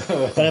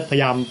ก็พย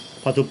ายาม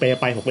พอจูเป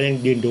ไปผมก็ยัง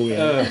ยืนดูอยู่แ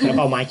ล้วเ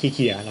อาไม้เ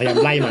ขี่ยพยายาม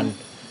ไล่มัน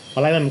พอ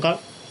ไล่มันก็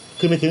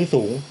ขึ้นไปถึง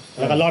สูง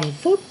แล้วก็ล่อน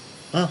ฟึบ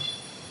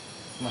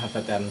มหัศ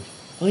จรรย์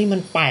มั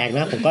นแปลกน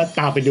ะผมก็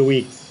ตามไปดู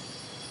อีก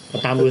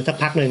ตามดูสัก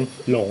พักนึง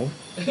หลง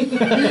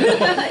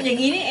อย่าง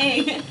นี้นี่เอง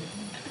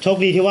โชค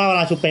ดีที่ว่าเว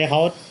ลาชูเปเข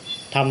า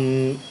ท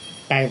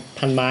ำแปลง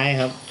พันไม้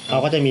ครับเขา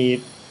ก็จะมี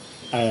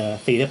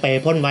สีสเปร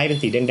ย์พ่นไว้เป็น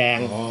สีแดง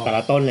ๆแต่ล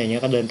ะต้นอะไรเงี้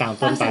ยก็เดินตาม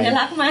ต้นไปสัญ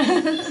ลักษณ์มา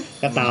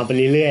ก็ตามไป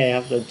เรื่อยๆค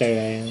รับจนเจอ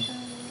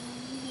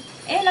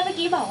แล้วเมื่อ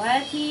กี้บอกว่า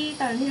ที่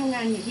ตอนที่ทำง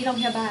านอยู่ที่โรง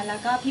พยาบาลแล้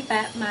วก็พี่แ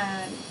ป๊ะมา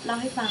เล่า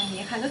ให้ฟังเ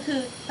นี่ยค่ะก็คือ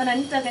ตอนนั้น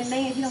เจอกันได้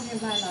ไงที่โรงพย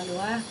าบาลหรือ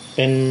ว่าเ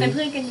ป็นเ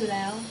พื่อนกันอยู่แ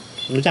ล้ว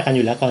รู้จักกันอ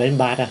ยู่แล้วก่อนเล่น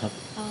บาสอะครับ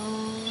อ๋อ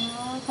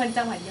คน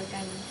จังหวัดเดียวกั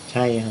นใ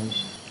ช่ครับ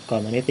ก่อน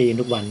มาได้ตี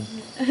ทุกวัน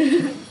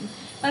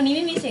ตอนนี้ไ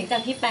ม่มีเสียงจา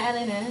กพี่แป๊ะเ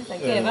ลยนะสัง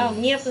เกตว่า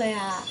เงียบเลย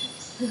อะ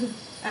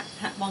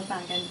มองตา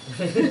กัน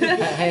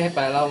ให้แ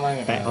ป๊ะเล่ามั่ง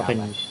แป๊ะเขาเป็น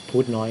พู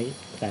ดน้อย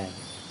แต่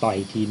ต่อย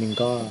ทีนึง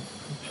ก็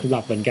ห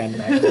ลับเหมือนกันแ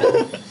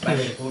ป๊ะ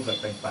พูดแบบ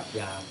เป็นปรัช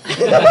ญา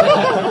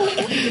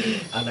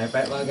อันไหนแ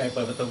ป๊ะว่าไงเ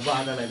ปิดประตูบ้า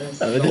นอะไรได้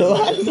เปิดประตู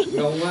บ้าน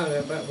งงมากเลย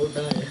แป๊ะพูดไ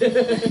ด้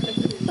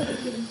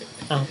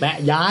แปะ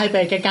ย้ายไป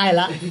ใกล้ๆ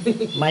ละ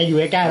ไม่อยู่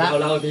ใกล้ๆละ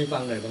เล่าที่ฟั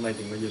งหน่อยทำไม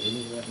ถึงมาอยู่ที่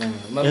นี่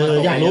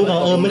อยากรู้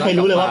ไม่เคย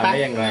รู้เลยว่าแปะ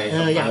อ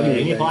ยากอยู่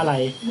ที่นี่เพราะอะไร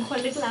คน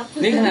ลึกลับ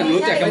นี่ขนาด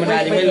รู้จักกันมานา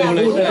นยังไม่รู้เล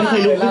ยไม่เ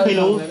คย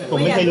รู้ผม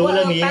ไม่เคยรู้เ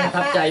รื่องนี้ประ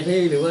ทับใจพี่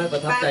หรือว่าปร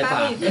ะทับใจป่า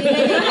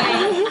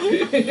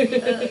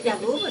อยาก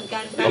รู้เหมือนกั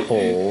นโอ้โห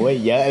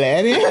เยอะเลย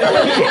นี่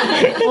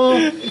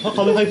เพราะเข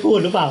าไม่ค่อยพูด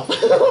หรือเปล่า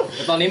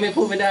ตอนนี้ไม่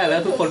พูดไม่ได้แล้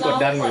วทุกคนกด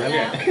ดันหมดแล้วเ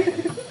นี่ย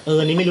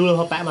อันนี้ไม่รู้เลยเ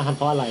พราะแป๊ะมาทำเ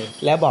พราะอะไร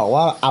แล้วบอก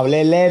ว่าเอาเ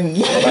ล่นๆ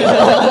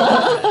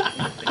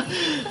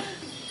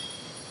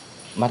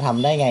มาท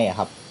ำได้ไงอะ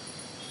ครับ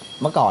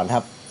เมื่อก่อ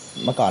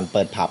นเ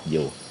ปิดผับอ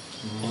ยู่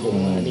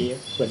อันนี้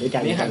เปิดด้วยกั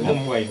นนี่หันมุม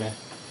ไวไหม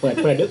เปิด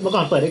เมื่อก่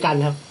อนเปิดด้วยกัน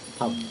ครับ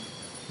ผับ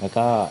แล้ว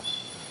ก็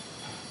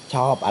ช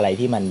อบอะไร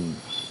ที่มัน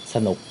ส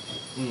นุก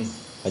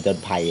ผจญ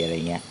ภัยอะไร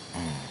เงี้ย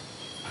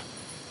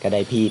ก็ได้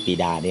พี่ปี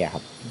ดาเนี่ยค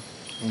รับ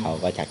เขา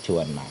ก็ชักชว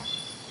นมา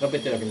ก็ไป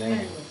เจอกันได้ไ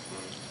ง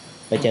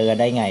ไปเจอกัน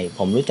ได้ไง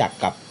ผมรู้จัก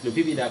กับหรือ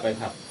พี่ปีดาไป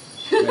ผับ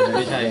ไ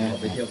ม่ใช่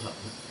ไปเที่ยวผับ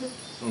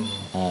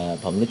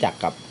ผมรู้จัก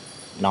กับ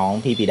น้อง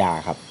พี่ปีดา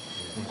ครับ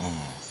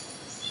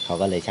เขา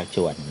ก็เลยชักช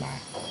วนมา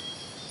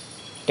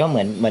ก็เห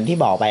มือนที่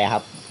บอกไปค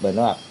รับเหมือน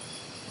ว่า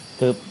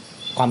คือ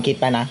ความคิด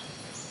ไปนะ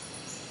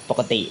ป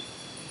กติ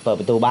เปิด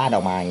ประตูบ้านอ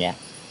อกมาอย่างเงี้ย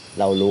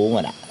เรารู้หม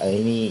ดอ่ะ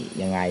นี่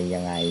ยังไง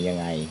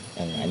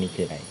อันนี้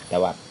คืออะไรแต่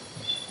ว่า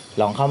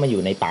ลองเข้ามาอ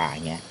ยู่ในป่าอ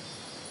ย่างเงี้ย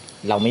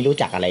เราไม่รู้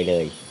จักอะไรเล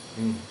ย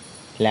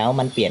แล้ว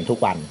มันเปลี่ยนทุก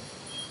วัน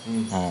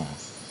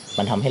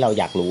มันทำให้เรา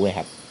อยากรู้เลยค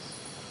รับ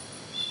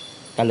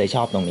ก็เลยช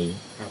อบตรงนี้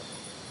ครับ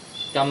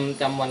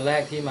จำวันแร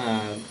กที่มา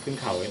ขึ้น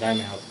เขาได้ไห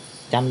มครับ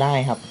จำได้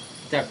ครับ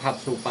จากผับ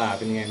สู่ป่าเ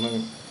ป็นไงบ้าง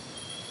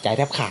ใจแ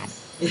ทบขาด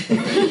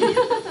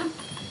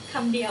ค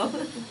ำเดียว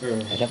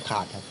ใจแทบข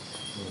าดครับ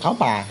เข้า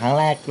ป่าครั้ง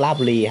แรกลาด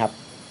บุรีครับ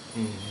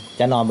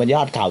จะนอนบนย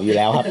อดเขาอยู่แ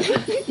ล้วครับ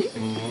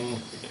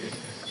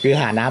คือ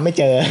หาน้ำไม่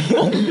เจอ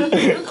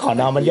ขอ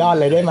นอนบนยอด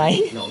เลยได้ไหม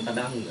หนองตะ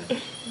ดั้ง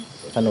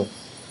สนุก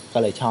ก็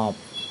เลยชอบ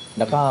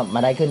แล้วก็มา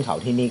ได้ขึ้นเขา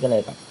ที่นี่ก็เล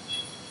ยแบบ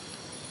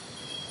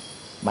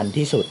มัน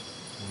ที่สุด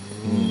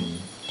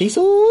ที่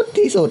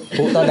สุด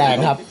ภูตัวแดง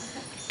ครับ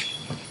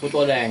ภู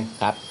ตัวแดง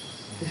ครับ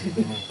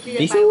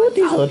ที่สุด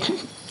ที่สุด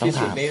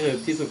นี่คือ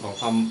ที่สุดของ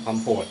ความ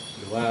โหด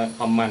หรือว่าค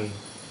วามมัน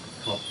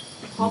ค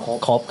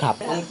รบครับ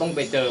ต้องไป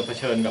เจอเผ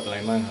ชิญกับอะไร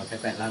บ้างครับ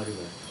แปะเล่าดี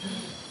กว่า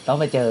ต้อง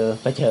ไปเจอ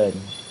เผชิญ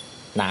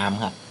น้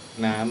ำครับ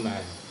น้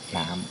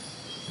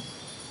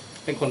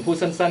ำเป็นคนพูด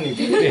สั้นๆจ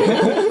ริง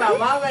ๆแบบ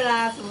ว่าเวลา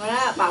สมมติ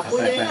ว่าป่าพูด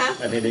ใช่ไหมคะ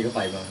แต่เด็กๆก็ไ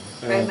ปมา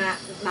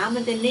น้ำมั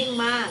นจะนิ่ง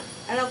มาก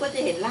แล้วเราก็จะ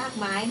เห็นราก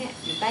ไม้เนี่ย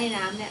อยู่ใต้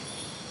น้ำเนี่ย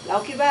เรา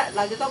คิดว่าเร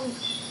าจะต้อง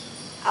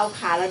เอา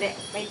ขาเราเนี่ย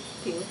ไป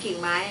ถึงกิ่ง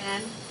ไม้นั้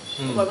น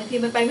ปรากฏบางที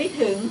มันไปไม่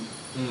ถึง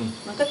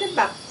มันก็จะแ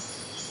บบ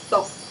ต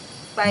ก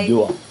ไป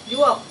ย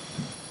วบ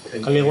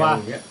เขาเรียกว่า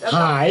ห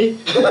าย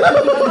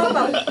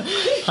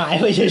หาย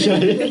ไปเฉย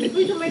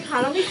ๆทำไมขา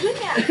เราไม่ขึ้น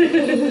เนี่ย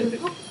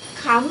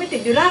ขาไม่ติ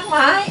ดอยู่รากไ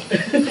ม้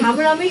ขา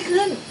เราไม่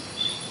ขึ้น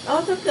แล้ว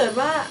ถ้าเกิด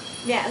ว่า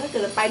เนี่ยถ้าเกิ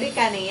ดไปด้วย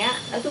กันอย่างเงี้ย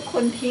แล้วทุกค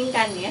นทิ้ง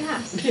กันอย่างเงี้ยค่ะ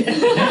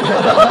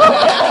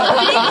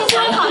นี่คือ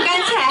ช่วงของกา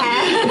รแฉ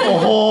โอ้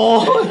โห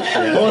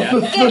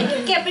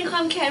เก็บเป็นคว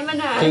ามแค้นมา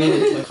นาน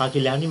คราว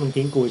ที่แล้วนี่มึง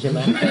ทิ้งกูใช่ไหม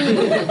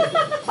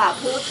ป่า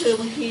พูดคือ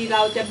บางทีเร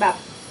าจะแบบ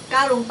ก้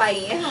าวลงไปอ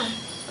ย่างเงี้ยค่ะ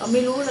เราไ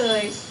ม่รู้เล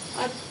ย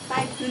ว่าใต้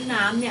พื้น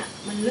น้ำเนี่ย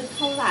มันลึกเ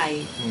ท่าไหร่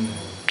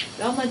แ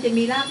ล้วมันจะ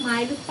มีรากไม้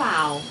หรือเปล่า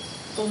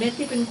ตรงนี้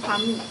ที่เป็นควา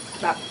ม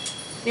แบบ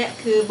เนี่ย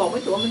คือบอกไม่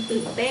ถูกว่ามัน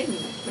ตื่นเต้น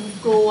มัน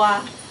กลัว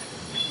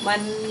มั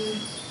น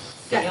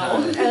จะ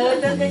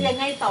จะยัง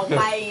ไงต่อไ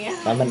ปเงี้ย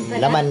แ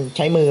ล้วมันใ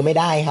ช้มือไม่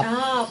ได้ครับ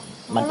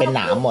มันเป็นห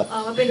นามหมด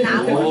มันเป็นหนา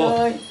มหมดเล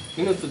ย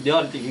นี่มันสุดยอ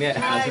ดจริงเนี่ย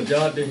สุดย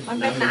อดจริงมัน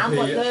เป็นหนามห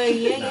มดเลยอย่า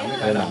งเงี้ย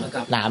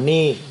หนาม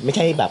นี่ไม่ใ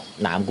ช่แบบ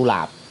หนามกุหล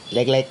าบเ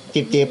ล็กๆ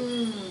จิบ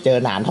เจอ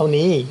หนามเท่า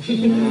นี้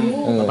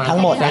ทั้ง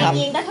หมดนะครับ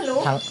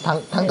ทั้ง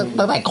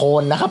ตั้งแต่โค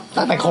นนะครับ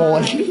ตั้งแต่โค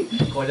น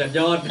ยัน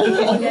ยอด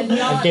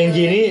เกง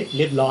ยีนี่เ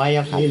รียบร้อยค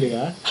รับนี่เหลือ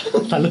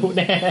ทะลุแ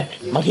น่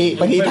บาง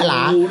ทีถล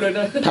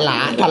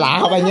า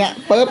เข้าไปเงี้ย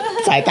ปุ๊บ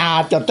สายตา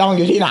จดจ้องอ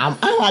ยู่ที่หนาม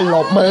หล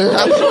บมือค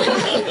รับ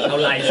เอา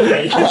ไหล่ใส่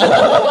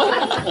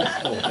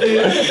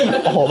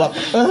โอ้โหแบบ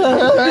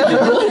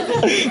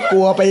ก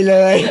ลัวไปเล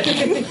ย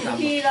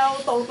ที่เรา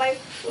ตกไป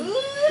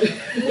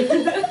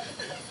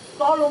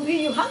ก็หลวงพี่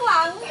อยู่ข้างห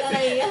ลังอะไร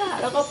อย่างเงี้ย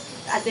แล้วก็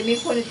อาจจะมี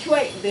คนช่ว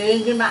ยดึง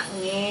ขึ้นมา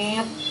เงี้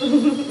ย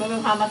มันเป็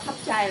นความประทับ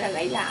ใจหล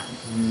ายๆอย่าง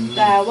แ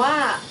ต่ว่า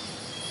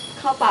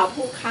เข้าป่า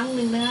ผู้ครั้งห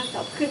นึ่งนะ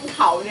กับขึ้นเข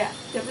าเนี่ย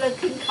จะเลิก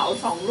ขึ้นเขา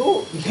2 ลู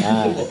ก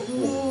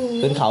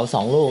ขึ้นเขา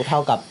2 ลูกเท่า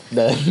กับเ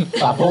ดิน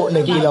ป่าผู้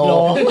1 กิโล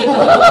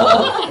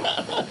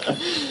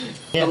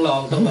ต้องลอ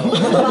งต้อง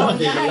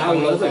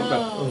รู้สึกแบ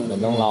บ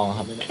ต้องลองค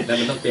รับแล้ว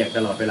มันต้องเปียกต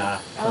ลอดเวลา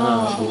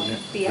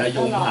แล้ว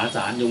ยุงมหาศ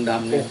าลยุงด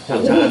ำเนี่ยชาว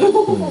ชา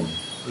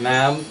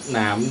น้ำหน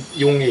าม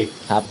ยุงอีก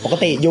ครับปก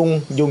ติ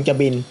ยุงจะ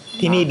บิน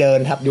ที่นี่เดิน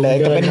ครับเดิน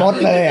จะเป็นมด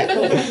เลย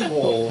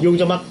ยุง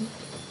จะมา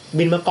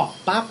บินมาเกาะ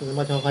ปั๊บม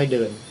าค่อยๆเ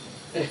ดิน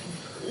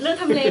เรื่อง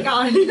ทำเลก่อ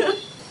น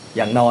อ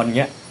ย่างนอนเ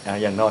งี้ย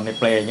อย่างนอนใน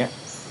เปลเงี้ย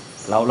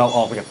เราอ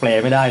อกจากเปล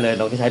ไม่ได้เลยเ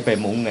ราต้องใช้เปล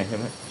มุ้งไงใช่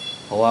ไหม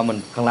เพราะว่ามัน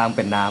ข้างล่างเ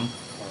ป็นน้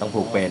ำต้อง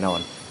ผูกเปลนอ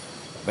น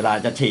เวลา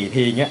จะฉี่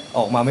ทีเงี้ยอ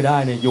อกมาไม่ได้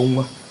เนี่ยยุง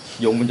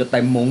มันจะเ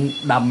ต็มมุ้ง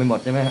ดำไปหมด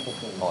ใช่ไหม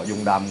ยุง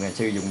ดำไง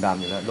ชื่อยุงดำ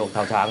อยู่แล้วโรคเท้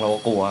าช้างเราก็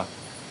กลัว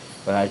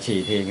เวลาฉี่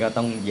ทีก็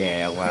ต้องแย่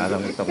ออกมา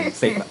ต้อง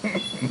ซิก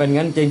มันเป็น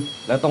งั้นจริง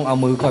แล้วต้องเอา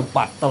มือคอย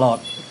ปัดตลอด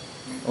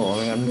ไ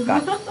ม่งั้นกั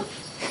ด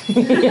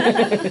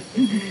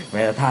แ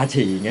ม้แต่ท่า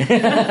ฉี่ไง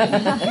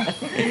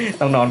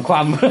ต้องนอนคว่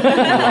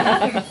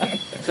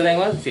ำแสดง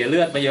ว่าเสียเลื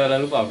อดไปเยอะแล้ว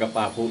หรือเปล่ากับ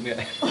ป่าพุเนี่ย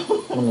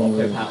เค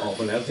ยพาออกไ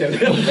ปแล้วเสียเลื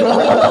อด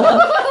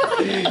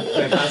เค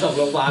ยพาส่งโ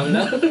รงพยาบาลแ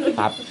ล้ว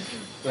ครับ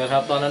นะครั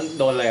บตอนนั้น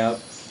โดนอะไรครับ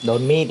โด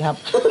นมีดครับ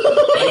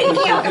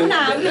เกี่ยวกับ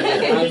น้ำเลย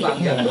ฟัง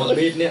อย่างโดน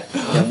มีดเนี่ย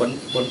อย่าง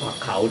บนผัก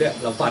เขาเนี่ย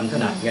เราฟันถ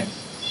นัดไง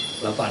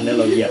เราฟันเนี่ยเ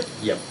ราเหยีย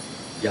บ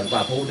อย่างป่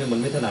าพุเนี่ยมัน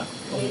ไม่ถนัด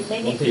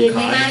บางที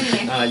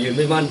ขายืนไ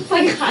ม่มั่นฟั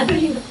นขาตัว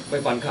เองไม่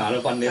ฟันขาแล้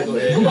วฟันเนื้อตัว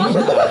เอง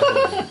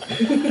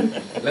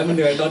แล้วมันเห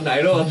นื่อยตอนไหน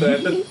แล้วเหนื่อย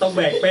ต้องแ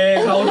บกเป้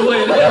เขาด้วย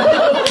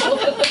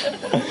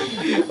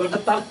มันปร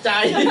ะทับใจ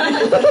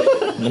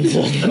มัน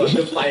จ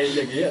ะไปอ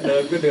ย่างนี้เดิ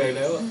นก็เหนื่อยแ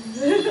ล้ว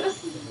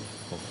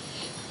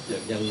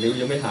อย่างนิ้ว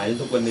ยังไม่หาย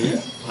ทุกวันนี้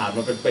ผ่านม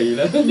าเป็นปีแ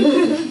ล้ว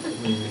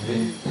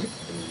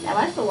แต่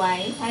ว่าสวย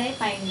ถ้าได้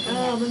ไป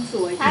มันส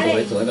วยถ้า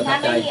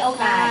ได้มีโอ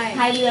กาสพ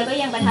ายเรือก็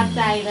ยังประทับใ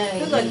จเลย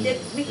ถ้าเกิด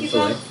ไม่คิด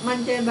ว่ามัน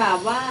จะแบบ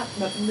ว่า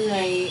แบบเหนื่อ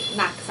ย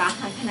หนักสา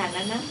หัสขนาด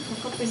นั้นนะมัน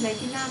ก็เป็นอะไร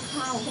ที่น่าเ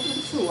ข้าเพราะมัน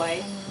สวย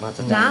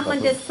น้ำมัน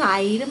จะใส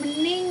แล้วมัน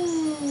นิ่ง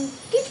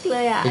กิ๊กเล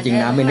ยอ่ะจริง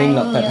ๆน้ำไม่นิ่งห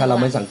รอกแต่ถ้าเรา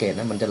ไม่สังเกต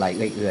นะมันจะไหล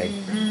เอื่อย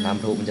ๆน้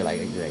ำพุมันจะไหล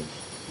เอื่อย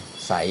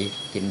ๆใส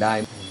กินได้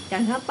อย่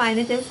างถ้าไปน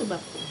ะจะรู้สึกแบ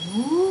บโ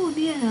อ้เ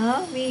นี่ยเหรอ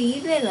มีอย่างนี้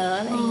ด้วยเหรอ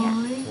อะไรเงี้ย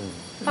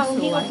ฟัง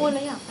พี่เขาพูดแ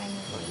ล้วอยากไป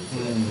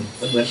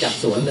มันเหมือนจัด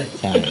สวนเลย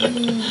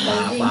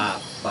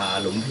ป่า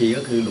หลุมพี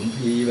ก็คือหลุม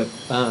พีแบบ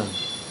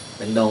เ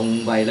ป็นดง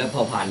ไปแล้วพ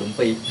อผ่านหลุม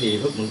พี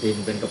ปุ๊บบางที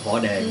มันเป็นกระเพาะ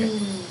แดงกระ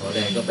เพาะแด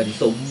งก็เป็น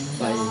ซุ้ม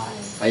ไ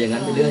ปอย่างนั้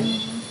นไปเรื่อย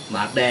หม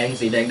ากแดง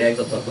สีแดง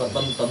สดๆก็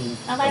ต้น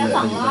ไปแล้ว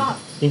2 รอบ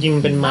จริง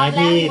ๆเป็นไม้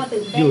ที่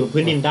อยู่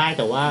พื้นดินได้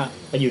แต่ว่า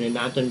ไปอยู่ใน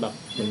น้ำจนแบบ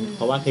เพ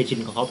ราะว่าเคยชิน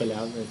ของเขาไปแล้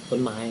วต้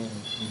นไม้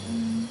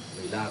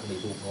มีรากมี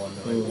ภูพร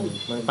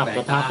มันปรับส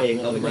ภาพเอง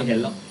เราไม่เห็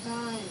นหรอก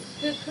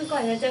คือก่อ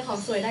นจะเจอของ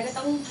สวยได้ก็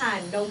ต้องผ่า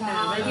นดงน้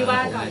ำอะไรที่ว่า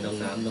ก่อนดง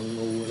น้ำดง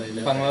งูอะไรเ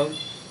นี่ยฟังแล้ว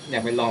อยา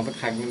กไปลองสัก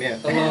ครั้งเนี่ย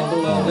ต้อง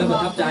ลองเรื่องประ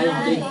ทับใจ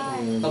จริง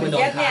ต้องไปนอ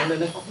นค้างเลย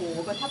นะโอ้โห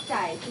ประทับใจ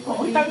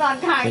ต้องนอน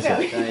ค้าง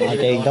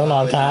จริงต้องน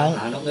อนค้าง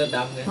นกเลือดด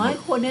ำไงน้อย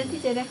คนเนี่ยที่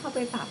จะได้เข้าไป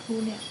ป่าพู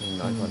เนี่ย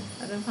น้อยคน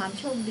เป็นความ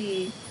โชคดี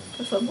ผ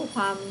สมกับค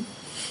วาม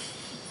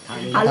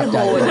ฮาร์โห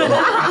ด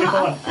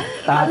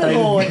ตาตึง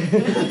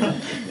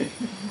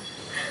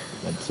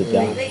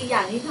และอีกอย่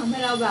างที่ทำให้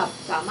เราแบบ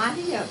สามารถ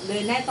ที่จะเดิ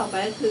นได้ต่อไป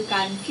ก็คือก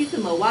ารคิดเส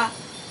มอว่า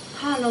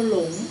ถ้าเราหล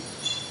ง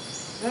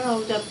แล้วเรา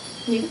จะ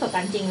มีประสบก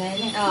ารณ์จริงเลย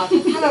เนี่ย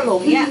ถ้าเราหล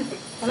งเนี่ย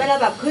ทำให้เรา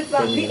แบบคิดว่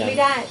าไม่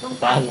ได้ต้อง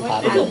ตัดไว้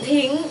ถูก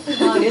ทิ้ง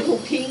เดี๋ยวถู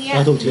กทิ้งเนี่ย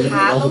ข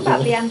าต้องแบบ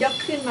พยายามยก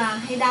ขึ้นมา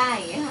ให้ได้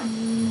อย่างเงี้ยค่ะ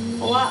เ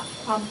พราะว่า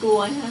ความกลัว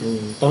นะคะ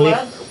ก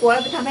ลัวแล้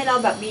วจะทำให้เรา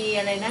แบบมี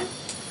อะไรนะ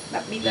แบ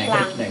บมีพ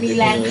ลังมี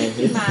แรง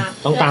ขึ้นมา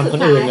ต้องตามคน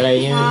อื่นอะไร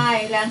เงี้ยใช่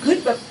แรงขึ้น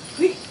แบบ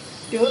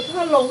เดี๋ยวถ้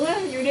าหลงอะ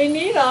อยู่ใน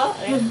นี้เหรอ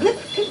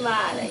ขึ้นมา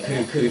อะไร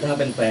คือถ้า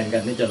เป็นแฟนกั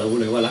นนี่จะรู้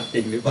เลยว่ารักจ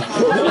ริงหรือเปล่า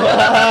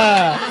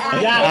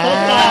ยากทุก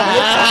อย่าง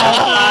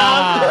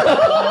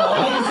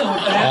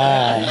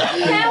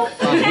แ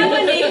ค่วั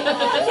น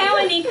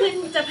นี้ขึ้น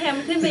จะแพม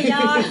ขึ้นไปย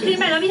อดขึ้น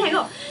ไปแล้วพี่ไทย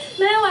ก็ไ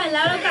ม่ไหวแ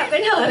ล้วเรากลับไป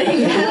เถอะอะไรอย่า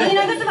งเงี้ยแล้วนี่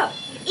เราก็จะแบบ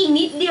อีก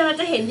นิดเดียวเรา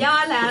จะเห็นยอ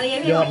ดแล้วอะไรเ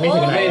งี้ยยอดไม่ถึ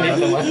งไหน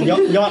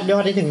ยอ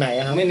ดได้ถึงไหน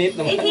ครับไม่นิด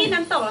ไอ้ที่น้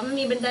ำตกแล้วมัน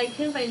มีบันได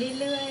ขึ้นไป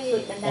เรื่อย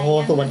ๆโอ้โห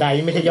สู่บันได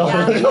ไม่ใช่ยอด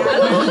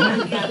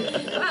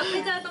แบบไป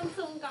เจอตรง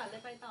ซุ้มก่อนเลย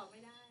ไปต่อไม่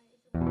ได้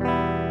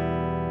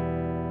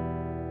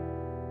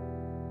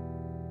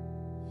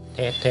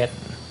เทส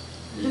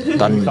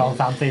ตอน2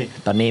 3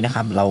 4ตอนนี้นะค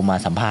รับเรามา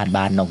สัมภาษณ์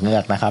บ้านนกเงื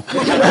อกนะครับ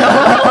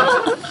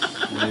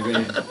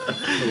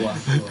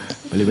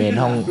บริเวณ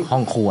ห้อ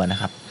งครัวนะ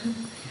ครับ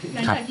ห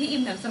ลังจากที่อิ่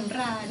มหนำสำร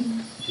าญ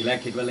ทีแรก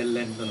คิดว่าเ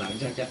ล่นๆตอนหลัง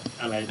จะ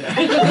อะไร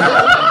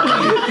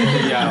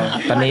ยาว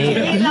ตอน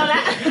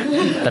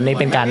นี้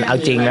เป็นการเอา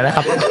จริงแล้วนะค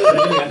รับ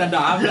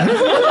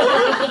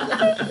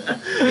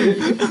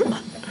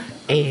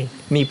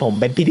นี่ผม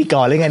เป็นพิธีก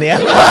รหรือไงเนี่ย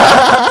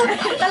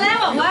ตอนแรก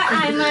บอกว่าอ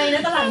ายไหมนะ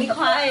ตอนหลังนี่ค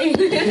วาย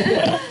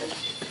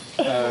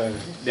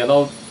เดี๋ยวเรา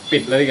ปิ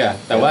ดเลยดีกว่า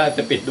แต่ว่าจ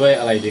ะปิดด้วย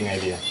อะไรยังไง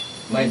ดี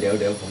ไม่เดี๋ย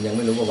วผมยังไ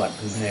ม่รู้ประวัติ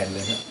คุณแทนเล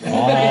ยครับ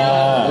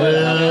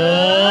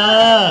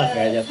แก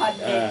จะ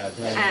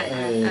ใช่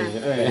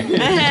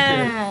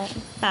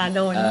ตาโด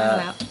น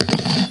แล้ว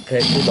เค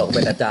ยที่บอกเ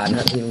ป็นอาจารย์ฮ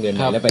ะที่โรงเรียน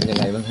แล้วเป็นยัง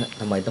ไงบ้างฮะ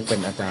ทำไมต้องเป็น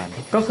อาจารย์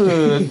ก็คือ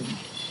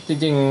จ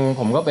ริงๆ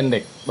ผมก็เป็นเด็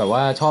กแบบว่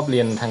าชอบเรี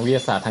ยนทางวิทย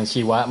าศาสตร์ทาง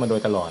ชีวะมาโดย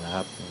ตลอดนะค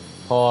รับ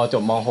พอจ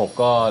บม.6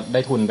 ก็ได้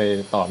ทุนไป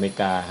ต่ออเมริ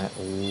กาฮะ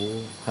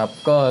ครับ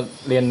ก็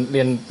เรี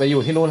ยนไปอ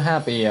ยู่ที่นู่น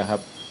5 ปีครั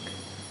บ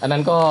อันนั้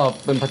นก็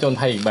เป็นผจญ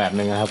ภัยอีกแบบ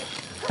นึงครับ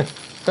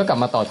ก็กลับ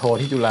มาต่อโท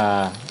ที่จุฬา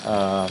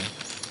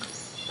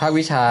ภาค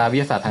วิชาวิท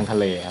ยาศาสตร์ทางทะ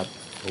เลครับ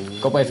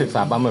ก็ไปศึกษ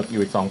าปลาหมึกอ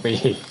ยู่อีก2 ปี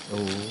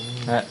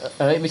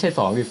ไม่ใช่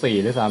2 หรือ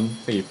 4ด้วยซ้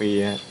ำ4 ปี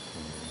นะ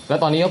แล้ว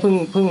ตอนนี้ก็เ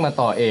พิ่งมา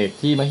ต่อเอก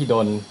ที่มหิด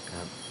ล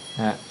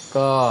ฮะ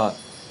ก็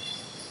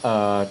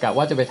กะ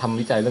ว่าจะไปทำ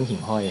วิจัยเรื่องหิ่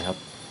งห้อยครับ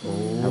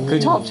คือ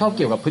ชอบเ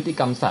กี่ยวกับพฤติ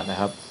กรรมสัตว์น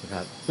ะครับ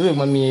รู้สึก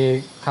มันมี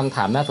คำถ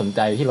ามน่าสนใจ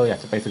ที่เราอยาก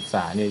จะไปศึกษ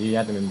าเนี่ยเยอะแย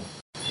ะเต็มไปหมด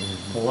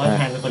ผมว่าแ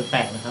ทนเป็นคนแปล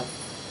กนะครับ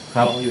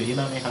ลองอยู่ที่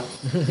นั่นไหมครับ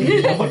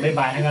คนไม่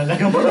บายทั้งนั้นแล้ว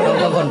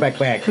ก็คนแป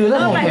ลกๆคือถ้า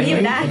ผมเห็น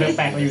แ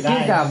ปลกมาอยู่ได้ที่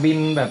กาบิน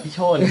แบบพี่โช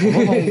ติ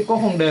ก็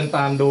คงเดินต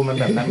ามดูมัน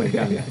แบบนั้นเหมือน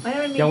กัน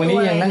อย่างวันนี้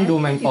ยังนั่งดู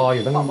แมงปออ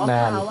ยู่ตั้งน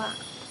าน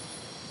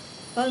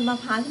ต้นมะ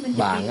พร้าวที่มัน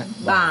บา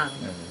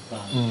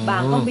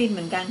งก็บินเห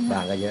มือนกันบ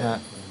างก็เยอะ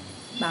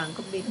บาง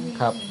ก็บิน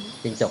ครับ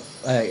จิ้งจก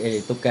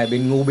ตุ๊กแกบิ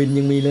นงูบิน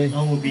ยังมีเลย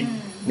งูบิน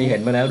นี่เห็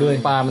นมาแล้วด้วย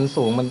ปลามัน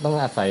สูงมันต้อง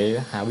อาศัย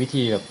หาวิ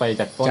ธีแบบไป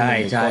จากต้น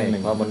หนึ่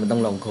งเพราะมันต้อ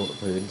งลง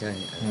พื้นใช่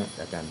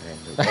อาจารย์แทน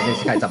ไม่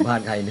ใครสัมภาษ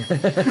ณ์ใครเนี่ย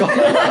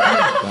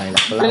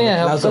ก็เนี่ย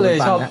ครับก็เลย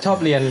ชอบ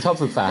เรียนชอบ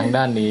ศึกษาทาง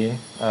ด้านนี้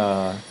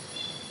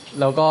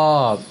แล้วก็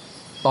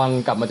ตอน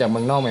กลับมาจากเมื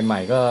องนอกใหม่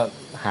ๆก็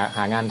ห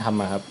างานท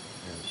ำครับ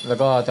แล้ว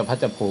ก็จะพัด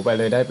จะผูไป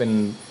เลยได้เ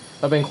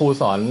ป็นครู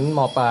สอนม.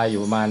ปลายอ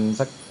ยู่ประมาณ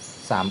สัก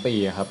3 ปี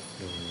ครับ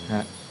ฮ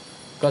ะ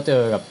ก็เจ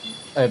อกับ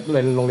เรี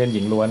ยนโรงเรียนห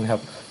ญิงล้วนครั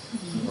บ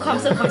ความ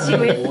สุขของชี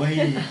วิต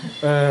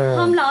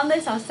ห้อมล้อมด้ว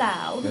ยสา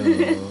ว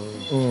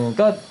ๆ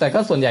ก็แต่ก็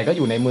ส่วนใหญ่ก็อ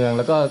ยู่ในเมืองแ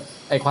ล้วก็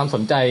ไอความส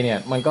นใจเนี่ย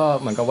มันก็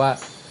เหมือนกับว่า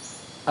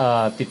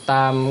ติดต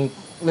าม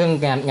เรื่อง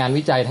งาน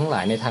วิจัยทั้งหล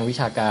ายในทางวิ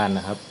ชาการ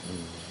นะครับ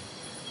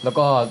แล้ว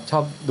ก็ชอ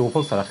บดูพ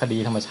วกสารคดี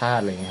ธรรมชา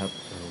ติอะไรอย่างเงี้ยครับ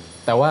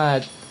แต่ว่า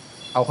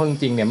เอาเข้าจ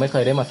ริงๆเนี่ยไม่เค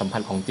ยได้มาสัมผั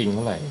สของจริงเ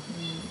ท่าไหร่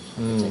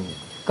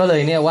ก็เล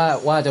ยเนี่ย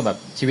ว่าจะแบบ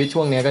ชีวิตช่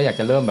วงนี้ก็อยาก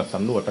จะเริ่มแบบส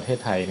ำรวจประเทศ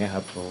ไทยเนี่ยค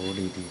รับโอ้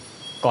ดี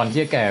ก่อนที่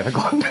จะแก่ซะ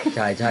ก่อน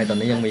ใช่ตอน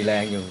นี้ยังมีแร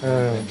งอยู่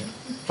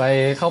ไป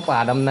เข้าป่า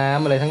ดำน้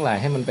ำอะไรทั้งหลาย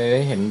ให้มันไปได้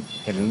เ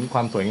ห็นคว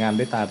ามสวยงาม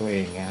ด้วยตาตัวเอ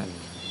งเงี้ย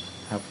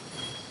ครับ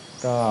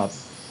ก็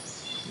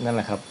นั่นแห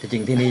ละครับจริ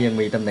งๆที่นี่ยัง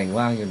มีตำแหน่ง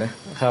ว่างอยู่นะ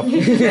ครับ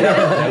เ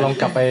ดี๋ยวลอง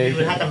กลับไป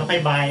คือถ้าจะไม่ไป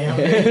บายนะ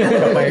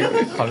กลับไป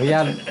ขออนุญา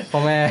ตพ่อ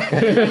แม่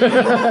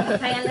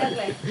ให้เลิก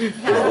เลย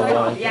ข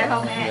ออนุญาตพ่อ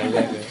แม่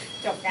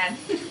จบกัน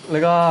แล้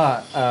วก็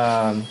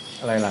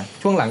อะไรล่ะ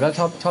ช่วงหลังก็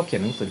ชอบเขีย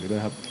นหนังสือด้ว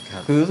ยครับ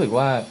คือรู้สึก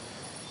ว่า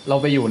เรา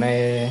ไปอยู่ใน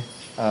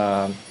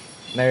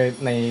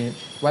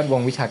แวดว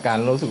งวิชาการ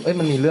เรารู้สึก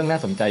มันมีเรื่องน่า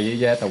สนใจเยอะ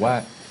แยะแต่ว่า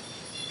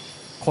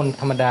คน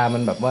ธรรมดามั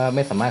นแบบว่าไ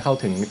ม่สามารถเข้า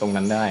ถึงตรง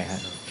นั้นได้ฮ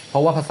ะเพรา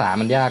ะว่าภาษา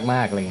มันยากม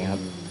ากอะไรอย่างเงี้ยครั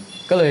บ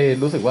ก็เลย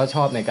รู้สึกว่าช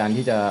อบในการ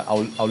ที่จะเ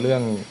อาเรื่อ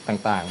ง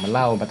ต่างๆมันเ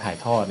ล่ามาถ่าย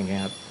ทอดอย่างเงี้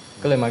ยครับ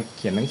ก็เลยมาเ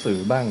ขียนหนังสือ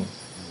บ้าง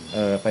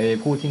ไป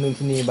พูดที่นู่น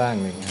ที่นี่บ้าง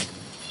อะไรอย่างเงี้ยครับ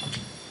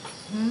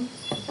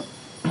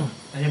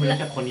อันนี้ไม่รู้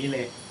จักคนนี้เล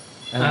ย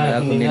แล้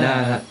วคุณนีน่า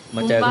ฮะม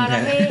าเจอคุณแท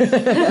น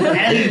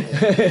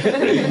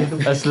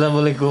อัสสลามุ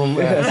อะลัยกุม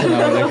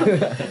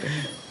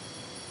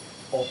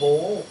โอ้โห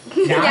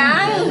ยั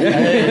ง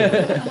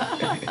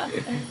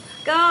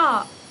ก็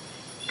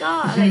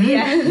อะไรเนี่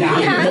ย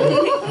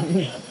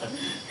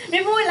ไม่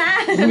พูดละ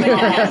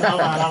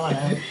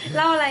เ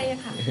ล่าอะไร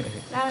ค่ะ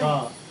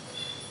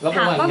ต้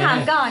องถาม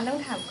ก่อน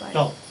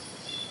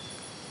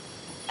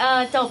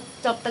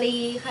จบตรี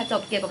ค่ะจ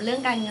บเกี่ยวกับเรื่อง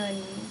การเงิน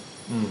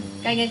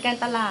การ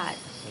ตลาด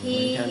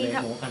ที่ท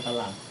ำการต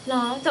ลาดหร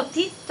อจบ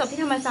ที่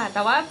ธรรมศาสตร์แ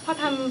ต่ว่าพอ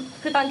ท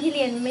ำคือตอนที่เ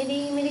รียนไม่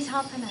ได้ชอ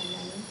บขนาด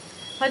นั้น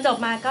พอจบ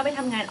มาก็ไปท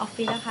ำงานออฟ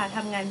ฟิศอะค่ะท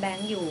ำงานแบง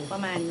ก์อยู่ปร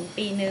ะมาณ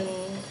ปีนึง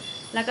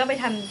แล้วก็ไป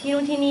ทำที่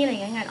นู่นที่นี่อะไรเ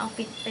งี้ยงานออฟ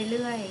ฟิศไปเ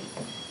รื่อย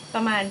ป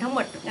ระมาณทั้งหม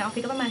ดงานออฟฟิ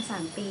ศก็ประมาณ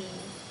3 ปี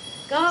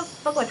ก็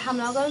ปรากฏทำ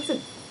แล้วก็รู้สึก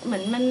เหมื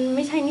อนมันไ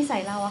ม่ใช่นิสั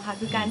ยเราอะค่ะ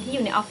คือการที่อ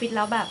ยู่ในออฟฟิศแ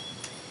ล้วแบบ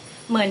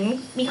เหมือน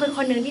มีค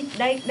นนึงที่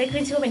ได้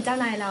ขึ้นชื่อเป็นเจ้า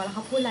นายเราแล้วเข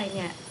าพูดอะไรเ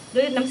นี่ย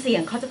ด้วยน้ำเสีย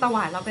งเขาจะตว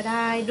าดเราไปไ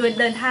ด้ด้วย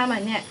เดินท่ามั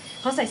นเนี่ย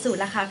เขาใส่สูท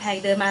ราคาแพง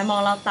เดินมามอ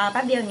งเราตาแ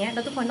ป๊บเดียวอย่างเงี้ยแ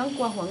ล้วทุกคนต้องก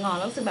ลัวหัวงอ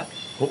แล้วรู้สึกแบบ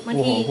บาง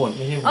ทีหัว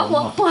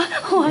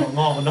ง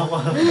อมันนอกว่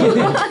า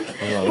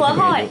หัว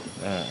หอย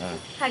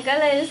ค่ะก็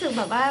เลยรู้สึกแ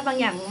บบว่าบาง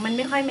อย่างมันไ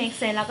ม่ค่อย make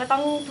sense แล้วก็ต้อ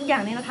งทุกอย่า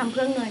งนี้เราทำเ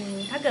พื่อเงิน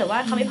ถ้าเกิดว่า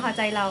เขาไม่พอใ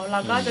จเรา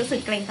ก็จะรู้สึ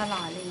กเกรงตล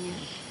อดอะไรเงี้ย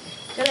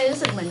ก็เลยรู้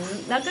สึกเหมือน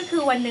แล้วก็คื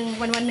อวัน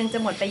นึงจะ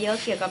หมดไปเยอะ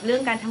เกี่ยวกับเรื่อ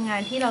งการทำงา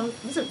นที่เรา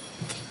รู้สึก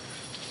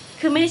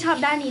คือไม่ได้ชอบ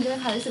ด้านนี้ด้วย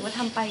ค่ะรู้สึกว่า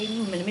ทำไป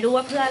เหมือนไม่รู้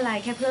ว่าเพื่ออะไร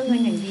แค่เพื่อเงิ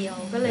นอย่างเดียว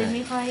ก็เลยไ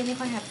ม่ค่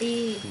อยแฮป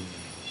ปี้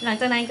หลัง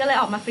จากนั้นก็เลย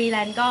ออกมาฟรีแล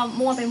นซ์ก็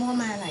มั่วไปมั่ว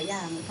มาหลายอ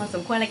ย่างพอส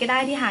มควรอะไรก็ได้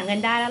ที่หาเงิน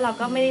ได้แล้วเรา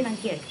ก็ไม่ได้รัง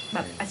เกียจแบ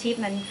บอาชีพ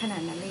นั้นขนา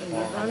ดนั้นเลย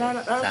แ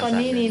ล้วตอน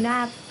นี้นีน่า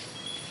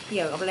เ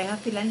กี่ยวกับอะไรคะ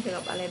ฟรีแลนซ์เกี่ยว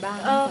กับอะไรบ้าง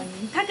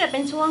ถ้าเกิดเป็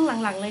นช่วง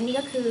หลังๆเลยนี่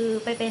ก็คือ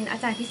ไปเป็นอา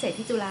จารย์พิเศษ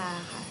ที่จุฬา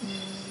ค่ะ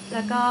แ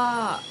ล้วก็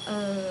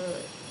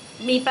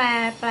มีแ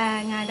ปล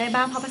งานได้บ้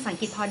างเพราะภาษาอัง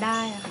กฤษพอได้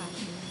อะค่ะ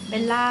เป็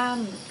นล่าม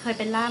เคย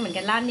เป็นล่ามเหมือน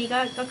กันล่ามนี้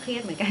ก็เครีย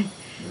ดเหมือนกัน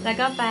แล้ว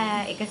ก็แปล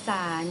เอกส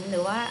ารหรื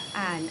อว่า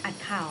อ่านอัด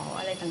ข่าว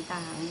อะไร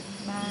ต่าง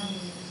ๆบ้าง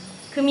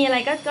คือมีอะไร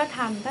ก็ท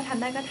ำถ้าท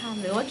ำได้ก็ท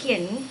ำหรือว่าเขีย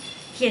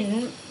น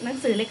หนัง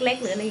สือเล็ก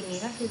ๆหรืออะไรอย่างนี้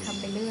ก็คือท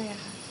ำไปเรื่อยอ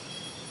ะค่ะ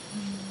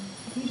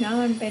นะ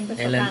มันเป็นประส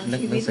บการณ์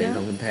ชีวิตหนังสือข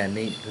องคุณแทน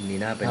นี่คุณนี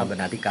น่าเป็นบร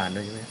รณาธิการด้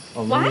วยใช่ไหม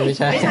ไม่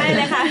ใช่เ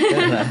ลยค่ะ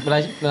บร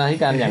รณาธิ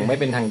การอย่างไม่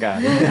เป็นทางการ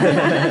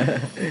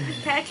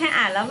แค่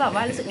อ่านแล้วแบบว่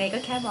ารู้สึกไงก็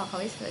แค่บอกเขา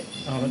เฉย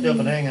ๆแล้วเจอ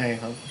กันได้ไง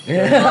ครับ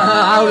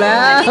เอาแล้ว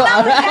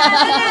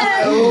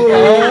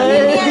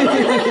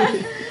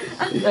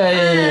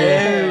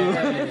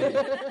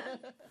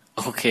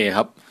โอเคค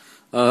รับ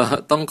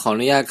ต้องขออ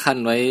นุญาตขั้น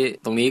ไว้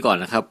ตรงนี้ก่อน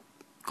นะครับ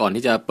ก่อน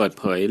ที่จะเปิด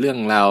เผยเรื่อง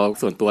ราว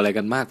ส่วนตัวอะไร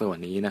กันมากไปกว่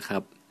านี้นะครั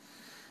บ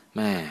แ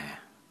ม่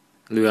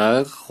เหลือ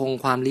คง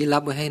ความลี้ลั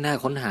บไว้ให้น่า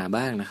ค้นหา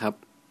บ้างนะครับ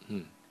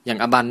อย่าง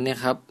อบันเนี่ย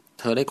ครับ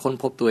เธอได้ค้น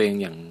พบตัวเอง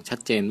อย่างชัด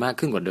เจนมาก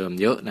ขึ้นกว่าเดิม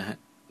เยอะนะฮะ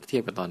เที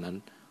ยบกับตอนนั้น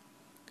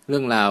เรื่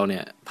องราวเนี่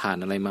ยผ่าน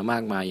อะไรมามา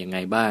กมายยังไง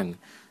บ้าง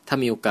ถ้า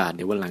มีโอกาสเ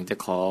ดี๋ยววันหลังจะ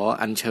ขอ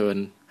อัญเชิญ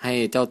ให้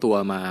เจ้าตัว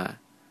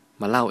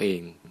มาเล่าเอ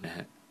งนะฮ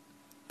ะ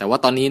แต่ว่า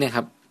ตอนนี้นะค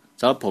รับ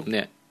สำหรับผมเ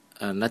นี่ย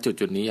ณ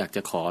จุดนี้อยากจ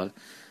ะขอ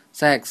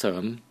แทรกเสริ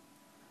ม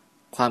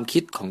ความคิ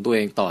ดของตัวเอ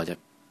งต่อจาก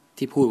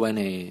ที่พูดไว้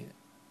ใน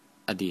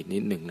อดีตนิ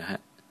ดหนึ่งนะฮะ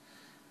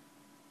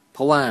เพ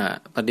ราะว่า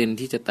ประเด็น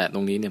ที่จะแตะต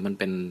รงนี้เนี่ยมัน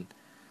เป็น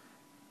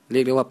เรี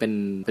ยกได้ว่าเป็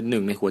นห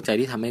นึ่งในหัวใจ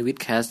ที่ทำให้วิด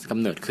แคสต์ก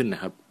ำเนิดขึ้นน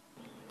ะครับ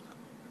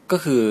ก็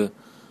คือ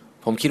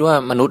ผมคิดว่า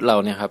มนุษย์เรา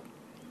เนี่ยครับ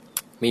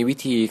มีวิ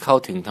ธีเข้า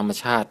ถึงธรรม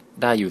ชาติ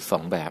ได้อยู่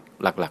2แบบ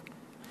หลัก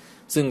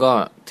ๆซึ่งก็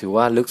ถือ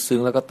ว่าลึกซึ้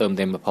งแล้วก็เติมเ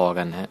ต็มพอ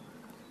กันฮะ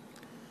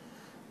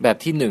แบบ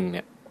ที่1เ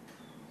นี่ย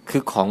คื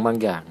อของบาง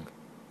อย่าง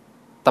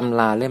ตำ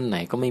ราเล่มไหน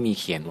ก็ไม่มี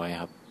เขียนไว้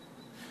ครับ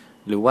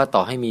หรือว่าต่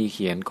อให้มีเ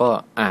ขียนก็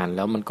อ่านแ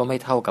ล้วมันก็ไม่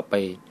เท่ากับไป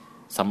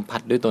สัมผั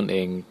สด้วยตนเอ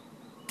ง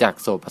จาก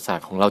โสตประสาท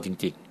ของเราจ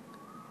ริง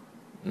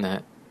ๆนะฮ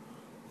ะ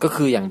ก็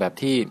คืออย่างแบบ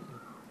ที่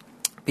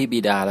พี่บิ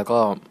ดาแล้วก็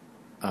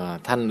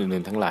ท่าน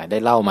อื่นๆทั้งหลายได้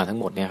เล่ามาทั้ง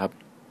หมดเนี่ยครับ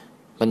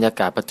บรรยา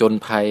กาศผจญ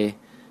ภัย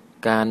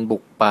การบุ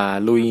กป่า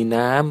ลุย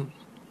น้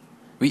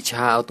ำวิช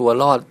าเอาตัว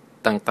รอด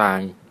ต่า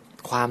ง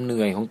ๆความเห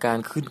นื่อยของการ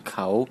ขึ้นเข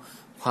า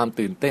ความ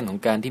ตื่นเต้นของ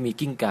การที่มี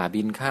กิ้งก่า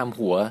บินข้าม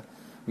หัว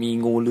มี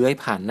งูเลื้อย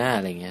ผ่านหน้า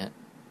อะไรเงี้ย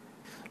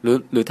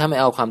หรือถ้าไม่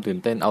เอาความตื่น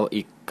เต้นเอา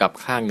อีกกับ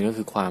ข้างนึงก็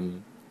คือค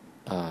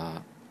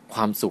ว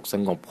ามสุขส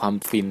งบความ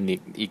ฟิน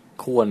อีก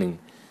ขั้วหนึ่ง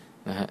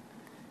นะฮะ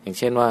อย่าง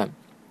เช่นว่า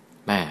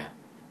แหม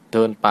เ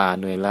ดินป่า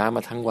เหนื่อยล้าม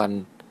าทั้งวัน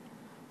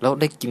แล้ว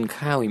ได้กิน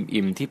ข้าว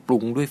อิ่มๆที่ปรุ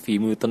งด้วยฝี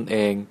มือตนเอ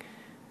ง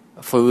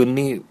ฟืน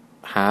นี่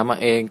หามา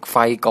เองไฟ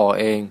ก่อ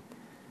เอง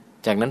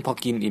จากนั้นพอ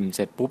กินอิ่มเส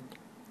ร็จปุ๊บ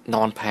น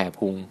อนแผ่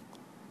พุง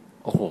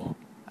โอ้โห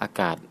อา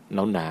กาศ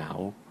หนาว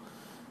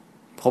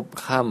พบ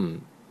ค่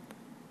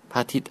ำพร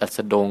ะอาทิตย์อัส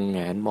ดงแหง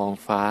นมอง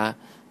ฟ้า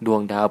ดว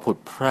งดาวผุด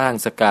พร่าง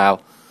สกาว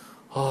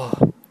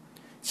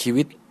ชี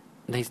วิต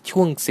ในช่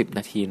วง10 น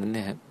าทีนั้นเ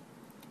นี่ย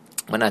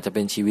มันอาจจะเ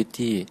ป็นชีวิต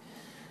ที่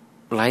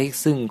ไร้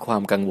ซึ่งควา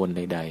มกังวลใ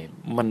ด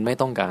ๆมันไม่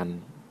ต้องการ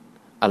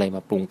อะไรม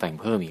าปรุงแต่ง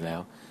เพิ่มอีกแล้ว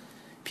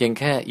เพียง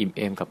แค่อิ่มเ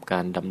อมกับกา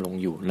รดำรง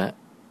อยู่ณ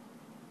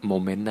โม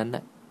เมนต์นั้นน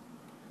ะ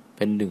เ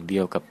ป็นหนึ่งเดี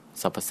ยวกับ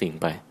สรรพสิ่ง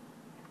ไป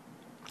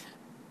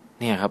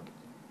เนี่ยครับ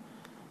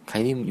ใคร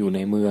ที่อยู่ใน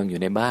เมืองอ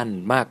ยู่ในบ้าน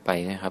มากไป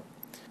นะครับ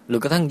หรือ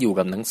กระทั่งอยู่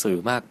กับหนังสือ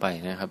มากไป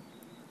นะครับ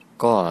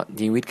ก็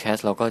ยิงวิดแคส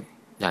เราก็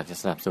อยากจะ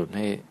สนับสนุนใ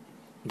ห้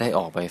ได้อ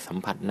อกไปสัม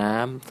ผัสน้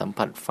ำสัม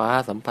ผัสฟ้า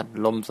สัมผัส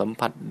ลมสัม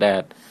ผัสแด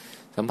ด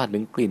สัมผัสถึ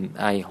งกลิ่น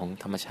ไอของ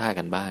ธรรมชาติ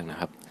กันบ้างนะ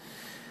ครับ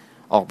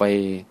ออกไป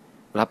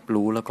รับ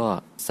รู้แล้วก็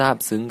ซาบ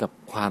ซึ้งกับ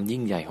ความยิ่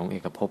งใหญ่ของเอ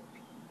กภพ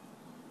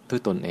ด้ว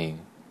ยตนเอง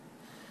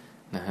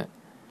นะฮะ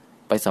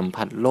ไปสัม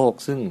ผัสโลก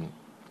ซึ่ง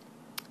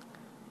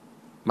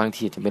บาง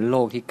ทีจะเป็นโล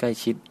กที่ใกล้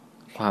ชิด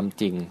ความ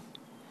จริง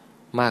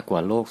มากกว่า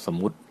โลกสม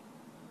มุติ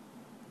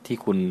ที่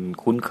คุณ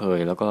คุ้นเคย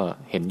แล้วก็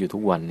เห็นอยู่ทุ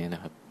กวันเนี่ยน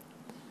ะครับ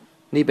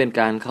นี่เป็น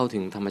การเข้าถึ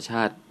งธรรมช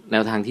าติแน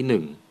วทาง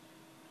ที่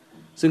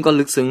1ซึ่งก็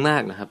ลึกซึ้งมา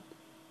กนะครับ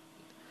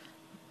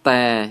แต่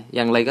อ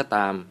ย่างไรก็ต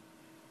าม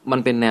มัน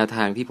เป็นแนวท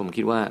างที่ผม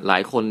คิดว่าหลา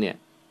ยคนเนี่ย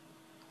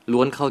ล้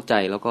วนเข้าใจ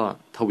แล้วก็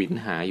ทวิน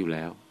หาอยู่แ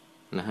ล้ว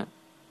นะฮะ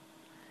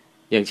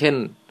อย่างเช่น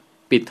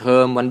ปิดเทอ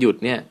มวันหยุด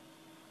เนี่ย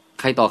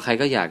ใครต่อใคร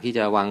ก็อยากที่จ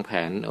ะวางแผ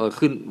น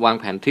วาง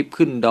แผนทริป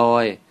ขึ้นดอ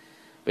ย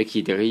ไป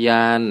ขี่จักรย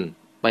าน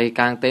ไป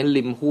กางเต็นท์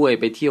ริมห้วย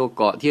ไปเที่ยวเ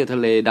กาะเที่ยวทะ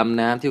เลดำ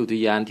น้ำเที่ยวอุท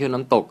ยานเที่ยว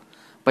น้ำตก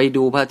ไป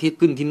ดูพระอาทิตย์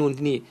ขึ้นที่นู่น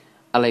ที่นี่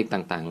อะไร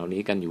ต่างๆเหล่า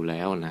นี้กันอยู่แ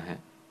ล้วนะฮะ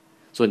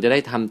ส่วนจะได้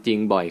ทำจริง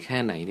บ่อยแค่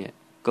ไหนเนี่ย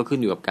ก็ขึ้น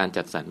อยู่กับการ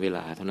จัดสรรเวล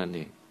าเท่านั้นเอ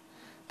ง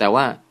แต่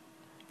ว่า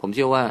ผมเ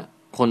ชื่อว่า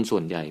คนส่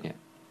วนใหญ่เนี่ย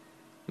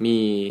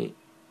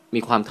มี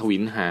ความทวิ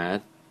นหา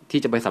ที่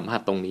จะไปสัมผัส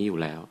ตรงนี้อยู่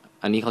แล้ว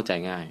อันนี้เข้าใจ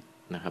ง่าย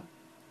นะครับ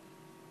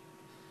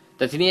แ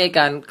ต่ทีนี้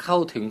การเข้า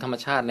ถึงธรรม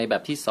ชาติในแบ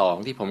บที่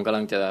2ที่ผมกำ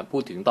ลังจะพู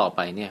ดถึงต่อไป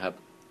เนี่ยครับ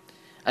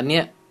อันเนี้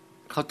ย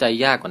เข้าใจ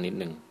ยากกว่านิด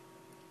นึง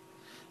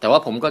แต่ว่า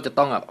ผมก็จะ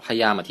ต้องพย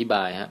ายามอธิบ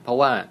ายฮะเพราะ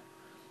ว่า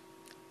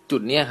จุ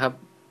ดเนี้ยครับ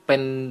เป็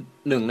น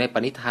หนึ่งในป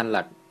ณิธานห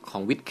ลักขอ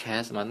งวิดแค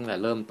สมาตั้งแต่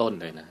เริ่มต้น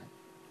เลยนะ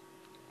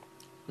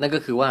นั่นก็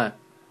คือว่า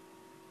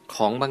ข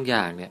องบางอ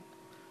ย่างเนี่ย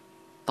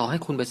ต่อให้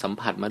คุณไปสัม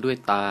ผัสมาด้วย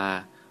ตา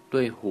ด้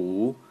วยหู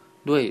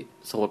ด้วย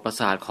โสตประ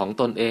สาทของ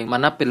ตนเองมา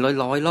นับเป็น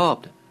ร้อยๆรอบ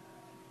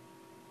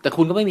แต่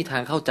คุณก็ไม่มีทา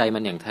งเข้าใจมั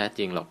นอย่างแท้จ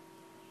ริงหรอก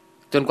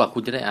จนกว่าคุ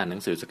ณจะได้อ่านหนั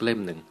งสือสักเล่ม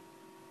หนึ่ง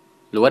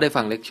หรือว่าได้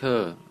ฟังเลคเชอ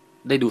ร์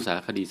ได้ดูสาร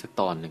คดีสัก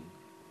ตอนหนึ่ง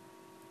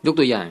ยก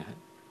ตัวอย่าง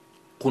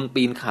คุณ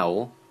ปีนเขา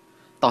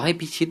ต่อให้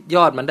พิชิตย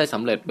อดมันได้ส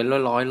ำเร็จเป็น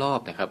ร้อยๆรอบ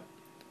นะครับ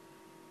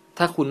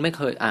ถ้าคุณไม่เ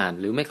คยอ่าน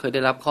หรือไม่เคยไ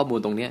ด้รับข้อมูล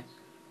ตรงนี้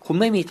คุณ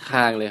ไม่มีท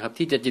างเลยครับ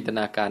ที่จะจินตน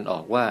าการออ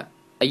กว่า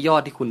ไอ้ยอ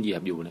ดที่คุณเหยีย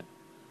บอยู่เนี่ย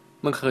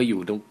มันเคยอยู่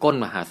ตรงก้น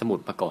มหาสมุท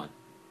รมาก่อน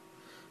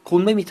คุณ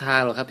ไม่มีทา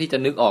งหรอกครับที่จะ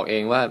นึกออกเอ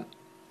งว่า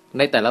ใ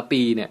นแต่ละ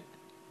ปีเนี่ย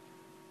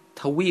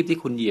ทวีปที่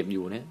คุณเหยียบอ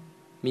ยู่เนี่ย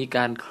มีก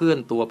ารเคลื่อน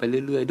ตัวไป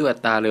เรื่อยๆด้วยอั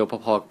ตราเร็ว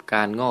พอๆกับก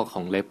ารงอกข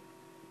องเล็บ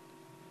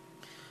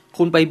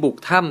คุณไปบุก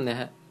ถ้ำนะ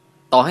ฮะ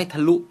ต่อให้ท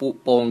ะลุปุ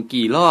โป่ง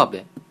กี่รอบเ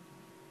นี่ย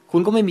คุ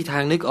ณก็ไม่มีทา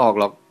งนึกออก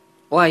หรอก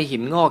ว่าหิ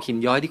นงอกหิน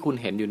ย้อยที่คุณ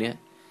เห็นอยู่เนี่ย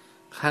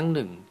ครั้งห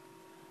นึ่ง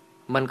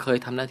มันเคย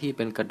ทำหน้าที่เ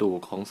ป็นกระดูก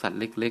ของสัตว์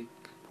เล็ก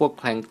ๆพวกแ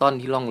พลงก์ต้น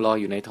ที่ล่องลอย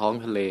อยู่ในท้อง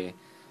ทะเล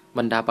บ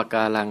รรดาปะก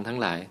ารังทั้ง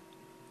หลาย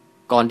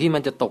ก่อนที่มั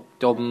นจะตก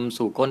จม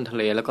สู่ก้นทะ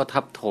เลแล้วก็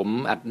ทับถม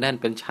อัดแน่น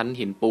เป็นชั้น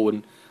หินปูน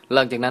ห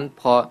ลังจากนั้น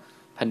พอ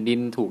แผ่นดิน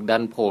ถูกดั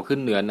นโผล่ขึ้น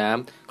เหนือน้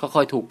ำค่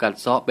อยๆถูกกัด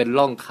เซาะเป็น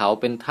ร่องเขา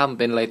เป็นถ้ำเ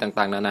ป็นอะไร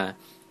ต่างๆนานา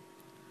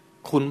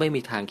คุณไม่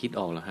มีทางคิด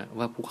ออกหรอกฮะ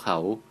ว่าภูเขา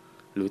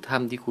หรือถ้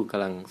ำที่คุณก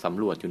ำลังส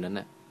ำรวจอยู่นั้น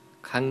น่ะ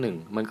ครั้งหนึ่ง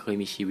มันเคย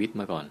มีชีวิต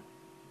มาก่อน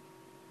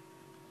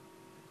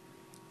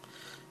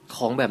ข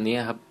องแบบนี้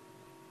ครับ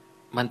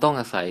มันต้อง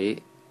อาศัย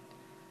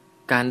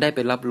การได้ไป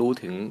รับรู้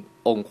ถึง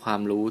องค์ควา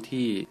มรู้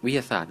ที่วิท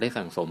ยาศาสตร์ได้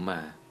สั่งสมม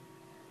า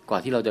กว่า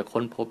ที่เราจะ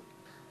ค้นพบ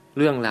เ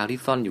รื่องราวที่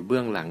ซ่อนอยู่เบื้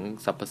องหลัง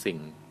สรรพสิ่ง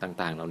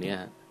ต่างๆเหล่านี้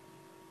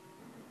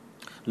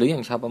หรืออย่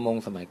างชาวประมง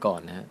สมัยก่อน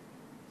นะฮะ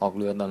ออก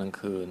เรือตอนกลาง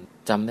คืน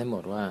จำได้หม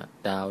ดว่า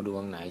ดาวดว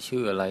งไหนชื่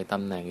ออะไรต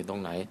ำแหน่งอยู่ตร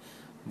งไหน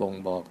บ่ง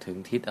บอกถึง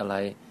ทิศอะไร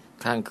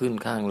ข้างขึ้น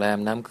ข้างแรม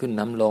น้ำขึ้น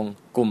น้ำลง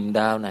กลุ่ม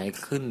ดาวไหน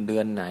ขึ้นเดื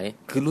อนไหน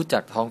คือรู้จั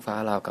กท้องฟ้า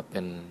ราวกับเป็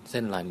นเ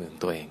ส้นลายมือขอ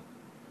งตัวเอง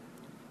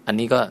อัน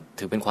นี้ก็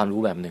ถือเป็นความรู้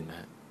แบบหนึ่งน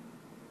ะ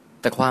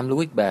แต่ความรู้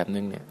อีกแบบห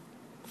นึ่งเนี่ย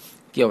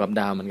เกี่ยวกับ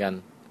ดาวเหมือนกัน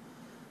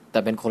แต่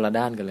เป็นคนละ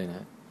ด้านกันเลยน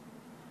ะ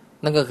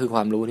นั่นก็คือคว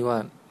ามรู้ที่ว่า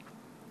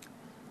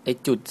ไอ้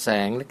จุดแส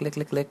งเล็กๆ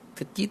ๆๆก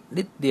ระจิต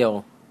นิดเดียว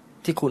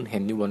ที่คุณเห็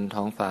นอยู่บน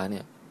ท้องฟ้าเนี่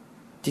ย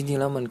จริงๆ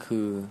แล้วมันคื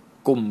อ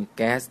กลุ่มแ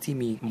ก๊สที่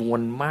มีมว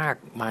ลมาก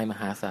มายม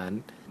หาศาล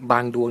บา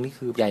งดวงนี่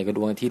คือใหญ่กว่าด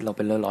วงอาทิตย์เราเ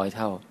ป็นร้อยๆเ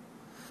ท่า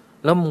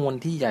แล้วมวล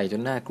ที่ใหญ่จ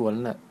นน่ากลัว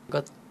นั่นน่ะก็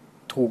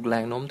ถูกแร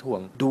งโน้มถ่ว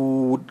งดู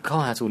ดเข้า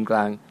หาศูนย์กล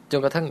างจน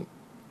กระทั่ง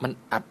มัน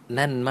อัดแ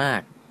น่นมา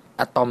ก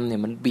อะตอมเนี่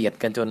ยมันเบียด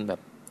กันจนแบบ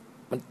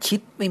มันชิ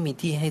ดไม่มี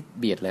ที่ให้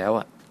เบียดแล้ว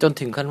อ่ะจน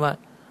ถึงขั้นว่า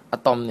อะ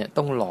ตอมเนี่ย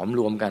ต้องหลอม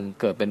รวมกัน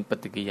เกิดเป็นป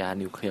ฏิกิริยา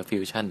นิวเคลียร์ฟิ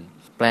วชั่น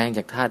แปลงจ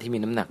ากธาตุที่มี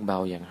น้ำหนักเบา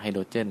อย่างไฮโด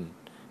รเจน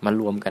มา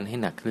รวมกันให้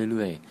หนักเ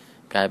รื่อย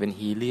ๆกลายเป็น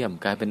ฮีเลียม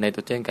กลายเป็นไนโต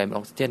รเจนกลายเป็นอ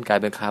อกซิเจนกลาย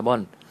เป็นคาร์บอ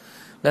น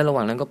และระหว่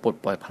างนั้นก็ปลด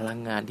ปล่อยพลัง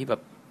งานที่แบ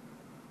บ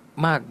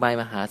มากมาย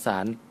มหาศา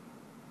ล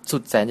สุ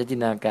ดแสนจะจิน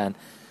ตนาการ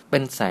เป็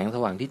นแสงส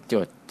ว่างที่เ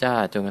จิดจ้า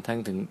จนกระทั่ง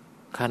ถึง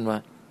ขั้นว่า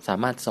สา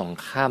มารถส่อง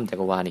ข้ามจั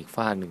กรวาลอีกฟ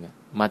ากหนึ่ง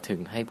มาถึง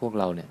ให้พวก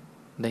เราเนี่ย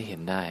ได้เห็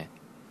นได้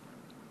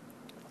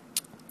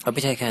ไ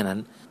ม่ใช่แค่นั้น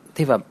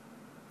ที่แบบ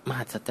ม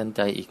หัศจรรย์ใ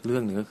จอีกเรื่อ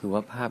งหนึ่งก็คือว่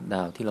าภาพด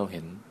าวที่เราเ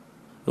ห็น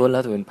ล้วนแล้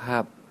วแต่เป็นภา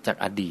พจาก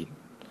อดีต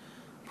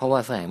เพราะว่า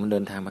แสงมันเดิ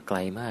นทางมาไกล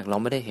มากเรา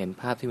ไม่ได้เห็น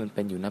ภาพที่มันเ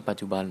ป็นอยู่ณปัจ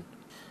จุบัน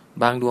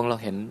บางดวงเรา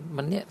เห็น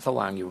มันเนี่ยส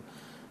ว่างอยู่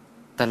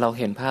แต่เรา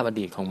เห็นภาพอ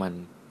ดีตของมัน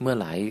เมื่อ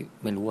หลาย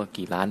ไม่รู้ว่า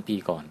กี่ล้านปี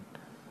ก่อน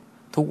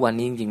ทุกวัน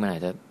นี้จริงๆมันอา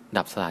จจะ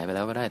ดับสลายไปแ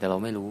ล้วก็ได้แต่เรา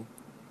ไม่รู้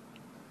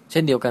เ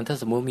ช่นเดียวกันถ้า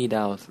สมมติมีด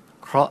าว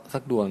เคราะห์สั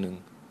กดวงหนึ่ง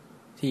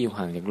ที่อยู่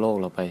ห่างจากโลก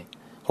เราไป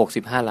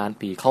65ล้าน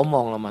ปีเขาม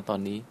องเรามาตอน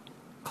นี้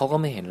เขาก็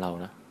ไม่เห็นเรา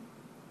นะ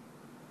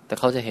แต่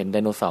เขาจะเห็นได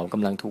โนเสาร์ก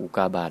ำลังถูกอุกก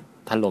าบาต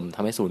ถล่มท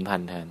ำให้สูญพั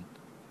นธุ์แทน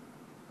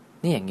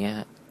นี่อย่างเงี้ย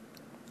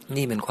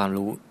นี่เป็นความ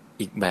รู้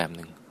อีกแบบห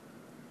นึ่ง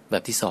แบ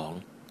บที่สอง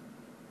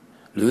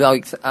หรือเอา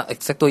อีก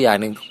สักตัวอย่าง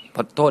หนึ่งข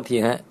อโทษที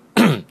นะ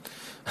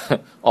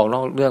ออกน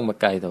อกเรื่องมา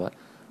ไกลแต่ว่า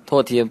โท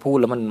ษทีพูด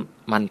แล้ว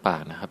มันปา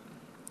กนะครับ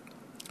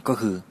ก็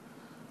คือ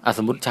ส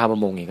มมติชาวประ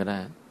มงเองก็ได้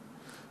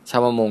ชา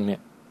วประมงเนี่ย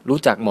รู้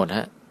จักหมดฮ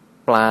ะ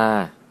ปลา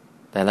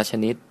แต่ละช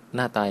นิดห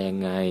น้าตายัง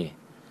ไง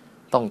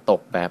ต้องต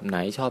กแบบไหน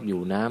ชอบอยู่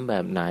น้ำแบ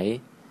บไหน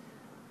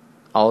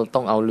ต้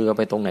องเอาเรือไ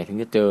ปตรงไหนถึง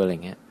จะเจออะไร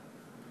เงี้ย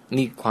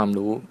นี่ความ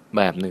รู้แ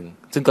บบหนึ่ง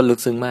ซึ่งก็ลึก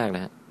ซึ้งมากน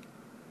ะฮะ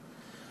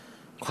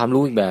ความ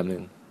รู้อีกแบบหนึ่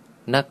ง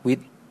นักวิท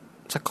ย์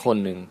สักคน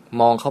หนึ่ง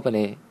มองเข้าไปใ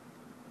น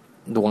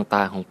ดวงต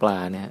าของปลา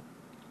เนี่ย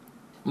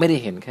ไม่ได้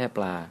เห็นแค่ป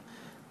ลา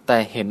แต่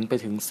เห็นไป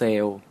ถึงเซล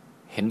ล์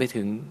เห็นไป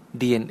ถึง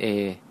DNA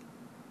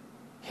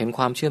เห็นค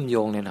วามเชื่อมโย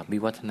งในระดับวิ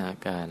วัฒนา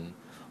การ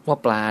ว่า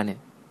ปลาเนี่ย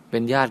เป็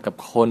นญาติกับ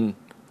คน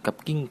กับ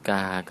กิ้ง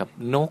ก่ากับ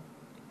นก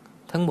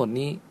ทั้งหมด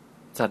นี้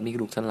สัตว์มีกร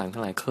ะดูกสันหลังทั้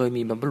งหลายเคย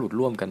มีบรรพบุรุษ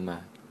ร่วมกันมา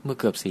เมื่อ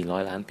เกือบ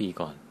400ล้านปี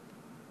ก่อน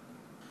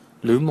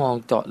หรือมอง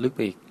เจาะลึกไป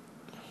อีก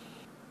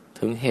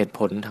ถึงเหตุผ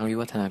ลทางวิ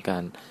วัฒนาก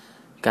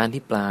าร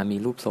ที่ปลามี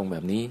รูปทรงแบ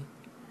บนี้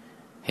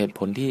เหตุผ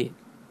ลที่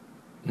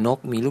นก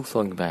มีรูปทร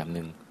งอีกแบบห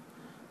นึ่ง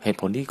เหตุ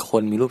ผลที่ค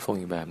นมีรูปทรง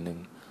อีกแบบหนึ่ง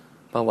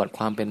ประวัติค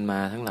วามเป็นมา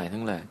ทั้งหลาย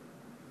ทั้งแหล่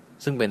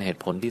ซึ่งเป็นเหตุ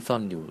ผลที่ซ่อ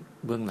นอยู่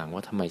เบื้องหลังว่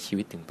าทำไมชี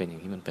วิตถึงเป็นอย่า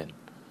งที่มันเป็น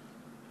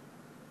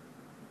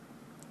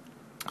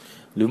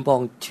หรือมอ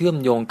งเชื่อม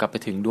โยงกลับไป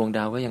ถึงดวงด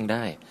าวก็ยังไ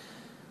ด้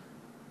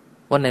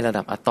ว่าในระ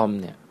ดับอะตอม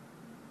เนี่ย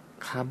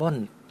คาร์บอน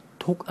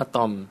ทุกอะต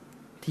อม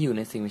ที่อยู่ใ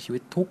นสิ่งมีชีวิ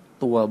ตทุก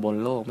ตัวบน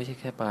โลกไม่ใช่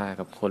แค่ปลา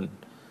กับคน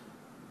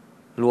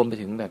รวมไป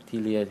ถึงแบคที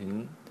เรียถึง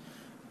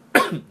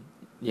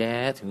แย้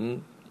ถึง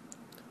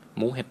ห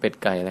มูเห็ดเป็ด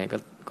ไก่อะไร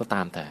ก็ต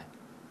ามแต่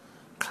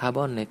คาร์บ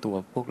อนในตัว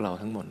พวกเรา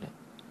ทั้งหมดเนี่ย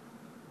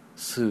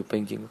สื่อไป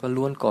จริงๆก็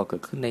ล้วนก่อเกิ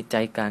ดขึ้นในใจ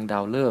กลางดา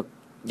วฤกษ์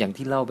อย่าง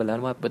ที่เล่าไปแล้ว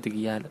ว่าปฏิกิ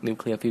ริยานิว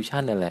เคลียร์ฟิวชั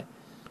นนั่นแหละ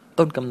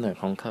ต้นกำเนิด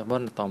ของคาร์บอ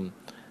นอะตอม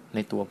ใน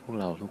ตัวพวก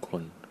เราทุกค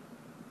น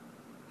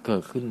เกิ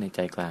ดขึ้นในใจ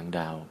กลางด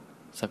าว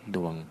สักด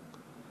วง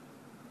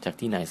จาก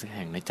ที่ไหนสักแ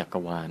ห่งในจัก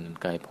รวาล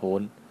ไกลโพ้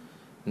น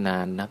นา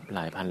นนับหล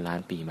ายพันล้าน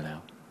ปีมาแล้ว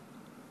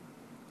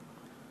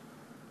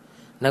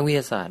นักวิท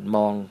ยาศาสตร์ม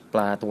องป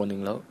ลาตัวหนึ่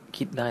งแล้ว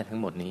คิดได้ทั้ง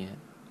หมดนี้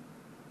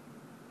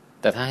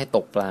แต่ถ้าให้ต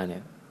กปลาเนี่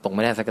ยตกไ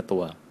ม่ได้สักตั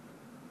ว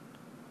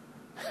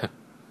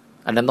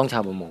อันนั้นต้องชา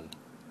วประมง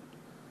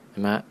เห็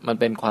นไหมมัน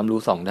เป็นความรู้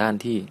สองด้าน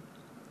ที่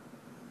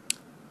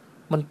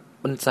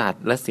มันศาสต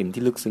ร์และศิลป์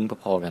ที่ลึกซึ้ง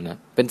พอๆกันนะ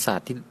เป็นศาส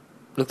ตร์ที่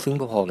ลึกซึ้ง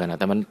พอๆกันนะ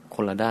แต่มันค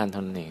นละด้านเท่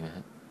านั้นเองนะฮ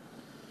ะ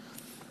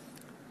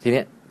ทีเ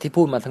นี้ยที่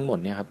พูดมาทั้งหมด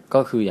เนี่ยครับก็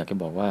คืออยากจะ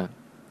บอกว่า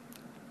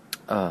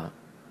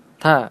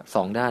ถ้าส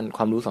องด้านค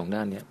วามรู้สองด้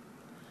านเนี่ย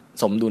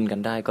สมดุลกัน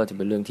ได้ก็จะเ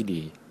ป็นเรื่องที่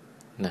ดี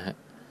นะฮะ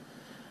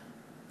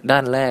ด้า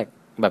นแรก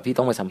แบบที่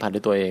ต้องไปสัมผัสด้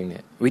วยตัวเองเนี่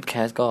ยวิดแค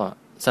สก็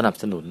สนับ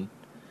สนุน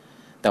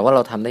แต่ว่าเร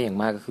าทำได้อย่าง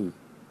มากก็คือ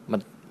มัน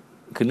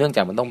คือเนื่องจ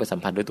ากมันต้องไปสัม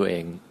ผัสด้วยตัวเอ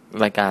ง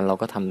รายการเรา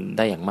ก็ทำไ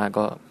ด้อย่างมาก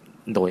ก็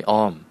โดย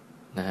อ้อม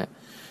นะฮะ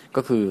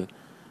ก็คือ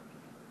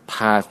พ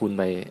าคุณ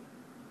ไป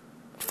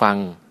ฟัง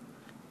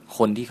ค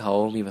นที่เขา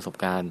มีประสบ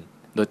การณ์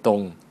โดยตร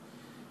ง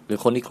หรือ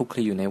คนที่คลุกค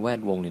ลีอยู่ในแว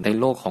ดวงหรือใน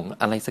โลกของ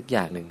อะไรสักอ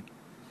ย่างหนึ่ง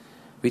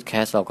วิดแค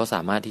สเราก็ส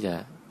ามารถที่จะ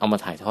เอามา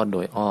ถ่ายทอดโด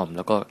ยอ้อมแ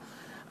ล้วก็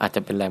อาจจะ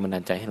เป็นแรงบันดา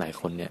ลใจให้หลาย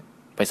คนเนี่ย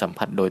ไปสัม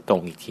ผัสโดยตร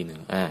งอีกทีหนึ่ง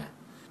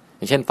อ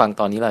ย่างเช่นฟัง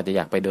ตอนนี้เราจะอ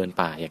ยากไปเดิน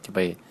ป่าอยากจะไป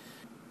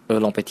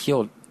ลองไปเที่ยว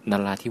น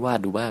ราธิวาส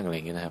ดูบ้างอะไรอ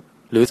ย่างเงี้ยนะครับ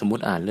หรือสมมุ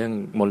ติอ่านเรื่อง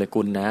โมเล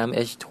กุลน้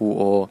ำ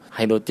H2O ไฮ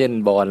โดรเจน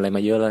บอนด์อะไรม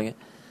าเยอะแล้วเงี้ย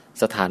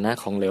สถานะ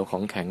ของเหลวขอ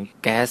งแข็ง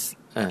แก๊ส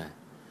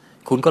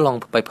คุณก็ลอง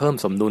ไปเพิ่ม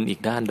สมดุลอีก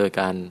ด้านโดย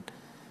การ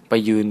ไป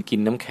ยืนกิน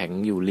น้ำแข็ง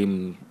อยู่ริม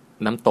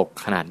น้ำตก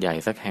ขนาดใหญ่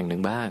สักแห่งหนึ่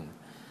งบ้าง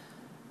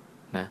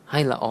นะให้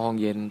ละออง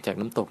เย็นจาก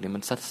น้ำตกเนี่ยมั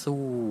นซัด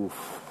สู้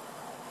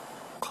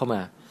เข้าม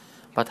า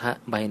ปะทะ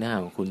ใบหน้า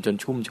ของคุณจน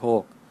ชุ่มโช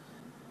ก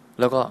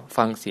แล้วก็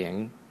ฟังเสียง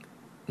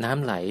น้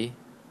ำไหล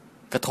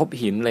กระทบ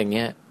หินอะไรเ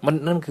งี้ยมัน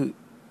นั่นคือ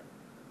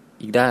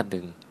อีกด้านห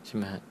นึ่งใช่ไ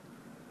หมฮะ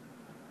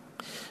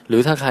หรื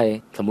อถ้าใคร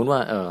สมมุติว่า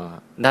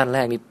ด้านแร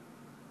กนี่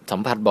สั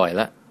มผัสบ่อยแ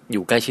ล้วอ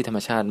ยู่ใกล้ชิดธรรม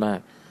ชาติมาก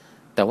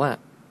แต่ว่า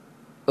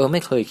ไ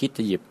ม่เคยคิดจ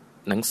ะหยิบ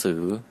หนังสื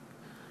อ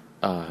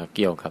เ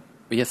กี่ยวกับ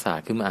วิทยาศาสต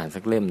ร์ขึ้นมาอ่านสั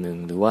กเล่มหนึ่ง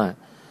หรือว่า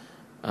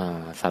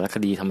สารค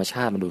ดีธรรมช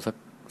าติมาดู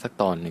สัก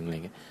ตอนหนึ่งอะไร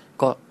เงี้ย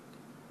ก็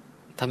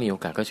ถ้ามีโอ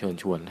กาสก็เชิญ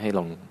ชวนให้ล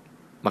อง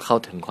มาเข้า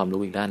ถึงความ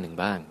รู้อีกด้านหนึ่ง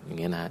บ้างอย่าง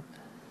เงี้ยนะ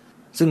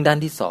ซึ่งด้าน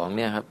ที่สองเ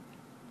นี่ยครับ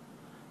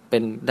เป็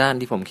นด้าน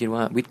ที่ผมคิด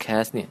ว่าวิดแค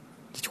สเนี่ย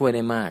จะช่วยไ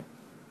ด้มาก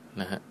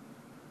นะฮะ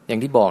อย่าง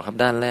ที่บอกครับ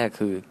ด้านแรก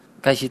คือ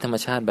ใกล้ชิดธรรม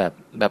ชาติ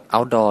แบบ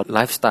outdoor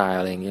lifestyle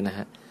อะไรอย่างเงี้ยนะฮ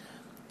ะ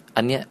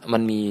อันเนี้ยมั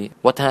นมี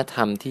วัฒนธร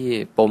รมที่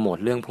โปรโมท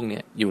เรื่องพวกเนี้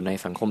ยอยู่ใน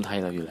สังคมไทย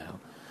เราอยู่แล้ว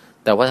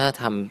แต่วัฒน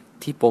ธรรม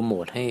ที่โปรโม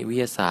ทให้วิท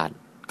ยาศาสตร์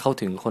เข้า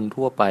ถึงคน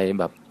ทั่วไป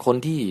แบบคน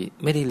ที่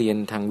ไม่ได้เรียน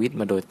ทางวิทย์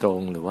มาโดยตรง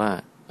หรือว่า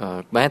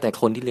แม้แต่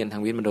คนที่เรียนทา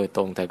งวิทย์มาโดยต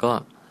รงแต่ก็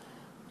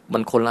มั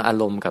นคนละอา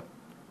รมณ์กับ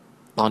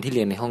ตอนที่เ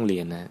รียนในห้องเรี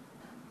ยนนะ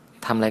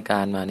ทำรายกา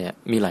รมาเนี่ย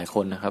มีหลายค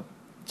นนะครับ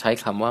ใช้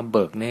คำว่าเ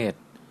บิกเนตร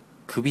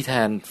คือพี่แท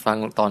นฟัง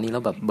ตอนนี้แล้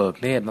วแบบเบิก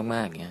เนตรม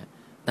ากๆอย่างเงี้ย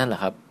นั่นแหละ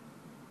ครับ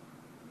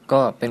ก็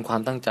เป็นควา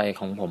มตั้งใจ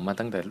ของผมมา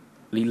ตั้งแต่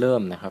เริ่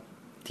มนะครับ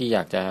ที่อย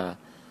ากจะ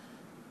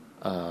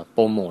โป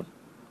รโมท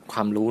คว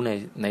ามรู้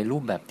ในรู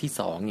ปแบบที่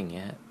สองอย่างเ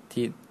งี้ย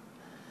ที่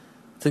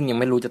ซึ่งยัง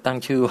ไม่รู้จะตั้ง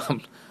ชื่อว่า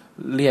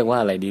เรียกว่า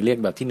อะไรดีเรียก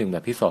แบบที่หนึ่งแบ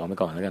บที่สองไป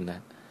ก่อนแล้วกันนะ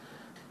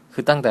คื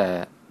อตั้งแ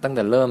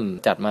ต่เริ่ม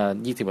จัดมา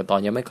20 กว่าตอน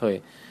ยังไม่เคย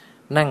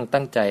นั่ง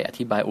ตั้งใจอ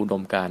ธิบายอุด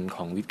มการณ์ข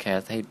องวิดแค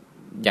สให้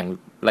อย่าง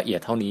ละเอียด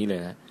เท่านี้เลย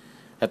นะ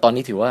แต่ตอน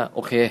นี้ถือว่าโอ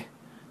เค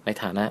ใน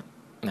ฐานะ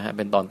นะฮะเ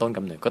ป็นตอนต้นก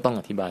ำเนิดก็ต้อง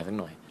อธิบายสัก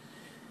หน่อย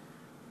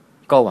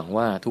ก็หวัง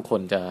ว่าทุกค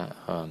นจะ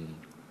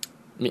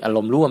มีอาร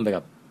มณ์ร่วมไป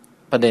กับ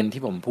ประเด็น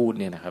ที่ผมพูด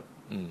เนี่ยนะครับ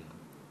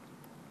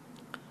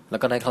แล้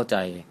วก็ได้เข้าใจ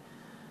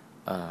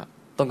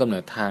ต้นกำเนิ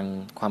ดทาง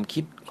ความ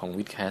คิดของ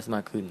วิดแคสม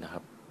ากขึ้นนะค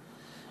รับ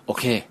โอ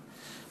เค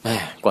แม่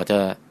กว่าจะ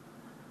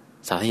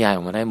สาธยายอ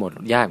อกมาได้หมด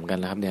ยากเหมือนกัน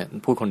นะครับเนี่ย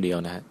พูดคนเดียว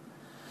นะฮะ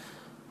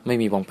ไม่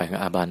มีปองแปง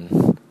อาบัน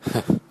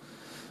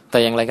แต่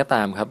อย่างไรก็ต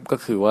ามครับก็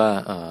คือว่า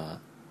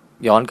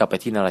ย้อนกลับไป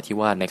ที่นราธิ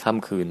วาสในค่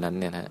ำคืนนั้น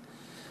เนี่ยนะ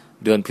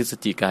เดือนพฤศ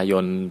จิกาย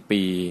น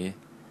ปี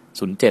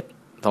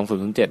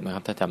2007นะค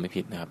รับถ้าจำไม่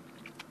ผิดนะครับ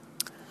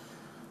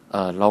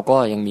เราก็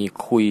ยังมี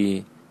คุย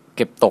เ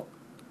ก็บตก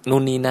นู่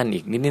นนี่นั่น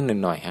อีกนิด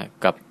ๆหน่อยๆฮะ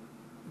กับ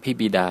พี่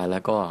บิดาแล้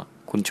วก็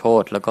คุณโช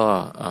ติแล้วก็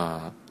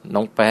น้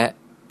องแปะ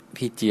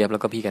พี่เจี๊ยบแล้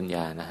วก็พี่กัญญ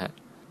านะฮะ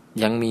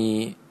ยังมี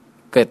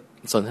เกิด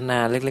สนทนา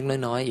เล็ก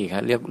ๆน้อยๆอีกฮ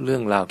ะเรื่อ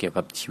งราวเกี่ยว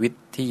กับชีวิต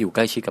ที่อยู่ใก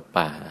ล้ชิดกับ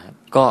ป่านะฮะ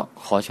ก็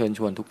ขอเชิญช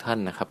วนทุกท่าน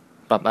นะครับ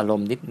ปรับอาร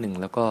มณ์นิดนึง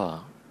แล้วก็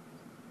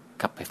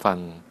กลับไปฟัง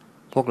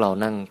พวกเรา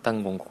นั่งตั้ง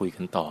วงคุย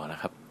กันต่อนะ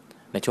ครับ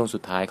ในช่วงสุ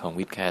ดท้ายของ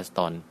วิดแคสต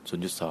อน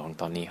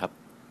 0.2 ตอนนี้ครับ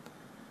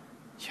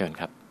เชิญ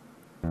ครับ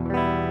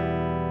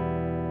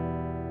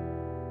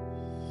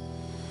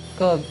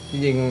ก็จ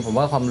ริงๆผม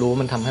ว่าความรู้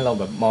มันทำให้เรา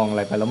แบบมองอะไ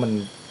รไปแล้ว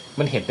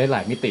มันเห็นได้หล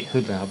ายมิติ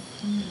ขึ้นนะครับ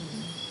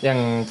อย่าง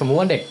สมมุติ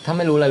ว่าเด็กถ้าไ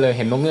ม่รู้อะไรเลยเ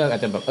ห็นนกเงือกอา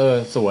จจะแบบ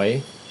สวย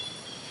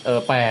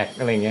แปลก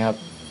อะไรอย่างเงี้ยครับ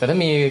แต่ถ้า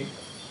มี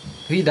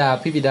พี่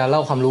บิดาเล่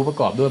าความรู้ประ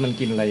กอบด้วยมัน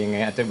กินอะไรยังไง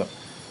อาจจะแบบ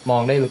มอ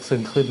งได้ลึกซึ้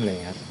งขึ้นเล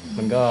ยครับ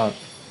มัน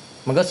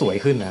ก็สวย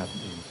ขึ้นนะครับ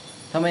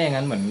ถ้าไม่อย่าง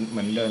นั้นเห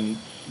มือนเ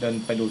ดิน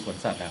ไปดูสวน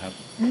สัตว์นะครับ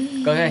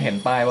ก็แค่เห็น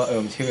ป้ายว่า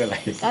ชื่ออะไร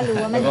ก็รู้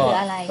ว่ามันคือ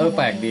อะไรแ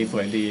ปลกดีส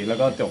วยดีแล้ว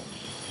ก็จบ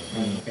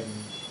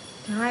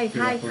ใช่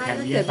ถ้าเ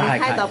กิดมี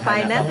ค่ายต่อไป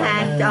นะแท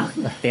นจอง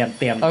เตรี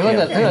ยมถ้าเ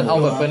กิดเอา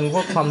แบบเป็นพ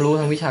วกความรู้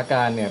ทางวิชาก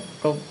ารเนี่ย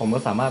ก็ผมก็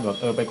สามารถแบบ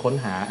ไปค้น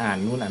หาอ่าน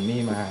นู่นอ่านนี่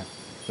มา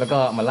แล้วก็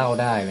มาเล่า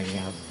ได้อะไรเ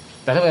งี้ยครับ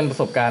แต่ถ้าเป็นประ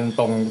สบการณ์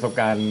ตรงประสบ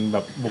การณ์แบ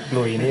บบุก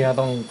ลุยนี่ก็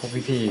ต้องพวก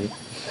พี่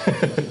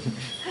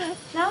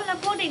ๆแล้ว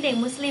พวกเด็ก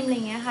ๆมุสลิมอะไร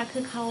เงี้ยค่ะคื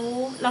อ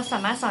เราสา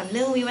มารถสอนเ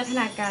รื่องวิวัฒ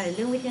นาการหรือเ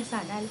รื่องวิทยาศา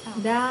สตร์ได้หรือเปล่า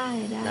ได้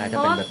ถ้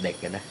าเป็นแบบเด็ก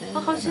กันนะเพรา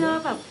ะเขาเชื่อ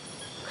แบบ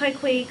เ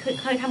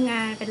คยทำง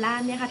านเป็นล่า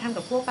มเนี่ยค่ะทำ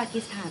กับพวกปากี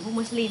สถานพวก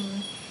มุสลิม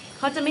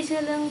เขาจะไม่เชื่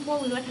อเรื่องพวก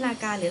วิวัฒนา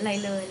การหรืออะไร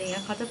เลยอะไรเ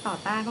งี้ยเขาจะต่อ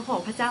ต้านเขาขอ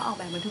พระเจ้าออก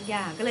แบบมาทุกอ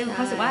ย่างก็เลยเข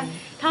ารู้สึกว่า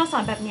ถ้าสอ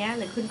นแบบนี้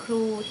หรือคุณค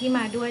รูที่ม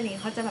าด้วยเนี่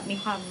ยเขาจะแบบมี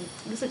ความ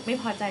รู้สึกไม่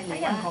พอใจเลย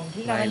อย่างของ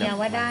ที่เราเนี่ย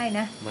ว่าได้น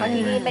ะเพราะ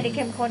ที่นี่ไม่ได้เ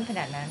ข้มข้นข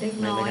นาดนั้น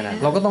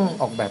เราก็ต้อง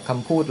ออกแบบค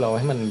ำพูดเราใ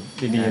ห้มัน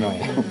ดีๆหน่อย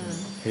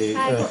คือ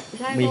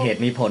มีเหตุ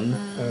มีผล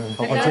เข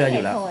าก็เชื่ออ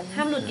ยู่แล้ว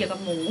ห้ามหลุดเกี่ยวกับ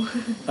หมู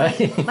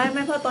ไ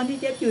ม่เพราะตอนที่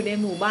เจ๊อยู่ใน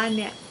หมู่บ้าน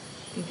เนี่ย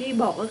อย่างที่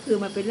บอกก็คือ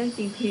มันเป็นเรื่องจ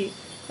ริงที่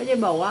เขาจะ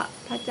บอกว่า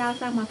พระเจ้า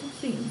สร้างมาทุก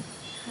สิ่ง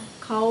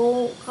เ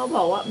ขาบ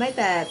อกว่าแม้แ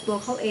ต่ตัว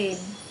เขาเอง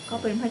เขา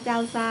เป็นพระเจ้า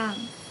สร้าง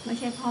ไม่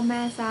ใช่พ่อแ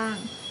ม่สร้าง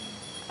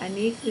อัน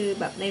นี้คือ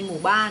แบบในหมู่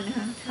บ้านนะค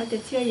ะเขาจะ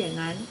เชื่ออย่าง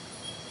นั้น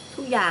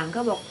ทุกอย่างก็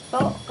บอกโ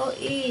ต๊ะเก้า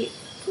อี้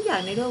ทุกอย่า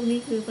งในโลกนี้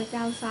คือพระเ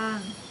จ้าสร้าง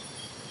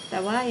แต่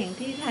ว่าอย่าง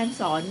ที่แทน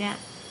สอนเนี่ย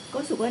ก็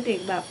รู้สึกว่าเด็ก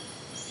แบบ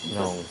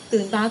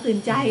ตื่นตาตื่น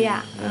ใจอ่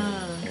ะ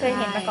เคยเ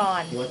ห็นมาก่อ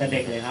นอยู่แต่เ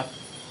ด็กเลยครับ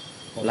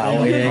เรา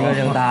เองก็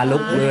ยังตาลุ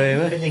กเลย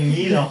เป็นอย่าง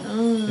นี้หรอ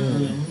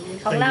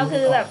ของเรา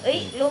คือแบบ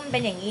รุ่มเป็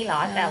นอย่างนี้หรอ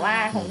แต่ว่า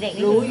ของเด็ก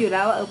รู้อยู่แ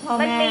ล้วว่าพ่อแ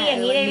ม่มันมีอย่า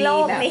งนี้ในโล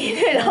กนี้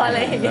ด้วยหรออะไร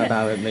อย่างเงี้ยต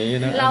าแบบนี้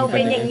นะเราเ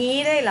ป็นอย่างนี้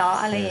ด้วยหรอ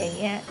อะไรอย่าง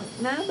เงี้ย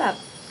นะแบบ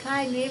ค่า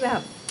ยนี้แบ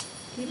บ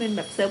ที่เป็นแ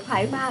บบเซอร์ไพร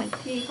ส์มาก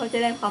ที่เขาจะ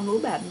ได้ความรู้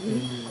แบบนี้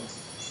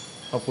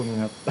ขอบคุณ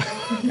ครับ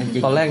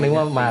ตอนแรกนึก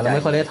ว่ามาแล้วไ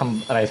ม่ค่อยได้ท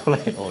ำอะไรเท่าไห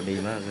ร่โอ้ดี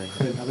มากเลย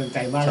เป็นใจ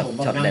มากผม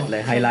ช็อตเด็ดเล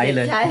ยไฮไลท์เ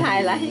ลยใช่ไฮ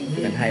ไลท์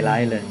เป็นไฮไล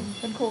ท์เลย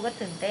คุณครูก็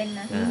ตื่นเต้น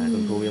นะคุ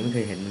ณครูยังไม่เค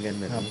ยเห็นเหมือนกัน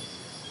แบบ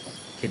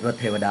คิดว่า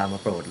เทวดามา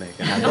โปรดเลย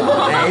กัน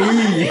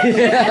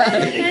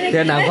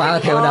นางฟ้า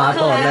เทวดาโ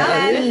ปรดแล้ว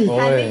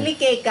เป็นลิ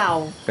เกเก่า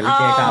เป็นลิ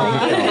เกเก่า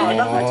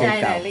ต้องเข้าใจ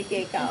หน่อยลิเก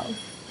เก่า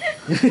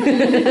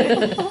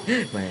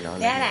ไม่หรอก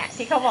นี่แหละ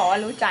ที่เขาบอกว่า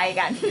รู้ใจ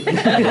กัน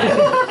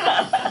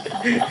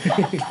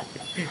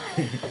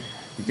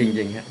จ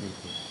ริงๆฮะ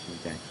ดี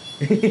ใจ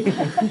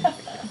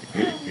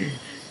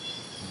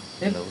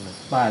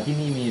ป่าที่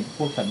นี่มีพ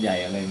วกสัตว์ใหญ่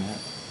อะไรไหมฮ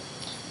ะ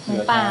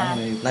ป่า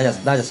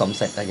น่าจะสมเ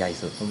สร็จใหญ่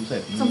สุดสมเส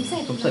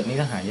ร็จนี่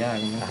ก็หายาก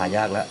หาย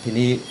ากแล้วที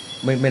นี้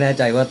ไม่แน่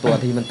ใจว่าตัว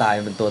ที่มันตาย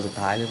เป็นตัวสุด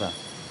ท้ายหรือเปล่า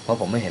เพราะ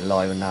ผมไม่เห็นร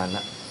อยมันนานล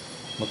ะ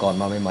เมื่อก่อน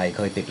มาใหม่ๆเ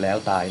คยติดแล้ว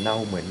ตายเน่า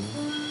เหมือน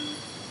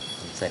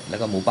เสร็จแล้ว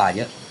ก็หมูป่าเ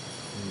ยอะ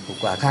หมู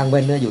ป่าข้างเ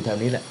ว้นเนี่ยอยู่แถว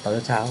นี้แหละตอน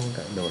เช้า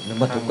ก็โดด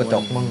มาทุบกระจ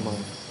กมั่ง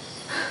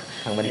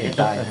ทางมันเห็น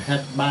ตาย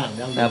บ้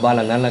านห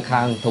ลังนั้นละข้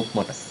างทุบหม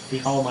ดที่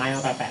เขาไม้ม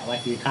าแปะไว้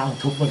คือข้าง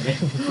ทุบหมดเลย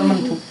แล้วมัน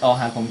ทุบเอา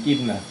หาของกิน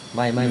เหรอไ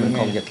ม่มัน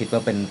คงจะคิดว่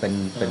าเป็น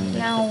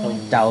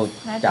เจ้า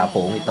จ่า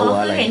ฝูงอีกตัว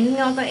อะไรเห็นเ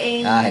งาตัวเอง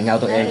เห็นเงา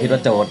ตัวเองคิดว่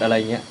าโจรอะไร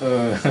เงี้ย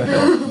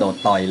โดด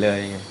ต่อยเลย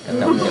กระ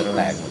จกเกิดแ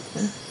ตก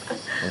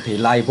บางที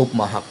ไล่ปุ๊บ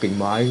มาหักกิ่ง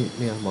ไม้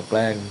เนี่ยมาแก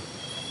ล้ง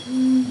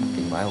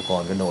กิ่งไม้ก่อ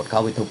นกระโดดเข้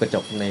าไปทุบกระจ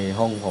กใน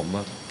ห้องผม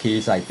ขี้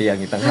ใส่เตียง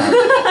อีกต่างหาก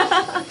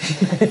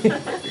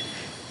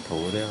โถ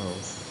เดียว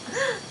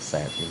แส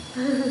บจริง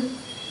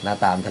หน้า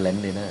ตามทะเลน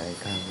ดีนะไอ้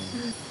ข้าง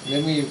แล้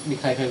วมี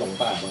ใครเคยหลง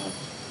ป่าบ้างครับ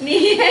นี่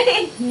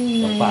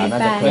หลงป่าน่า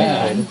จะเค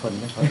ยทุกคน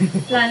นะครับ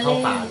เข้า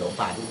ป่าหลง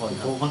ป่าทุกคน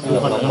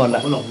หลงหมดแหล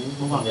ะห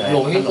ล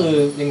งนี่คือ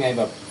ยังไงแ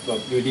บบ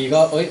อยู่ดีก็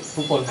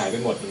ทุกคนหายไป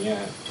หมดอย่างเงี้ย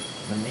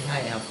มันไม่ใช่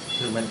ครับ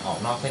คือมันออก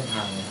นอกเส้นท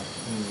างเลยครับ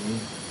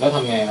แล้วท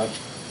ำไงครับ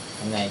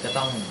ทำไงก็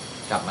ต้อง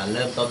กลับมาเ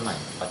ริ่มต้นใหม่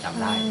ประจ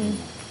ำได้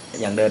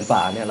อย่างเดินป่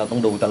าเนี่ยเราต้อ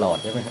งดูตลอด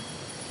ใช่ไหมครับ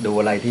ดู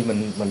อะไรที่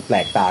มันแปล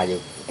กตาอยู่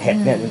เห็ด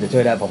เนี่ยมันจะช่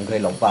วยได้ผมเคย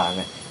หลงป่าไ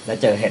งแล้ว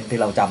เจอเห็ดที่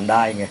เราจำไ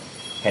ด้ไง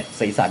เห็ด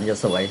สีสันจะ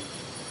สวย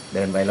เ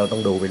ดินไปเราต้อ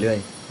งดูไปเรื่อย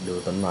ดู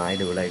ต้นไม้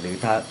ดูอะไรหรือ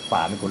ถ้าป่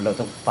าไม่คุ้นเรา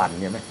ต้องปั่น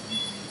ใช่ไหม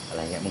อะไร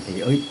เงี้ยบางที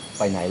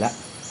ไปไหนละ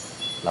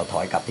เราถ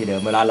อยกลับที่เดิ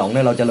มเวลาหลงเ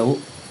นี่ยเราจะรู้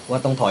ว่า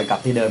ต้องถอยกลับ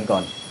ที่เดิมก่อ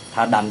นถ้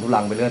าดันทุลั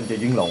งไปเรื่อยจะ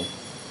ยิ่งหล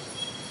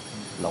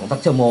งสัก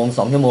ชั่วโมง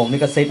2 ชั่วโมง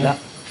นี่ก็ซิดแล้ว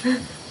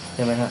ใ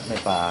ช่ไหมฮะใน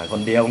ป่าค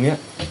นเดียวเงี้ย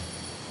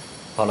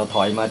พอเราถ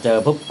อยมาเจอ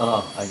ปุ๊บ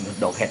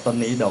ดอกเห็ดต้น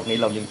นี้ดอกนี้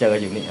เรายังเจอ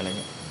อยู่นี่อะไร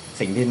เงี้ย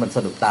สิ่งที่มันส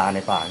ะดุดตาใน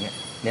ป่าเ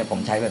นี่ยผม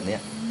ใช้แบบเนี้ย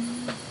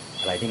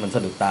อะไรที่มันส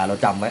ะดุดตาเรา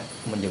จำไว้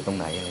มันอยู่ตรง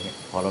ไหนอะไรเงี้ย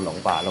พอเราหลง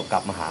ป่าเรากลั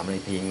บมาหามัน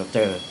อีกทีเราเจ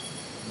อ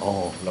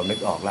เรานึก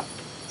ออกละ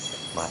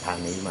มาทาง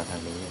นี้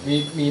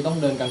มีต้อง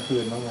เดินกลางคื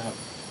นบ้างไหมครับ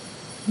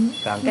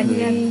กลาง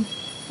คืน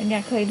เป็นอย่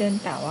างเคยเดิน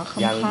แต่ว่าเขา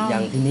อย่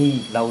างที่นี่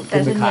เราขึ้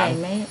นไปค้าง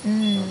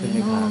ขึ้นไป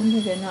ค้าง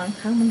จะนอน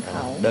ข้างบนเข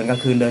าเดินกลา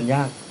งคืนเดินย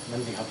ากนั่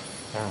นสิครับ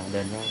เ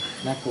ดินยาก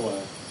น่ากลัว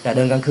แต่เ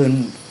ดินกลางคืน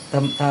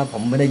ถ้าผ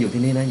มไม่ได้อยู่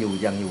ที่นี่นะอยู่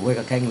ห้วยก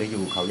ระแข้งหรืออ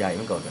ยู่เขาใหญ่เ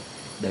มื่อก่อน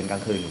เดินกลา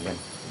งคืนเหมือนกัน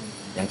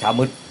อย่างเช้า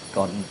มืด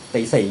ก่อน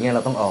ตีสี่เงี้ยเร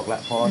าต้องออกแล้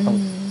วเพราะต้อง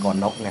ก่อน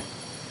นกไง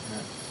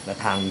และ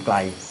ทางไกล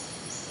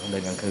ต้องเดิ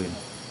นกลางคืน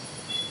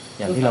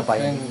อย่างที่เราไป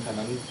แถว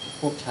นั้น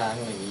พวกช้าง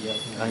อะไรอย่างเงี้ย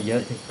เยอ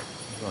ะที่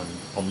ก่อน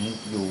ผม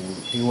อยู่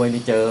ที่ห้วย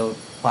นี่เจอ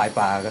ควาย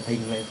ป่ากระทิง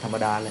เลยธรรม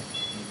ดาเลย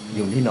อ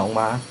ยู่ที่หนอง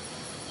ม้า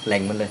แหล่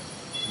งมันเลย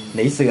ห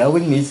นีเสือ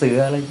วิ่งหนีเสือ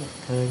อะไร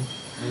เคย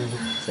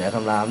เสือค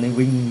ำรามนี่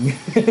วิ่ง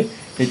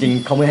จริง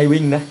ๆเขาไม่ให้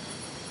วิ่งนะ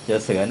เจอ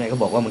เสือเนี่ยเขา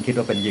บอกว่ามันคิด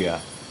ว่าเป็นเหยื่อ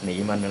หนี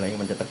มันอะไร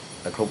มันจะ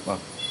ตะครุบเอา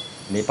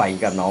นี่ไป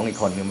กับน้องอีก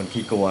คนนึงมัน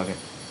ขี้กลัวกัน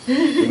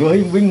เฮ้ย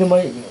วิ่งทำไม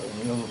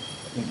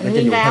มันจ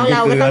ะอยู่ทางที่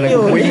เกลืออะไร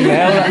วิ่งแ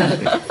ล้ว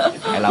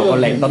ไอเราก็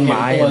เล็งต้นไ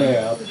ม้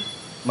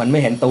มันไม่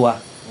เห็นตัว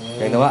เ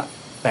พียงแต่ว่า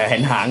แต่เห็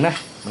นหางนะ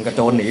มันกระโจ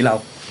นหนีเรา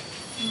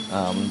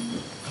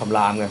คำร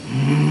ามไง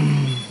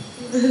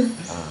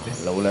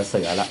รู้แล้วเ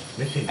สือละ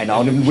ไอ้น้อ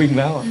งนี่มันวิ่ง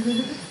แล้ว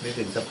ไม่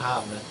ถึงสภาพ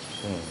นะ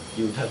อ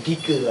ยู่ทางที่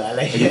เกลืออะไ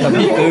รอยู่ทาง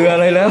ที่เกลืออะ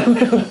ไรแล้ว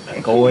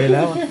โกยแ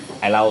ล้ว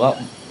ไอ้เราก็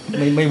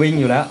ไม่วิ่ง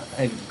อยู่แล้วไ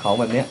อ้ของ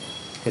แบบเนี้ย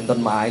ขึ้นต้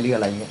นไม้หรืออ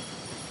ะไรเงี้ย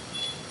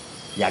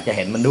อยากจะเ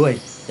ห็นมันด้วย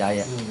ใจ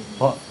อ่ะเ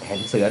พราะเห็น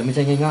เสือไม่ใ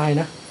ช่ง่ายๆ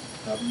นะ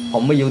ผ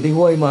มมาอยู่ที่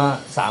ห้วยมา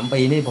3 ปี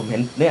นี่ผมเห็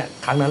นเนี่ย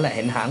ครั้งนั้นแหละเ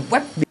ห็นหางแว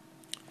บ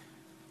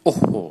โอ้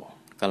โห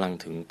กำลัง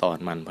ถึงตอน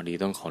มันพอดี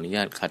ต้องขออนุญ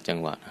าตขัดจัง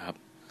หวะนะครับ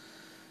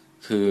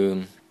คือ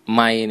ไ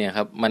มค์เนี่ยค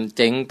รับมันเ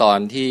จ๊งตอน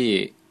ที่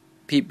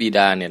พี่ปีด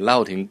าเนี่ยเล่า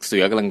ถึงเสื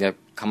อกำลังจะ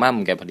ขม่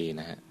ำแกพอดี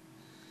นะฮะ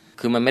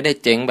คือมันไม่ได้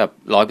เจ๊งแบบ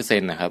 100%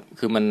 นะครับ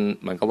คือมัน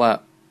เหมือนกับว่า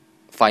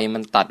ไฟมั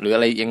นตัดหรืออะ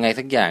ไรยังไง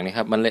สักอย่างนี่ค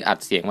รับมันเลยอัด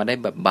เสียงมาได้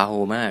แบบเบา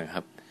มากค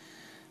รับ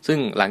ซึ่ง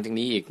หลังจาก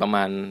นี้อีกประม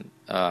าณ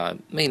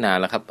ไม่นาน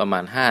แล้วครับประมา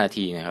ณ5 นา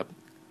ทีนะครับ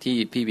ที่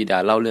พี่ปีดา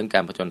เล่าเรื่องกา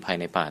รผจญภัย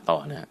ในป่าต่อ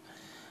นะฮะ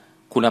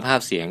คุณภาพ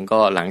เสียงก็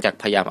หลังจาก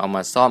พยายามเอาม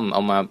าซ่อมเอ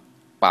ามา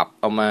ปรับ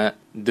เอามา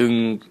ดึง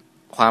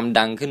ความ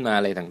ดังขึ้นมา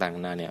อะไรต่าง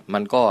ๆนาเนี่ยมั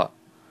นก็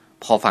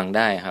พอฟังไ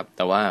ด้ครับแ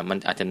ต่ว่ามัน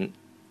อาจจะ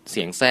เ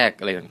สียงแทรก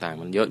อะไรต่าง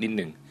ๆมันเยอะนิดห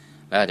นึ่ง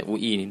แล้วอาจจะอู้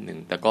อี้นิดหนึ่ง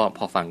แต่ก็พ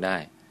อฟังได้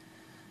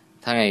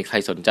ถ้าใคร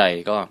สนใจ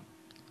ก็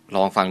ล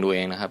องฟังดูเอ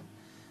งนะครับ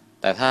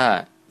แต่ถ้า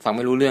ฟังไ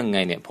ม่รู้เรื่องไง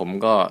เนี่ยผม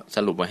ก็ส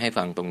รุปมาให้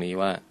ฟังตรงนี้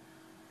ว่า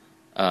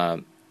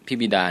พี่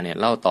บิดาเนี่ย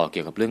เล่าต่อเ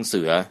กี่ยวกับเรื่องเ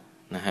สือ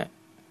นะฮะ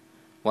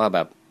ว่าแบ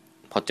บ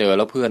พอเจอแ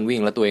ล้วเพื่อนวิ่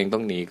งแล้วตัวเองต้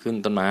องหนีขึ้น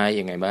ต้นไม้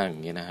ยังไงบ้างอย่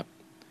างเงี้ยนะครับ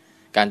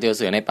การเจอเ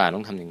สือในป่าต้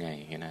องทำยังไง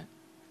อย่างเงี้ยนะ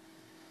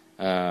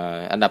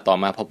อันดับต่อ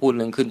มาพอพูดเ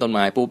รื่องขึ้นต้นไ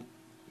ม้ปุ๊บ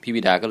พี่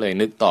บิดาก็เลย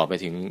นึกต่อไป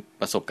ถึง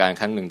ประสบการณ์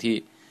ครั้งหนึ่งที่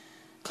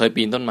เคย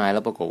ปีนต้นไม้แล้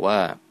วปรากฏว่า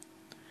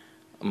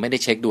ไม่ได้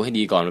เช็คดูให้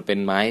ดีก่อนมันเป็น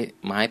ไ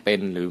ม้เป็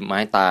นหรือไม้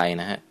ตาย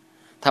นะฮะ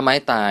ถ้าไม้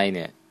ตายเ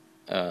นี่ย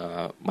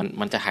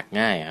มันจะหัก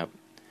ง่ายครับ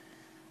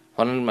เพร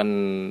าะนั้นมัน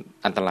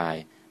อันตราย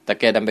แต่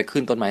แกดันไป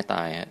ขึ้นต้นไม้ต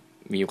ายฮะ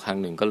มีอยู่ครั้ง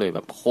หนึ่งก็เลยแบ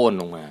บโค่น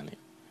ลงมาเนี่ย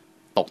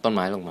ตกต้นไ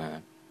ม้ลงมา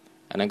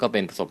อันนั้นก็เป็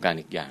นประสบการณ์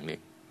อีกอย่างหนึ่ง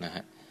นะฮ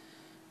ะ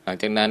หลัง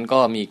จากนั้นก็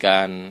มีก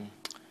าร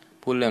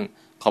พูดเรื่อง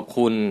ขอบ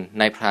คุณ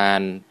นายพรา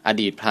นอ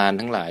ดีตพราน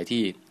ทั้งหลาย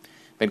ที่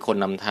เป็นคน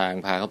นำทาง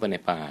พาเข้าไปใน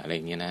ป่าอะไรอ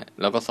ย่างเงี้ยนะ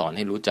แล้วก็สอนใ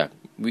ห้รู้จัก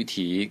วิ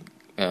ถี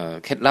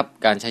เคล็ดลับ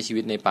การใช้ชี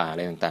วิตในป่าอะไ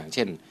รต่างๆเ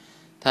ช่น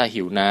ถ้า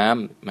หิวน้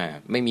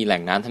ำไม่มีแหล่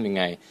งน้ำทำยัง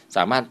ไงส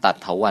ามารถตัด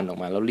เถาวัลย์ออก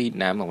มาแล้วรีด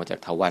น้ำออกมาจาก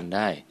เถาวัลย์ไ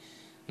ด้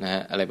นะฮ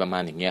ะอะไรประมา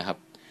ณอย่างเงี้ยครับ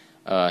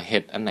เห็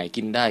ดอันไหน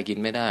กินได้กิน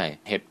ไม่ได้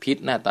เห็ดพิษ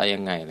หน้าตายั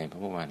งไงอะไร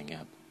ประมาณอย่างเงี้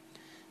ยครับ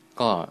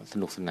ก็ส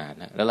นุกสนาน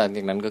นะแล้วหลังจ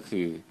ากนั้นก็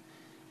คือ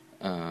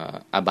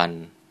อาบัน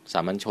สา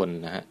มัญชน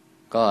นะฮะ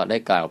ก็ได้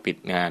กล่าวปิด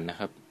งานนะ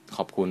ครับข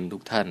อบคุณทุ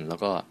กท่านแล้ว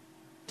ก็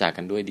จาก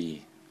กันด้วยดี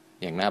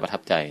อย่างน่าประทั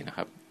บใจนะค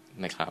รับ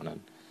ในคราวนั้น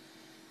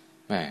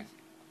แหม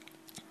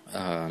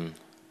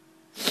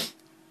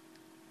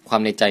ควา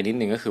มในใจนิด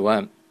นึงก็คือว่า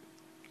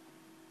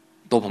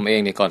ตัวผมเอ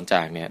งเนี่ยก่อนจ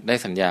ากเนี่ยได้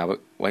สัญญา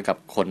ไว้กับ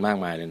คนมาก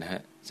มายเลยนะฮ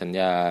ะสัญญ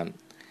า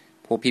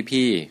พวก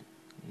พี่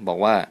ๆบอก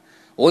ว่า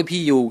โอ้ย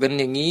พี่อยู่กัน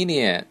อย่างนี้เ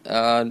นี่ย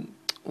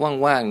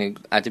ว่างๆเนี่ย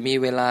อาจจะมี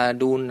เวลา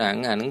ดูหนัง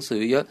อ่านหนังสื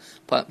อเยอะ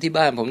เพราะที่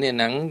บ้านผมเนี่ย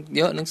หนังเ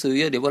ยอะหนังสือ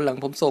เยอะเดี๋ยววันหลัง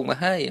ผมส่งมา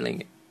ให้อะไร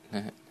เงี้ยน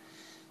ะฮะ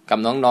กับ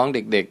น้องๆเ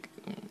ด็ก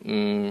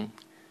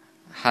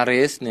ๆฮา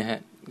ริสเนี่ยฮะ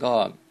ก็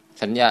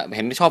สัญญาเ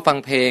ห็นชอบฟัง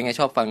เพลงไง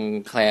ชอบฟัง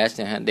คลาส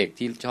นะฮะเด็ก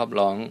ที่ชอบ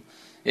ร้อง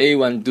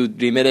วันดู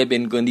ดีไม่ได้เป็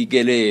นคนดีเก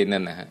เรนั่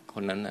นนะฮะค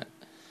นนั้นน่ะ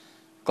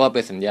ก็ไป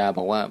สัญญาบ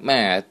อกว่าแม่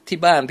ที่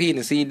บ้านพี่เ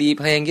นี่ยซีดี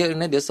เพลงเยอะ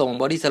นะเดี๋ยวส่ง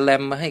บอดี้สแล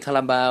มมาให้คาร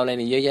าบาวอะไร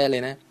นี่เยอะแยะเล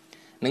ยนะ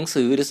หนัง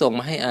สือเดี๋ยวส่ง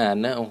มาให้อ่าน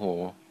นะโอ้โห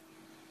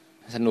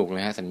สนุกเล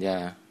ยฮะสัญญา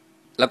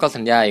แล้วก็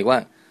สัญญาอีกว่า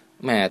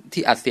แหม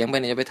ที่อัดเสียงไป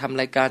เนี่ยจะไปทำ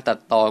รายการตัด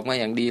ต่อมา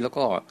อย่างดีแล้ว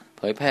ก็เ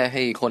ผยแพร่ใ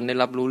ห้คนได้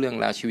รับรู้เรื่อง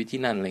ราวชีวิตที่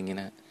นั่นอะไรอย่างเงี้ย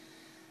นะ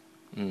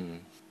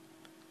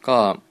ก็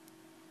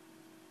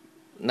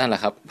นั่นแหละ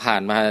ครับผ่า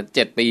นมา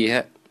7 ปีฮ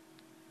ะ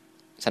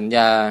สัญญ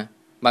า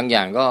บางอย่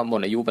างก็หม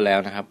ดอายุไปแล้ว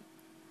นะครับ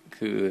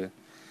คือ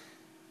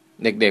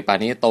เด็กๆป่าน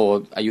นี้โต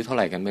อายุเท่าไ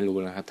หร่กันไม่รู้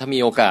นะครับถ้ามี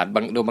โอกาส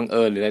โดยบังเ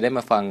อิญหรืออะไรได้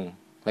มาฟัง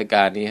รายก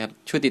ารนี้ครับ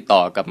ช่วยติดต่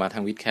อกลับมาทา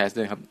งวิดแคสต์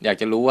ด้วยครับอยาก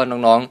จะรู้ว่า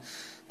น้อง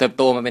ๆ เติบ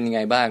โตมาเป็นยังไ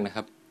งบ้างนะค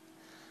รับ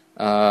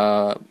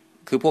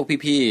คือพวก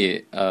พี่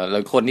ๆหล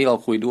ายคนที่เรา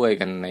คุยด้วย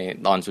กันใน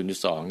ตอน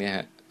 0.2 เนี่ยฮ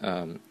ะ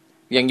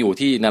ยังอยู่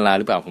ที่นารา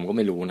หรือเปล่าผมก็ไ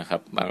ม่รู้นะครั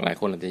บบางหลาย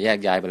คนอาจจะแยก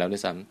ย้ายไปแล้วด้ว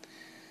ยซ้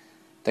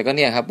ำแต่ก็เ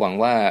นี่ยครับหวัง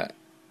ว่า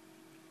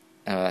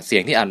เสีย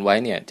งที่อัดไว้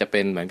เนี่ยจะเ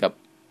ป็นเหมือนกับ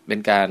เป็น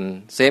การ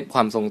เซฟคว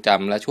ามทรงจ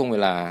ำและช่วงเว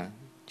ล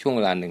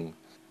าหนึ่ง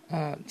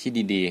ที่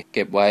ดีๆเ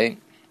ก็บไว้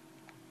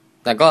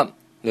แต่ก็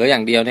เหลืออย่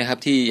างเดียวนะครับ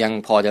ที่ยัง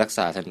พอจะรักษ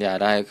าสัญญา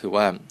ได้ก็คือ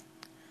ว่า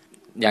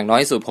อย่างน้อ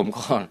ยสุดผม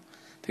ก็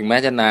ถึงแม้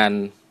จะนาน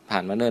ผ่า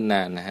นมาเนิ่นน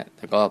านนะฮะแ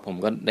ต่ก็ผม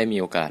ก็ได้มี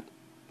โอกาส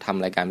ท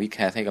ำรายการวิดแค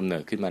สให้กำเนิ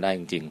ดขึ้นมาได้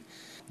จริง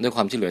ๆด้วยค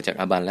วามช่วยเหลือจาก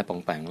อาบันและปอ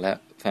งแปงและ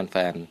แฟ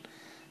น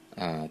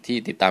ๆที่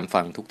ติดตาม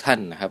ฟังทุกท่าน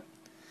นะครับ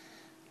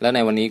แล้วใน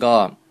วันนี้ก็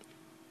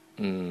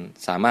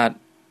สามารถ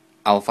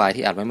เอาไฟล์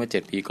ที่อัดไว้เมื่อ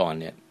7 ปีก่อน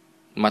เนี่ย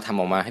มาทำ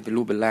ออกมาให้เป็น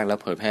รูปเป็นร่างแล้ว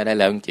เผยแพร่ได้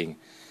แล้วจริง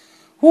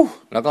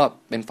ๆแล้วก็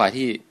เป็นไฟล์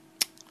ที่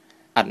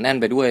อัดแน่น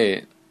ไปด้วย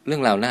เรื่อ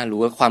งราวน่า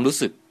รู้และความรู้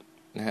สึก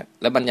นะฮะ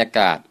และบรรยาก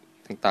าศ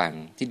ต่าง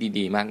ๆที่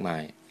ดีๆมากมา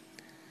ย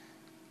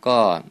ก็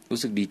รู้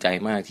สึกดีใจ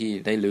มากที่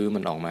ได้ลื้อมั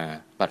นออกมา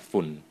ปัด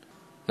ฝุ่น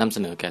นำเส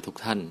นอแก่ทุก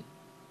ท่าน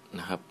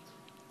นะครับ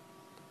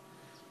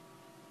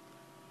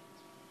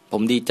ผ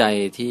มดีใจ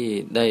ที่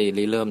ได้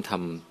เริ่มท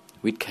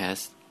ำวิดแคส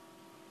ต์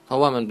เพราะ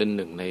ว่ามันเป็นห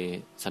นึ่งใน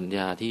สัญญ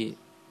าที่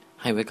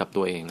ให้ไว้กับ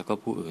ตัวเองแล้วก็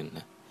ผู้อื่นน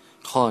ะ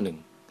ข้อหนึ่ง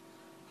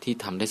ที่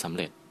ทำได้สำ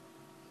เร็จ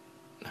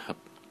นะครับ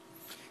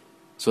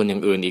ส่วนอย่า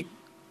งอื่นอีก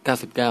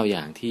99อ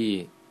ย่างที่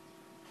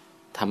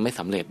ทำไม่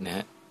สำเร็จนะฮ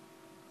ะ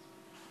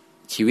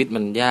ชีวิต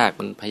มันยาก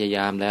มันพยาย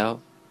ามแล้ว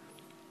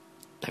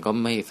แต่ก็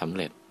ไม่สำเ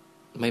ร็จ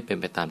ไม่เป็น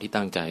ไปตามที่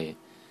ตั้งใจ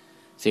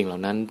สิ่งเหล่า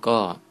นั้นก็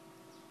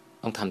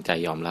ต้องทำใจ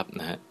ยอมรับ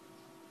นะฮะ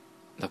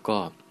แล้วก็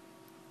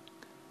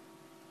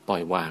ปล่อ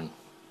ยวาง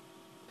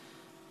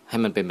ให้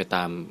มันเป็นไปต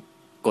าม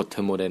กฎเท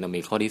อร์โมไดนามิ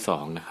กข้อที่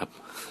2นะครับ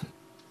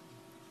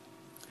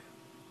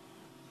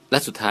และ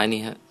สุดท้าย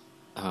นี้ฮะ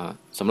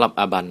สำหรับ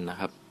อาบันนะ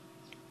ครับ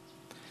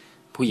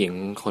ผู้หญิง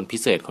คนพิ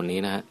เศษคนนี้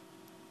นะฮะ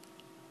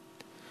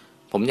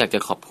ผมอยากจะ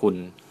ขอบคุณ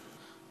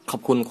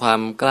ควา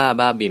มกล้า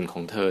บ้าบิ่นข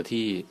องเธอ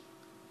ที่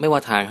ไม่ว่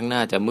าทางข้างหน้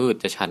าจะมืด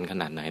จะชันข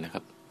นาดไหนนะค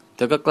รับเธ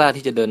อก็กล้า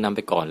ที่จะเดินนำไ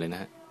ปก่อนเลยน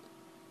ะฮะ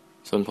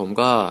ส่วนผม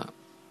ก็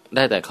ไ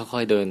ด้แต่ค่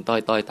อยๆเดินต้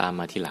อยๆตาม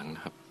มาทีหลังน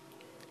ะครับ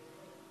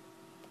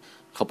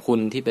ขอบคุณ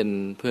ที่เป็น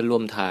เพื่อนร่ว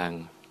มทาง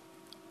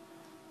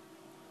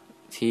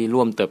ที่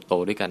ร่วมเติบโต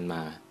ด้วยกันม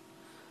า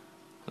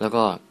แล้ว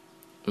ก็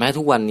แม้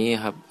ทุกวันนี้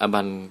ครับอา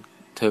บัน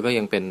เธอก็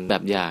ยังเป็นแบ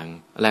บอย่าง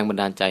แรงบัน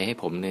ดาลใจให้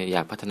ผมเนี่ยอย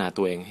ากพัฒนา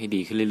ตัวเองให้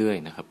ดีขึ้นเรื่อย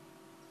ๆนะครับ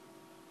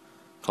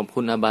ขอบคุ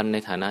ณอาบันใน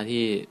ฐานะ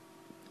ที่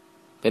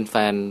เป็นแฟ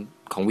น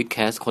ของวิดแค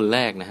สคนแร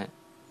กนะฮะ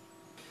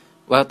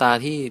แววตา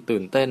ที่ตื่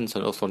นเต้นส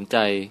นอกสนใจ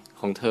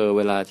ของเธอเ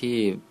วลาที่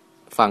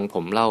ฟังผ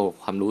มเล่า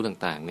ความรู้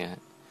ต่างๆเนี่ย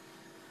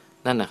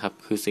นั่นนะครับ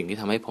คือสิ่งที่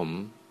ทำให้ผม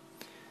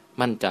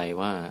มั่นใจ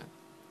ว่า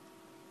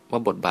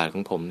บทบาทข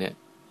องผมเนี่ย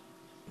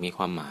มีค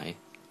วามหมาย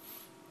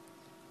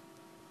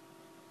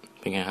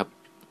เป็นไงครับ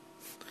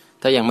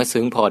ถ้ายังไม่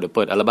ซึ้งพอเดี๋ยวเ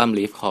ปิดอัลบั้ม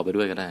Leaf Call ไป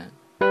ด้วยก็ได้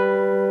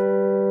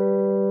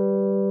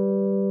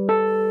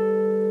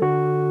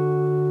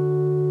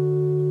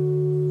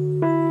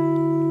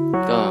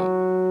ก็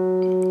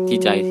ดี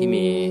ใจที่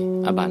มี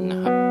อาบันนะ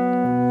ครับ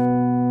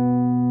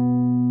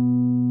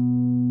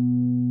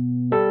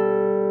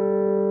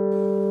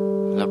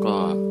แล้วก็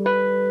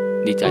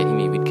ดีใจที่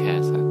มีวิดแค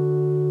ส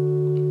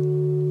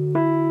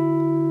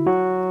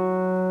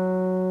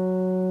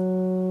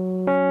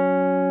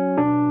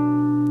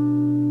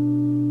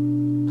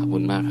ขอบคุ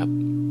ณมากครับ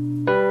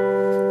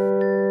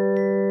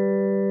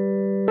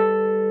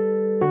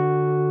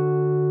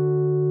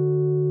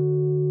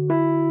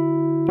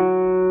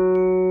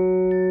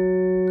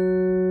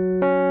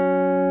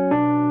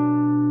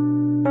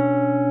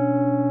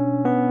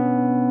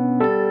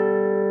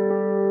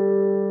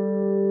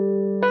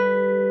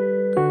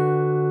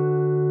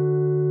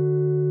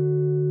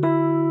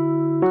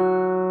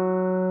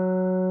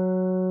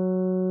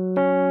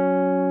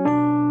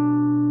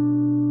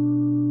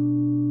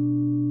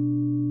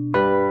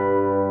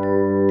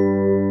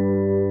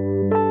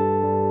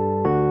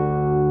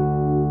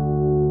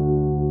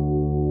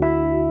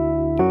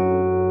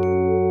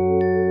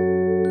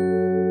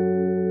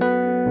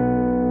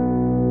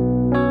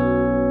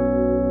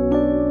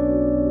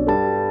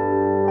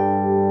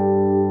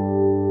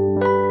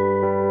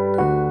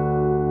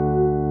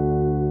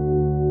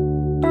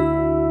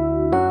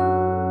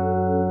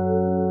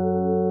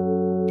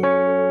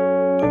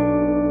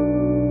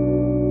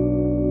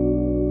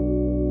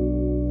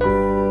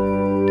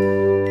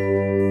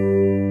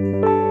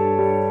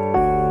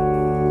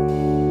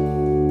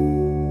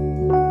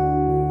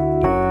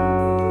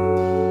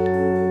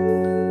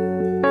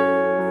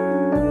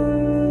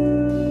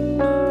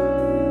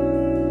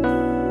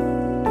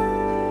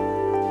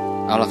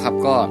เอาละครับ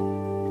ก็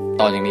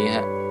ต่ออย่างนี้ฮ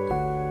ะ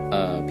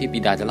พี่ปี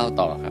ดาจะเล่า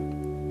ต่อครับ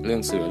เรื่อ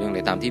งเสือเรื่องอะไ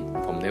รตามที่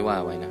ผมได้ว่า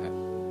ไว้นะครับ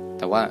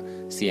แต่ว่า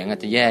เสียงอาจ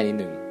จะแย่นิด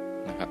นึง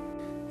นะครับ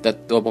แต่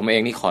ตัวผมเอ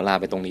งนี่ขอลา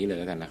ไปตรงนี้เลย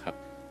แล้วกันนะครับ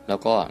แล้ว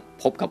ก็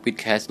พบกับวิด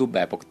แคสรูปแบ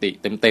บปกติ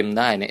เต็มๆ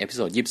ได้ในเอพิโ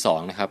ซด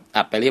22นะครับ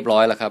อัดไปเรียบร้อ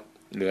ยแล้วครับ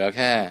เหลือแ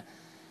ค่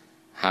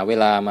หาเว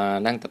ลามา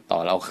นั่งตัดต่อ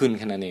เราขึ้นแ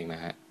ค่นั้นเองน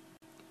ะฮะ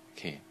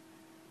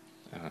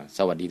ส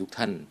วัสดีทุก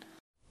ท่าน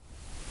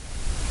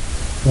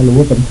ก็รู้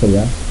ว่าเป็นเสือ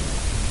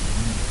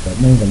แต่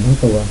ไม่เห็นทั้ง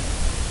ตัว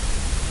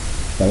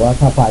แต่ว่า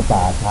ถ้าฝ่ายป่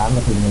าช้างกร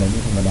ะทิงอะไร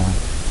นี่ธรรมดา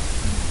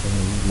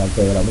เราเจ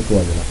อเราไม่กลั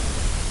วอยู่แล้ว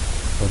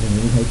เพราะฉะนั้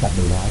นใช้สัตว์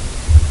ดุร้าย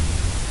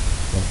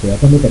เสือ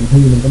ก็ไม่เต็ม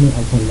ที่มันก็ไม่เอ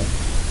าคนละ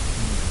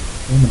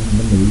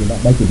มันหนีอยู่แล้ว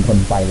ได้กลิ่นคน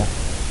ไปแล้ว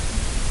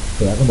เ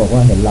สือก็บอกว่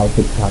าเห็นเรา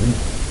10 ครั้ง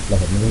เรา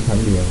เห็นมันแค่ครั้ง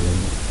เดียวเลย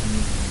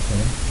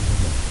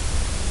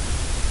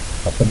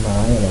กับต้นไม้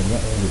อะไรเงี้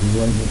ยอยู่ที่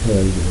ว่าไม่เค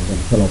ยอยู่เหมือนกัน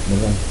สลบเหมือ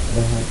นกัน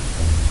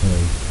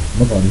เ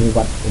มื่อก่อนที่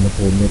วัดอุณห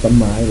ภูมิในต้น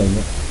ไม้อะไรเ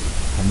งี้ย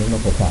ทำให้มา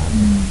ประสาน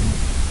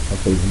เขา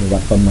ตีในวั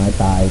ดต้นไม้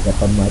ตายกับ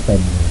ต้นไม้เต็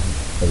ม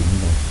ตีนี่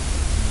ไง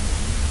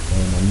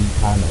นั้น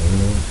ท่าไหน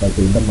ไป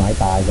ตีต้นไม้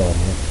ตายก่อน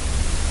เนี่ย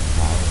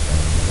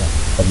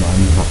ต้นไม้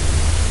มันหัก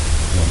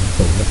หนุน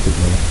สูงก็ติด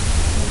เลย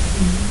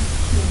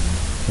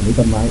ทีนี้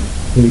ต้นไม้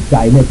คือใจ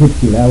เนี่ยคิด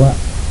อยู่แล้วว่า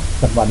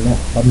สักวันเนี่ย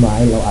ต้นไม้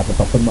เราอาจจะ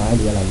ตกต้นไม้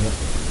หรืออะไรเนี่ย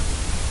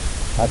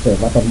ถ้าเกิด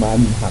ว่าต้นไม้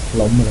มันหัก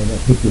ล้มอะไรเนี่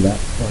ยคิดอยู่แล้ว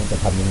ว่าจะ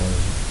ทำยังไง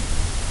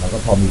เราก็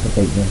พอมีส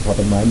ติเนี่ยพอ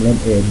ต้นไม้มันเล่น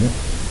เองเนี่ย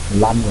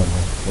ลั่นก่อนน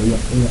ะเห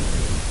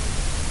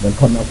มือน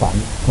คนเอาฝัน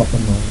ขอบต้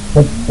นไม้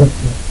ปุ๊บ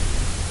เนี่ย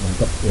มัน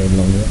ก็เอ็น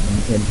ลงเนี่ยมัน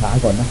เอ็นช้า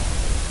ก่อนนะ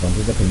ก่อน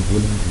ที่จะถึงพื้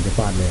นถึงจะฟ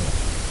าดเลย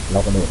เรา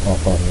กระโดดออก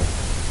ก่อนเนี่ย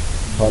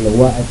พอรู้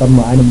ว่าไอ้ต้นไ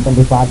ม้มันต้องไ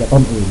ปฟาดกับต้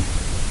นอื่น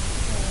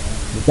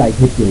ใจ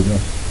คิดอยู่ไง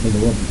ไม่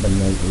รู้ว่าเป็น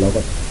ไงเรา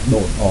ก็โด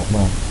ดออกม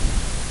า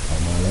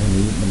แล้ว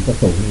นี้มันก็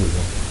สูงอยู่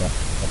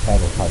ก็แค่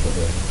เราเข้าตัวเ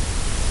อง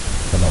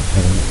สำหรับเพล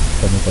ง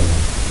ก็ไม่เป็นไร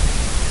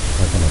เร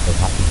าสำหรับไป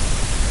พัก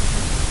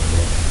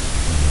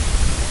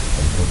เ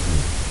ป็นคนดี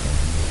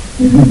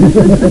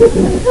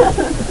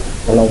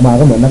เรามา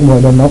ก็เหมือนนักมวย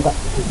โดนนกอ่ะ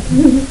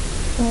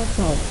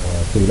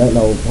ถือแล้วเร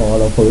าพอ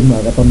เราฟื้นมา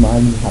ก็ต้นไม้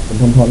มันหักเป็น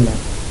ท่อนๆแล้ว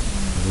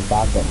มีป้า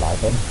เกิดหลาย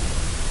ต้น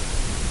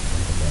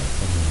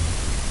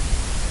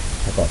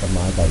ถ้าเกาะต้นไ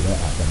ม้ไปก็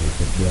อาจจะมี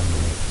จุดเรื่องเล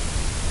ย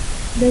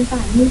เดินป่า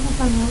นี่พอ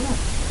ฟังแล้วแบบ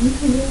นี่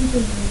คือเรื่องจริ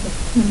งเลยแบบ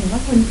เหมือนว่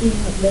าคนจริง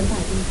แบบเดินป่า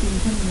จริง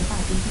ๆคนในป่า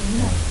จริงๆนี่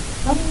แบบ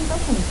แล้วมันก็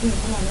สังเกต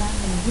ตลอดเวลาเ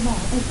หมือนที่บอก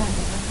ว่าไปป่าจ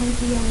ากนักท่องเ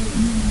ที่ยว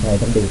ใช่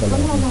ต้องดูตลอดต้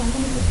องระวังต้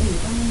องมีสติ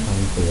ต้องฟัง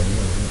เสียง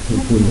คือ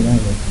คุยไม่ได้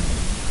เลย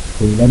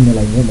คุยเล่นอะไร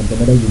เงี้ยมันจะ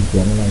ไม่ได้ยินเสี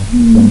ยงอะไร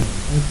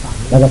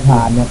แล้วก็ท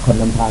านเนี่ยคน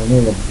นำทางเนี่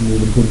ยมี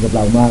บุญคุณกับเร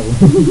ามาก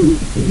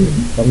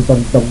ต้อ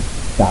ง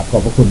กราบขอ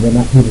บพระคุณด้วยน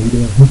ะที่นี้ด้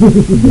วย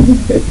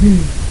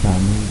ทาน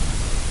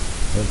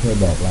เขาเคย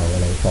บอกเราอะ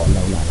ไรสอนเร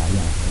าหลายอ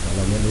ย่างเร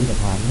าเรียนรู้จาก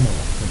ทานนี่แห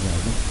ละส่วนใหญ่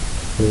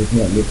คือเ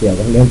นี่ยเกี่ยว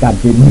กับเรื่องการ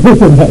กิน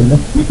ส่วนใหญ่น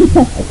ะ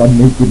ต้น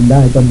นี้กินได้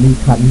ต้นนี้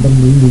คันต้น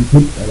นี้มีพิ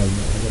ษอะไรเ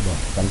นี่ยเขาจะบอก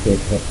สังเกต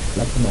เห็ด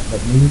ลักษณะแบ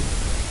บนี้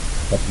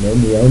แบบเห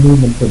นียวนี่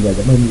มันส่วนใหญ่จ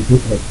ะไม่มีพิ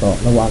ษเห็ดเกาะ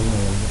ระวังอะไ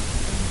รเนี่ย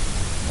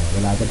เว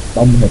ลาจะ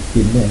ต้มเห็ด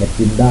กินเนี่ยเห็ด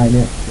กินได้เ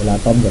นี่ยเวลา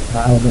ต้มกับ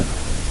ข้าวเนี่ย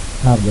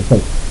ข้าวจะสุ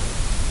ก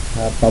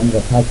ถ้าต้ม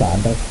กับข้าวสาร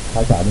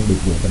มันดิบ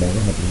อยู่แสดงว่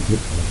าเห็ดมีพิษ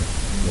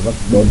หรือว่า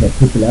โดนเห็ด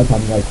พิษไปแล้วท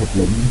ำไงขุดห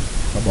ลุม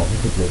เขาบอกให้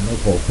ขุดหลุมให้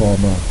โผล่คอ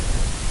มา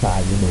ทราย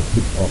จะหนู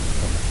พิษออก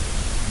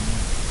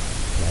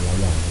หลาย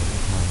อย่าง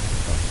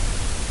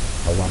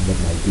ถาวันแบบ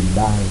ไหนกิน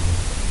ได้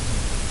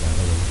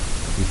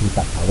วิธี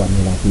ตัดถาวันเว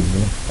ลากินเ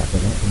นี่ยตัดไป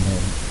แล้วคุณแม่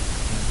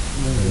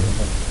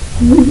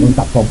มัน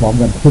ตัดพร้อม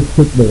ๆกัน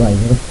ชุดๆด้วย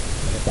ใช่ไหม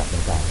แล้วก็จับ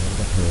ต่างๆแล้ว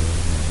ก็เท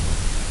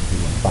ที่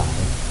หลังป่า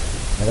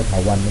แล้วก็ถา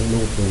วันให้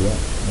ลูกดูว่า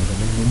มันจะ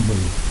ไม่นุ่มมื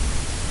อ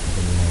มันจ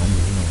ะมีน้ำอ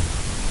ยู่ข้างใน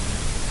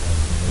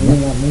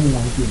ไม่มี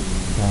น้ำกิน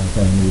ใช่แ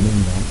ต่มีไม่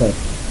มีน้ำแต่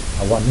ถ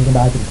าวันนี่ก็ไ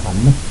ด้เป็นขัน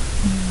นะ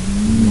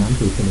น้ำ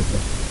สีสนิทเล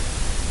ย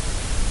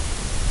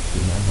กิ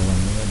นน้ำถาวัน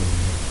นี่ก็ดี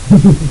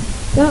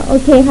ก็โอ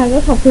เคค่ะก็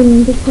ขอบคุณ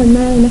ทุกคนม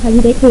ากนะคะ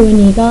ที่ได้คุยวัน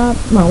นี้ก็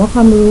หวังว่าคว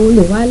ามรู้ห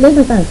รือว่าเรื่อง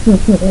ต่างๆส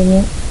นุกๆอะไรเ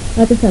งี้ยเร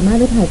าจะสามารถ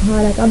ไปถ่ายทอด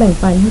แล้วก็แบ่ง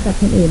ปันให้กับ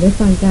คนอื่นได้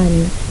ฟังกัน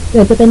เ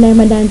กิดจะเป็นแรง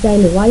บันดาลใจ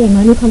หรือว่าอย่างน้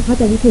อยมีความเข้า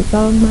ใจที่ถูก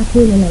ต้องมาก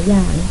ขึ้นในหลายอ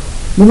ย่าง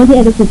หรือบางที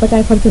อาจจะจุดประกา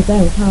ยความสนใจ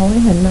ของเขาให้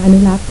หันมาอนุ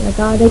รักษ์แล้ว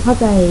ก็ได้เข้า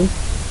ใจ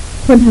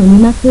คนแถวนี้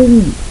มากขึ้น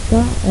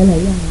ก็หลา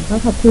ยอย่างก็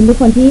ขอบคุณทุก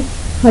คนที่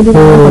คอยดูแล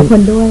ทุกค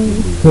นด้วย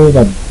คือแบ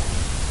บ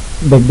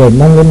เด็ก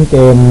ๆนั่งเล่นเก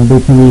มดู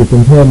ทีวีเ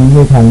พื่อนๆไ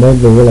ม่ทันได้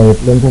รู้อะไร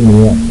เรื่องพวก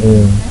นี้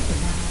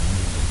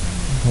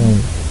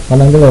เพราะ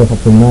นั้นก็เลยขอบ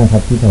คุณมากครั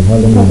บที่ถ่ายทอด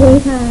เรื่องนี้ขอบคุณ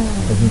ค่ะ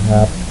ขอบคุณค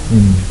รับ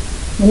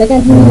เหมือนรายการ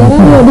ทีวีแล้วก็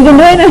ดีกัน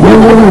ด้วยนะ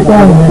ไม่มีกล้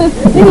อง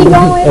ไม่มีก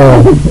ล้องไว้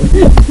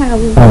ค่ะ